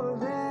your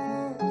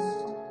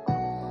rest.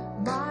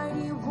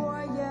 Mighty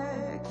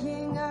warrior,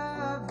 king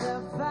of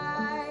the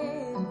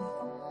fight.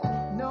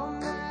 No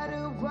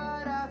matter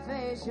what I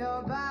face,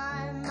 you're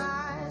by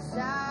my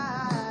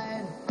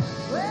side.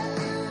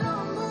 When you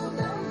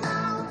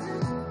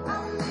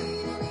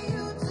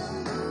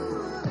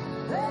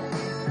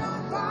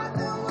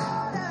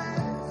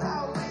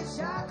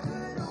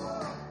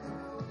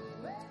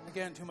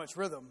again, too much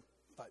rhythm,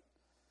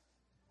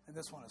 and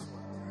this one as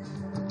well.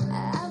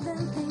 I've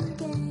been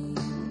thinking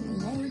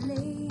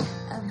lately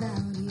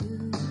about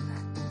you.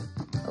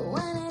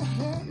 When it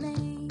hit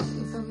me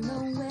from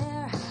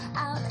nowhere,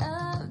 out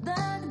of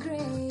the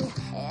gray,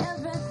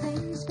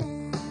 everything's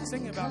been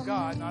Singing about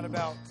God, not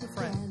about a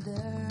friend.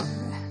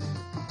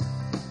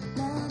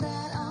 Now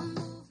that I'm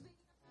moved,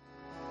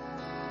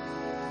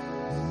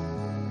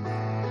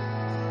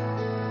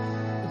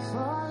 if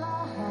all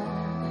I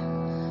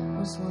had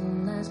was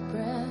one last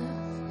breath,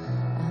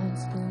 I'd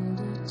spend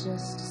it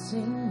just to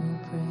sing your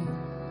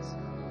praise,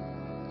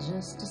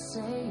 just to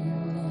say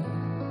your name.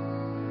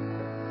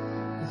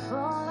 If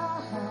all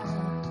I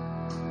had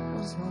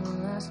was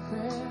one last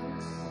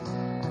breath,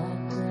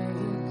 I'd pray,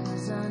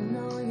 'cause I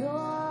know you're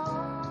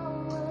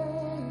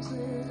always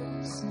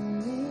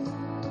listening.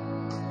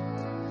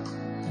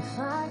 If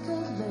I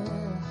could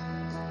live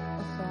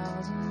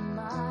 1,000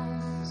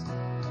 lives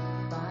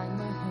by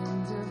the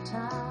hands of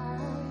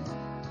time,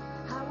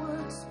 I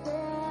would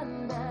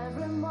spend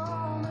every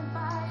moment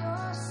by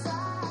your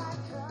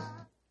side.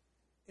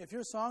 If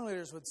your song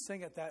leaders would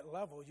sing at that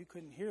level, you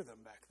couldn't hear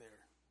them back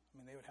there. I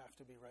mean, they would have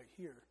to be right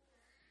here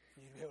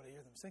for you to be able to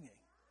hear them singing.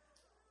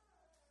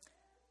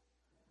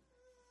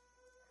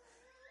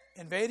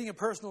 Invading a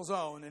personal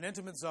zone, an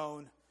intimate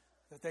zone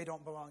that they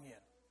don't belong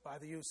in by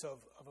the use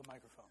of a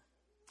microphone.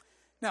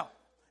 Now,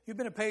 you've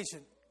been a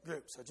patient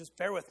group, so just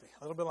bear with me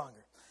a little bit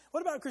longer.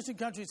 What about Christian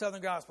country,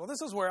 Southern gospel?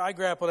 This is where I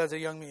grappled as a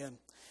young man.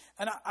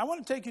 And I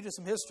want to take you to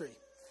some history.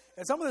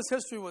 And some of this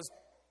history was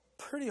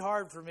pretty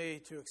hard for me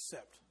to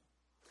accept.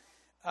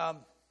 A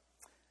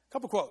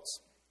couple quotes.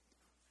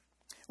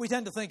 We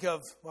tend to think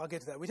of, well, I'll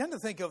get to that. We tend to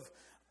think of,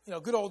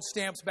 good old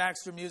Stamps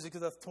Baxter music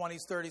of the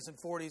 20s, 30s, and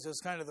 40s as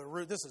kind of the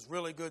root. This is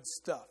really good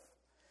stuff.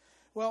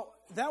 Well,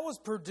 that was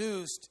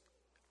produced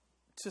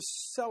to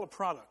sell a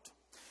product.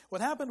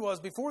 What happened was,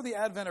 before the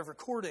advent of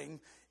recording,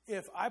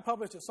 if I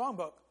published a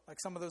songbook, like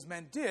some of those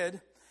men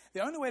did, the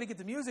only way to get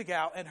the music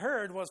out and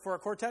heard was for a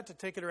quartet to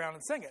take it around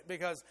and sing it,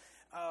 because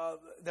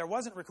there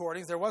wasn't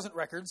recordings, there wasn't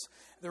records.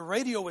 The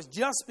radio was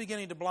just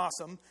beginning to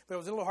blossom, but it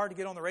was a little hard to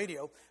get on the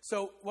radio.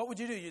 So what would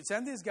you do? You'd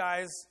send these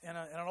guys in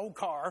an old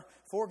car,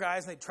 4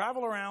 guys, and they'd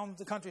travel around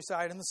the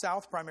countryside in the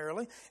South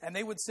primarily, and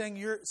they would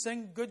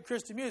sing good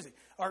Christian music.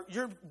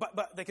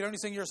 But they could only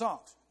sing your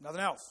songs,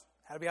 nothing else.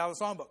 Had to be out of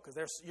the songbook,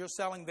 because you're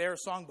selling their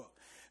songbook.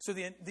 So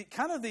the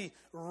kind of the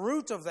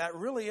root of that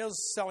really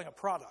is selling a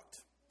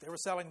product. They were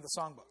selling the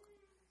songbook.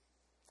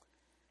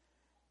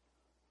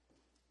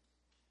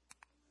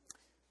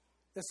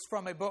 This is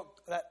from a book,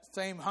 that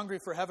same Hungry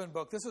for Heaven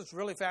book. This is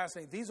really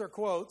fascinating. These are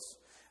quotes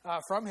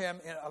from him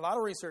in a lot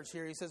of research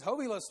here. He says,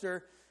 Hovey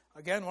Lister,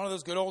 again, one of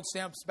those good old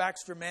Stamps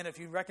Baxter men. If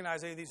you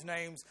recognize any of these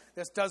names,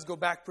 this does go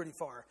back pretty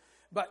far.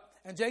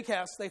 And J.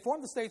 Cass, they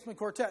formed the Statesman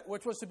Quartet,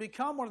 which was to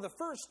become one of the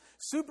first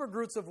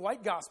supergroups of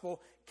white gospel,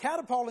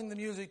 catapulting the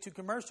music to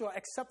commercial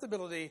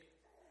acceptability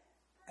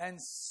and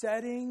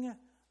setting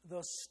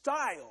the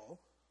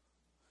style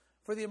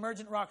for the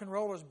emergent rock and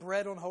rollers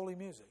bred on holy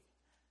music.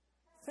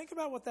 Think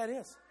about what that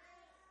is.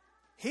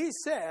 He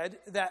said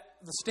that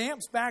the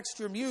Stamps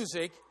Baxter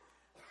music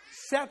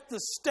set the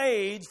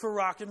stage for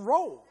rock and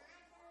roll.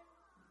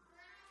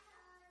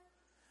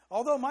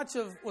 Although much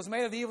was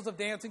made of the evils of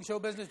dancing, show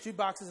business,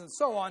 jukeboxes, and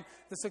so on,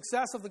 the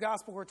success of the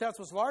gospel quartets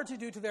was largely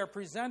due to their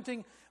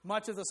presenting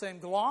much of the same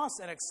gloss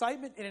and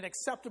excitement in an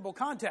acceptable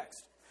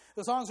context.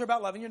 The songs are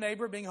about loving your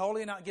neighbor, being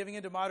holy, and not giving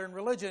into modern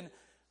religion.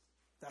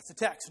 That's the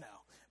text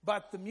now.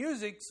 But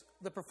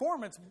the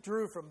performance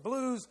drew from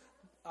blues,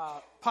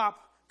 pop,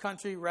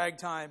 country,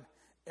 ragtime,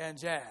 and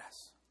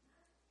jazz.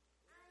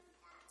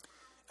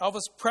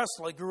 Elvis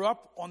Presley grew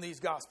up on these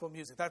gospel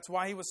music. That's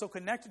why he was so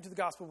connected to the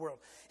gospel world.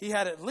 He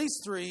had at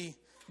least 3,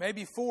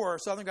 maybe 4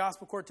 Southern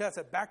gospel quartets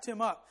that backed him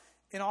up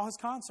in all his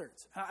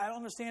concerts. I don't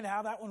understand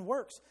how that one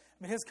works.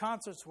 I mean, his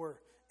concerts were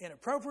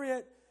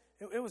inappropriate.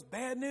 It was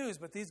bad news,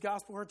 but these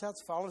gospel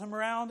quartets followed him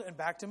around and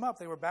backed him up.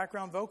 They were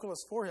background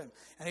vocalists for him,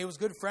 and he was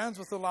good friends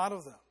with a lot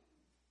of them.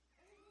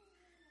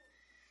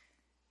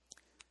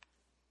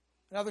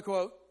 Another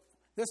quote,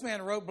 this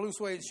man wrote Blue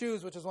Suede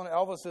Shoes, which is one of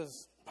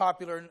Elvis's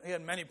popular, he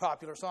had many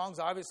popular songs,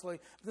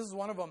 obviously. This is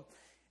one of them.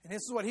 And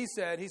this is what he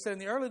said. He said, in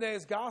the early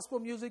days, gospel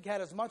music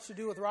had as much to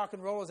do with rock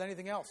and roll as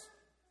anything else.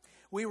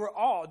 We were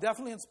all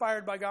definitely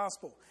inspired by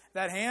gospel.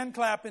 That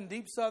hand-clapping,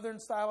 deep Southern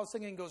style of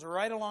singing goes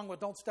right along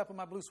with Don't Step on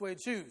My Blue Suede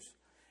Shoes.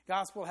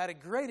 Gospel had a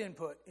great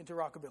input into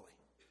rockabilly.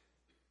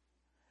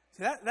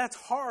 See, that's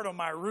hard on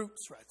my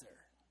roots right there.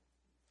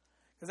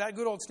 Because that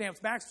good old Stamps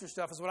Baxter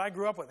stuff is what I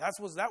grew up with. That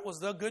was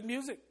the good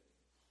music.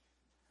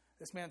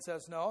 This man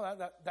says, no,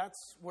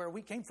 that's where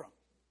we came from.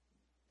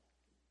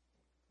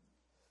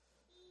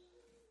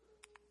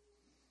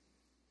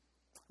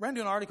 I ran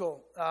into an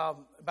article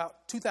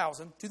about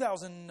 2000. It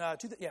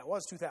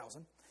was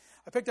 2000.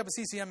 I picked up a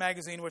CCM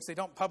magazine, which they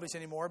don't publish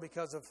anymore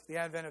because of the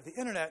advent of the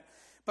internet.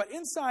 But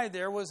inside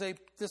there was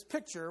this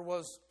picture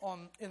was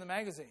in the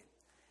magazine.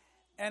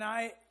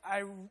 And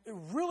it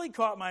really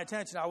caught my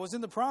attention. I was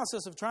in the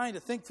process of trying to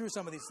think through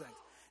some of these things.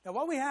 Now,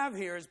 what we have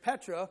here is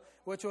Petra,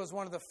 which was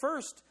one of the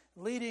first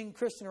leading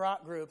Christian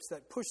rock groups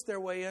that pushed their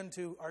way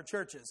into our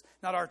churches.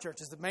 Not our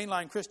churches, the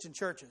mainline Christian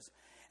churches.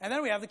 And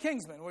then we have the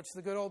Kingsmen, which is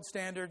the good old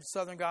standard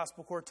Southern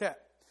Gospel Quartet.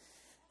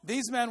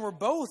 These men were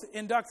both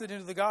inducted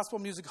into the Gospel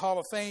Music Hall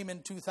of Fame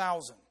in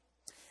 2000.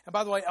 And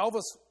by the way,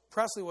 Elvis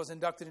Presley was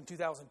inducted in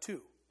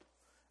 2002.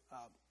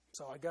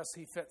 So I guess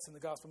he fits in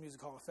the Gospel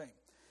Music Hall of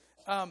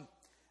Fame.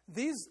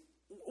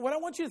 What I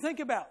want you to think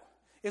about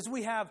is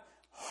we have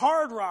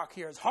hard rock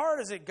here, as hard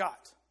as it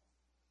got.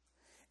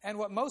 And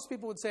what most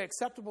people would say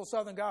acceptable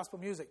Southern gospel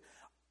music.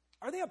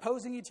 Are they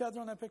opposing each other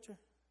on that picture?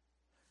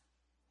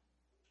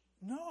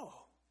 No.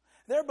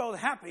 They're both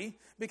happy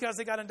because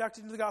they got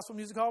inducted into the Gospel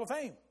Music Hall of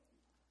Fame.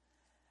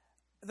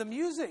 The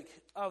music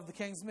of the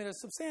Kingsmen is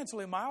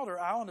substantially milder.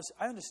 I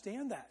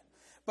understand that.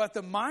 But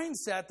the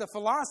mindset, the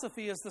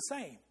philosophy is the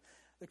same.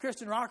 The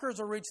Christian rockers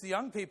will reach the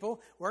young people.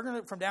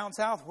 From down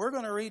south, we're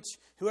going to reach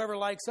whoever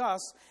likes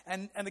us.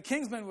 And the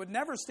Kingsmen would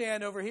never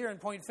stand over here and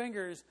point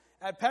fingers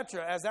at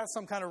Petra as that's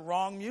some kind of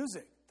wrong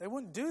music. They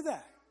wouldn't do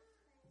that.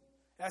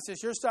 That's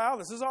just your style.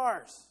 This is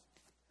ours.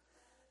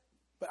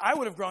 But I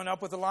would have grown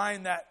up with the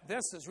line that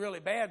this is really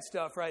bad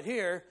stuff right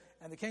here,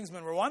 and the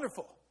Kingsmen were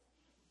wonderful.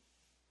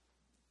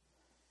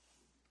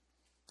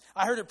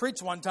 I heard it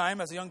preached one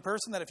time as a young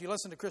person that if you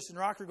listen to Christian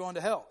rock, you're going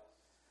to hell.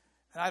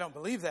 And I don't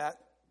believe that.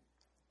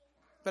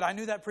 But I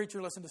knew that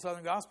preacher listened to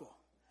Southern Gospel.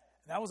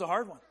 And that was a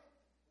hard one.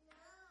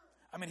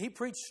 I mean, he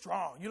preached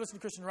strong. You listen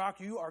to Christian rock,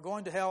 you are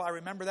going to hell. I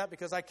remember that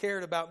because I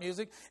cared about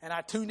music, and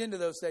I tuned into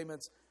those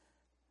statements.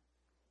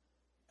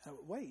 And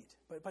wait,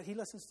 but he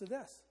listens to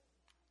this.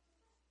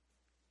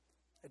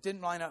 It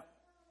didn't line up.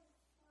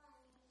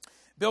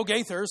 Bill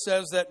Gaither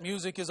says that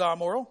music is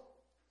amoral.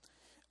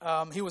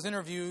 He was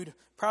interviewed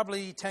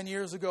probably 10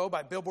 years ago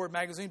by Billboard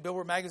magazine.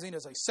 Billboard magazine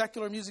is a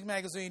secular music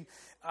magazine.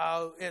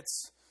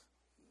 It's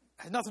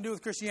has nothing to do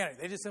with Christianity.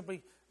 They just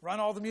simply run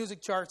all the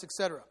music charts,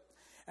 etc.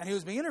 And he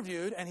was being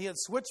interviewed, and he had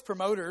switched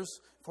promoters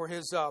for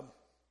his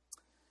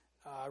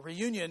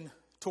reunion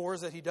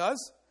tours that he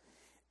does.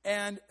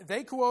 And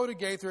they quoted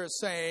Gaither as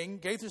saying,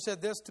 Gaither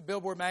said this to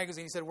Billboard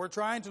magazine. He said, "We're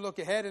trying to look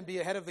ahead and be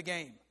ahead of the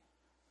game."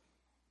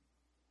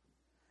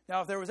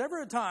 Now, if there was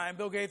ever a time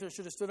Bill Gaither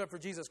should have stood up for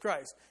Jesus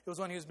Christ, it was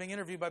when he was being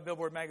interviewed by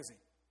Billboard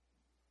magazine.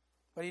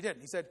 But he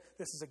didn't. He said,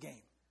 "This is a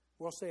game.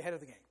 We'll stay ahead of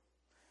the game."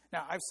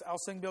 Now, I'll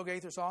sing Bill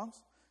Gaither songs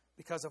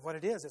because of what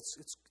it is.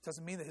 It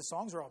doesn't mean that his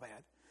songs are all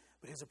bad.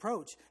 But his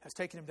approach has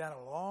taken him down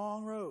a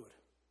long road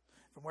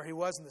from where he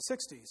was in the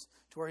 60s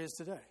to where he is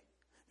today.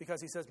 Because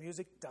he says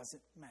music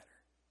doesn't matter.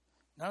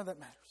 None of that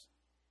matters.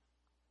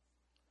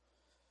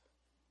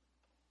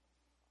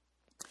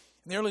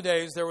 In the early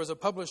days, there was a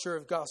publisher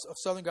of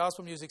Southern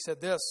Gospel Music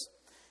said this.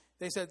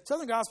 They said,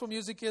 Southern Gospel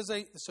Music is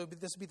so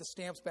this would be the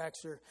Stamps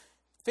Baxter,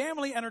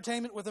 family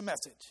entertainment with a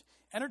message.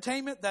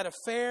 Entertainment that a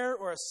fair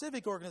or a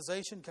civic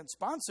organization can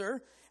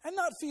sponsor and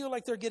not feel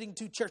like they're getting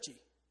too churchy.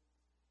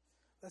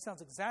 That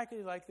sounds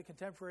exactly like the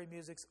contemporary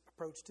music's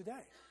approach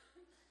today.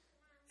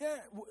 Yeah,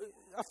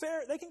 a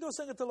fair, they can go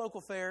sing at the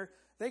local fair.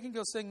 They can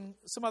go sing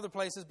some other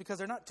places because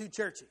they're not too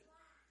churchy.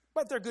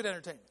 But they're good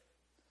entertainment.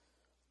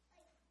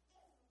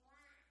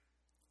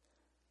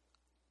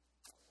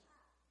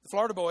 The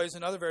Florida Boys,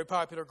 another very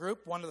popular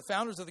group, one of the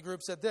founders of the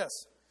group said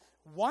this: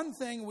 "One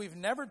thing we've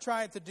never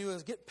tried to do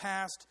is get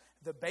past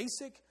the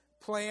basic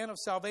plan of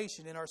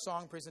salvation in our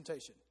song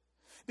presentation.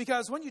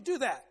 Because when you do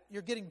that,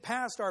 you're getting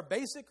past our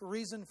basic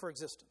reason for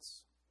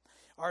existence.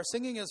 Our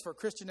singing is for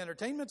Christian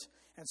entertainment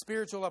and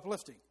spiritual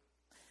uplifting.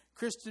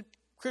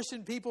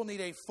 Christian people need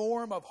a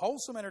form of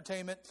wholesome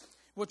entertainment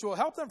which will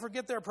help them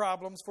forget their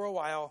problems for a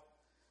while.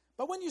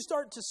 But when you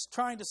start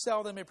trying to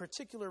sell them a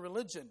particular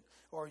religion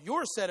or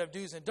your set of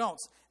do's and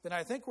don'ts, then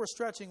I think we're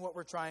stretching what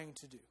we're trying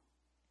to do."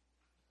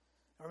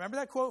 Now remember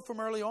that quote from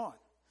early on.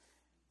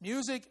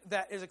 Music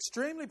that is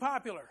extremely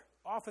popular,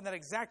 often that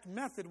exact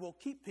method will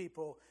keep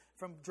people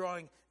from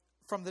drawing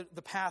from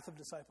the path of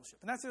discipleship.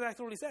 And that's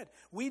exactly what he said.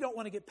 We don't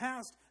want to get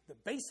past the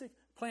basic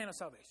plan of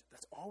salvation.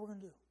 That's all we're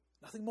going to do.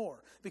 Nothing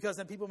more. Because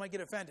then people might get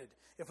offended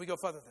if we go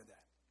further than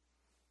that.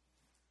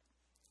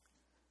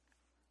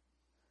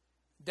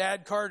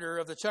 Dad Carter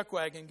of the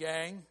Chuckwagon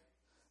Gang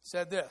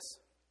said this.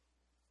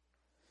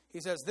 He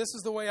says, "This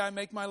is the way I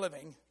make my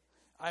living.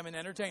 I'm an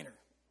entertainer."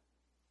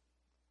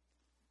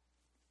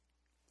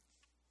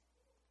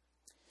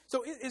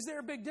 So is there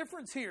a big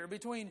difference here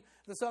between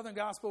the Southern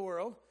gospel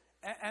world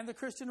and the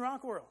Christian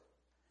rock world?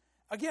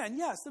 Again,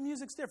 yes, the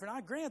music's different.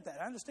 I grant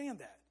that. I understand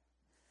that.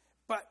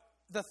 But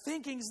the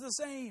thinking's the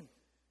same.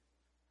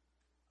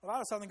 A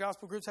lot of Southern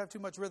gospel groups have too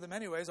much rhythm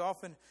anyways.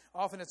 Often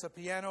it's a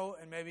piano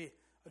and maybe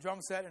a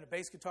drum set and a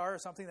bass guitar or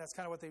something. That's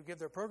kind of what they give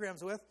their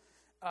programs with.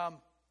 But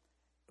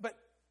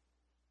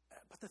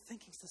the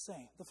thinking's the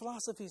same. The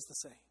philosophy's the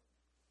same.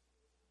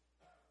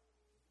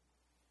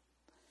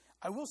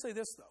 I will say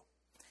this, though.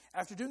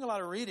 After doing a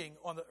lot of reading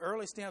on the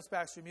early Stamps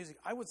Baxter music,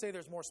 I would say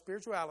there's more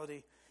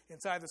spirituality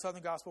inside the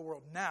Southern gospel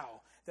world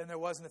now than there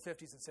was in the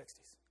 50s and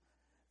 60s.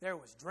 There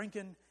was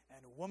drinking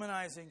and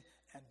womanizing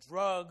and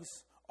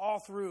drugs all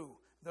through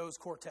those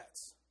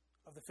quartets.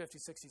 of the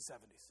 50s, 60s,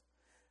 70s.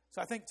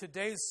 So I think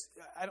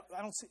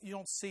you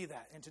don't see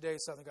that in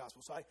today's Southern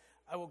Gospel. So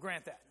I will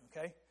grant that,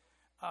 okay?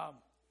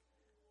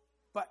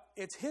 But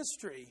its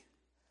history,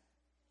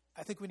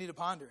 I think we need to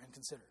ponder and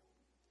consider.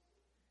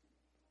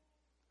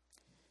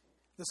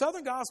 The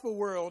Southern Gospel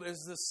world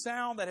is the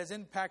sound that has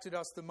impacted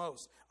us the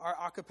most, our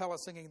a cappella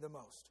singing the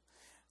most.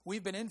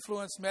 We've been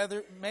influenced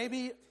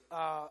maybe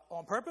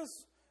on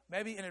purpose,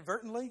 maybe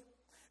inadvertently.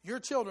 Your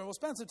children, we'll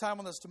spend some time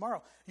on this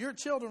tomorrow, your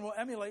children will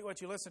emulate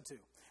what you listen to.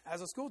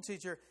 As a school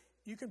teacher,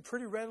 you can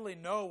pretty readily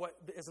know what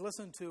is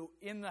listened to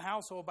in the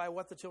household by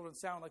what the children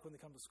sound like when they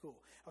come to school.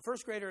 A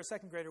first grader or a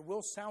second grader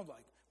will sound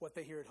like what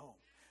they hear at home.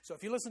 So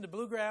if you listen to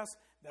bluegrass,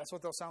 that's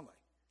what they'll sound like.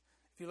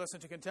 If you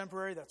listen to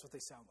contemporary, that's what they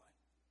sound like.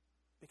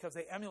 Because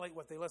they emulate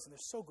what they listen. They're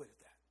so good at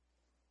that.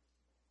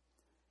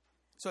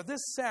 So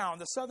this sound,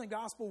 the Southern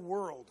Gospel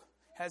world,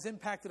 has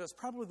impacted us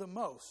probably the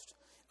most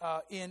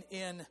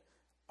in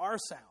our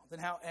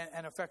sound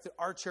and affected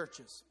our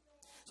churches.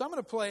 So I'm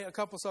going to play a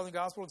couple Southern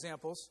Gospel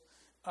examples.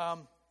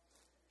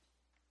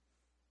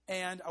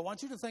 And I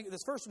want you to think,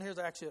 this first one here is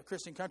actually a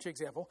Christian country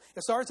example.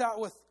 It starts out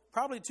with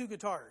probably two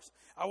guitars.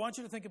 I want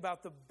you to think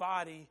about the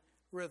body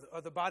rhythm, or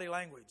the body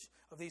language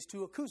of these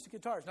two acoustic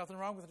guitars. Nothing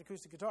wrong with an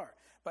acoustic guitar.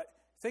 But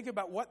think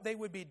about what they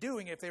would be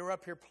doing if they were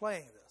up here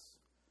playing this.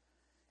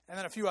 And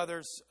then a few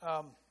others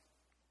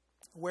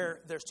where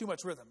there's too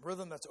much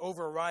rhythm that's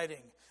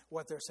overriding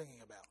what they're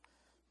singing about.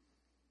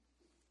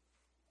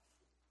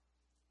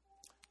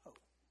 Oh,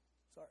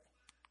 sorry.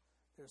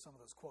 There's some of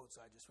those quotes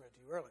I just read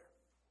to you earlier.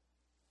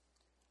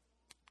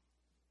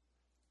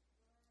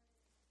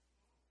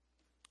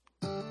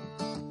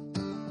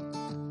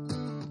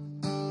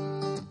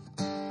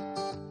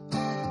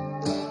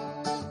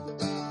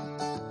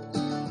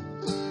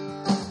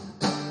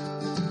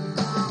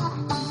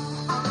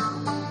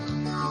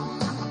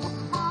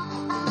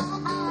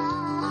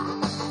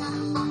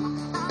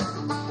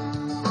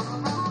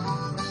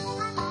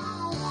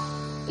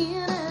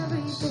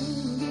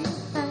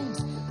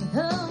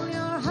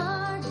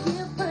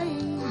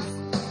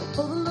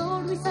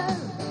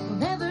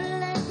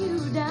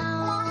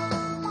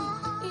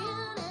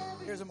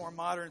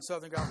 Modern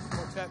Southern Gospel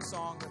Quartet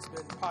song that's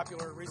been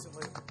popular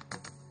recently.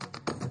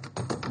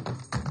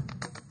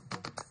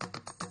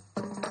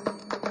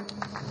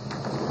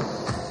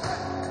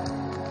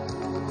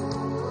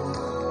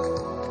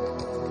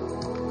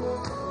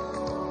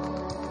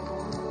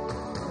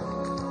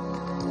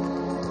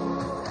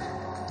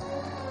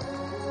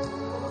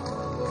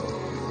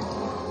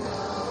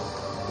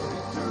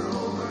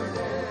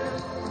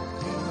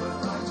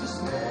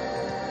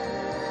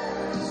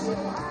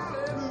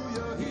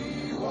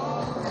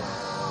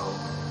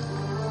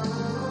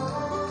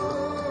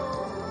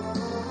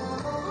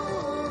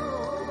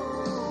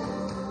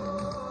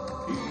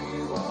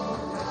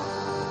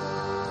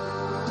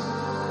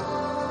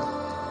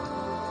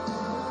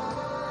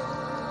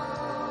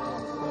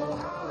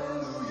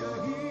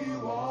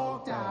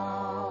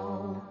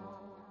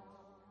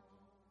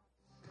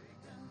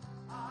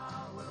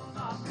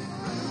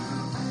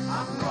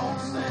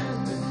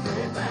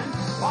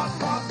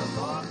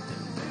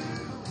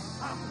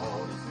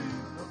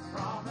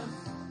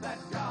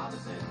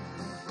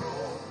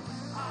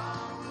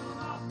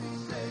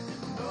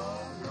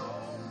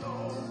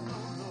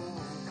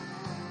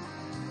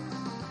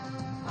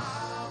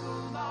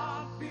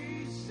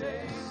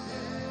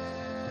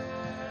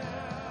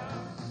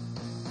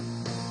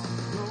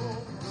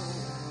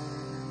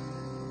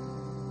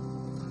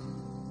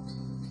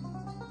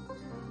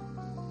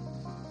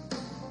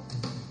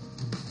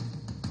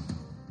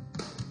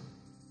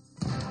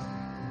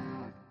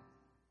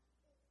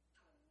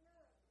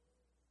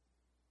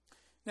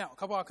 Now, a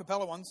couple a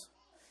cappella ones.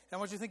 And I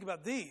want you to think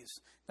about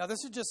these. Now,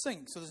 this is just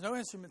singing, so there's no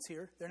instruments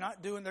here. They're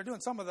doing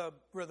some of the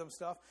rhythm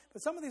stuff,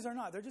 but some of these are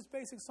not. They're just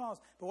basic songs.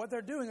 But what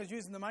they're doing is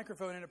using the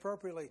microphone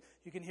inappropriately.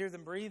 You can hear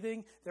them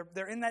breathing.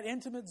 They're in that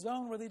intimate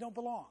zone where they don't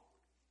belong.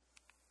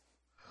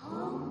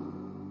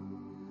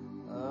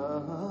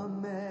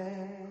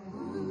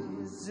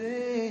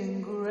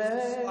 Amazing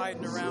grace.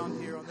 Sliding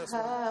around here on this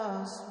one.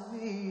 How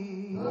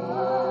sweet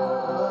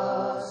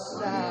the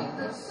sound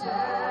that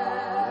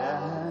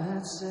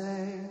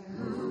sang,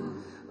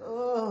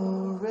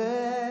 oh,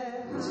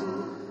 wretch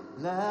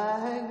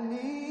like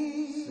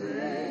me,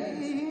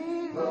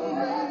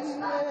 wretch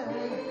like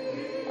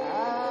me,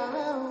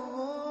 I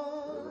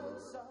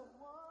once.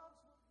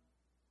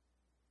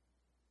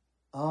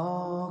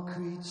 All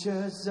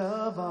creatures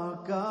of our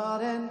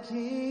God and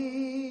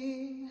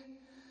King,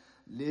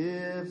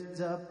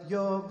 lift up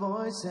your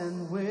voice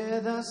and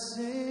with us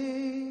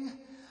sing,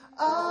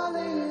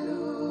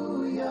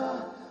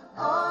 Alleluia,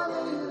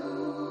 Alleluia.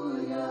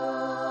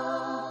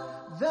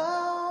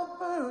 Thou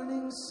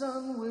burning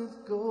sun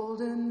with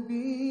golden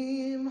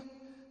beam,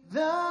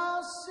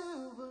 thou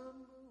silver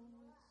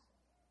moon.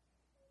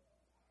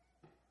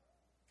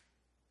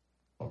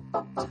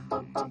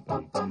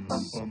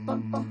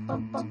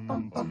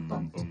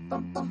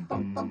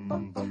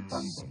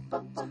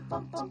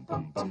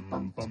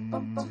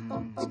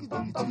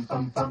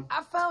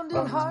 I found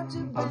it hard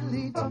to believe can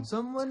lead.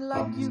 Someone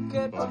like you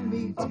cared for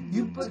me.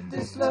 You put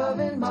this love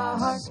in my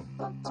heart.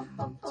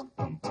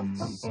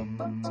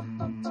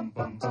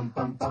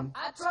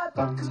 I tried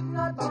but could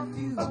not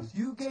refuse.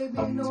 You gave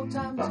me no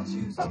time to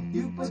choose.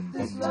 You put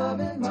this love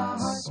in my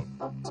heart.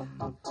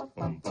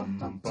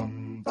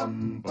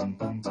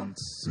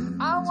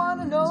 I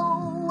want to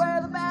know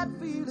where the bad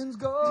feelings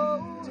go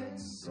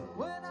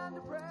when I'm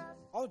depressed.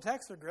 All the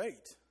texts are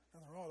great.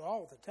 Nothing wrong at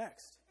all with the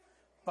text.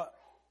 But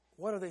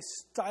what are they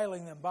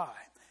styling them by?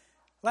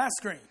 Last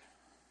screen.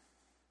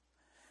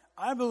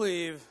 I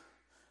believe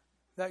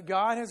that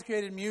God has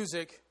created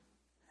music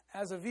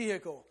as a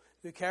vehicle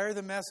to carry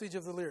the message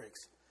of the lyrics.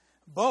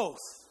 Both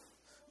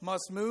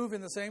must move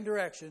in the same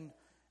direction,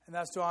 and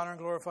that's to honor and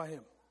glorify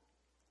Him.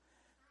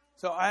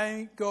 So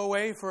I go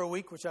away for a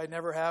week, which I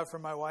never have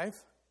from my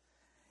wife,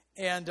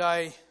 and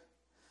I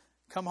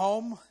come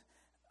home,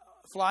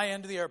 fly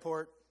into the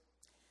airport,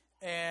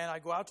 and I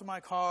go out to my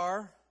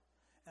car,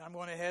 and I'm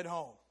going to head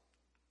home.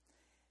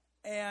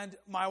 And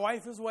my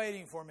wife is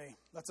waiting for me.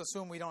 Let's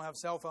assume we don't have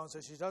cell phones,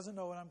 so she doesn't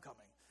know when I'm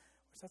coming,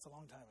 which that's a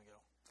long time ago.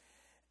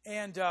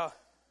 And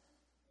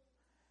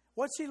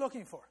what's she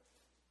looking for?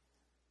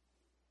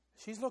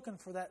 She's looking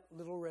for that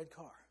little red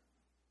car.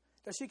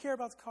 Does she care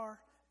about the car?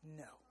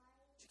 No.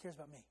 She cares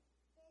about me.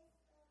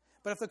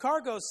 But if the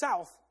car goes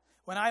south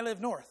when I live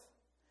north,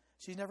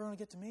 she's never going to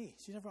get to me.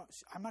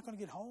 I'm not going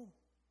to get home.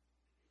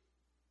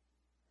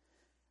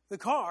 The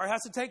car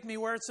has to take me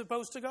where it's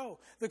supposed to go.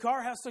 The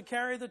car has to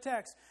carry the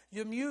text.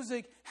 Your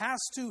music has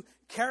to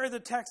carry the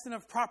text in a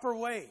proper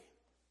way,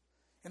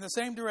 in the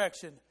same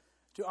direction,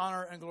 to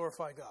honor and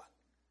glorify God.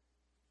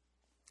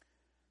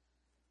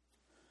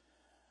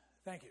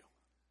 Thank you.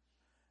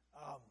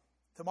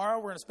 Tomorrow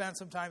we're going to spend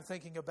some time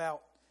thinking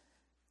about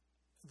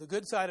the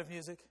good side of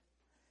music,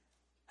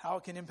 how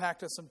it can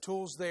impact us, some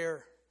tools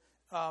there.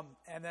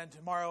 And then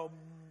tomorrow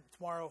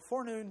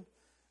forenoon,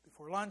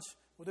 before lunch,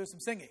 we'll do some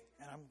singing.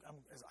 And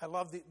I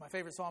love my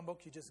favorite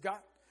songbook you just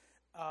got.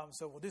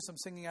 So we'll do some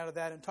singing out of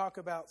that and talk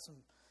about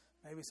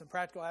maybe some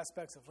practical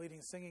aspects of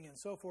leading singing and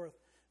so forth.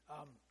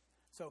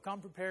 So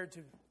come prepared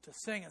to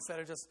sing instead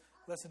of just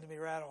listen to me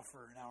rattle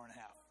for an hour and a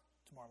half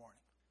tomorrow morning.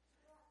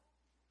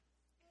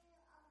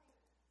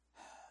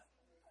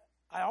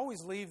 I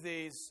always leave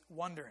these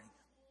wondering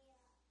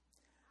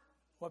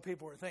what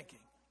people are thinking.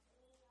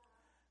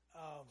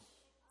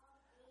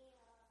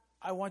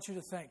 I want you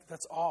to think.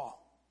 That's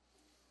all.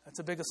 That's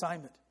a big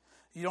assignment.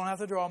 You don't have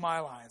to draw my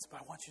lines, but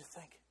I want you to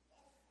think.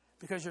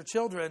 Because your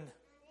children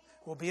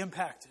will be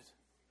impacted.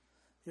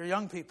 Your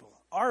young people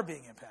are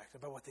being impacted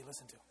by what they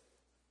listen to.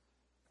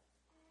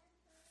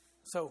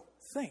 So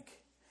think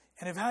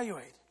and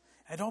evaluate.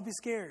 And don't be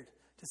scared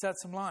to set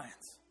some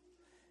lines.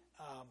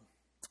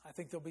 I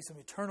think there'll be some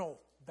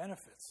eternal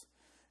benefits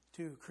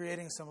to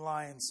creating some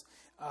lines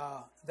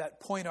that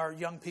point our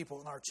young people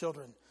and our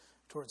children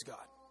towards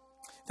God.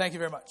 Thank you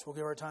very much. We'll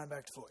give our time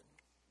back to Floyd.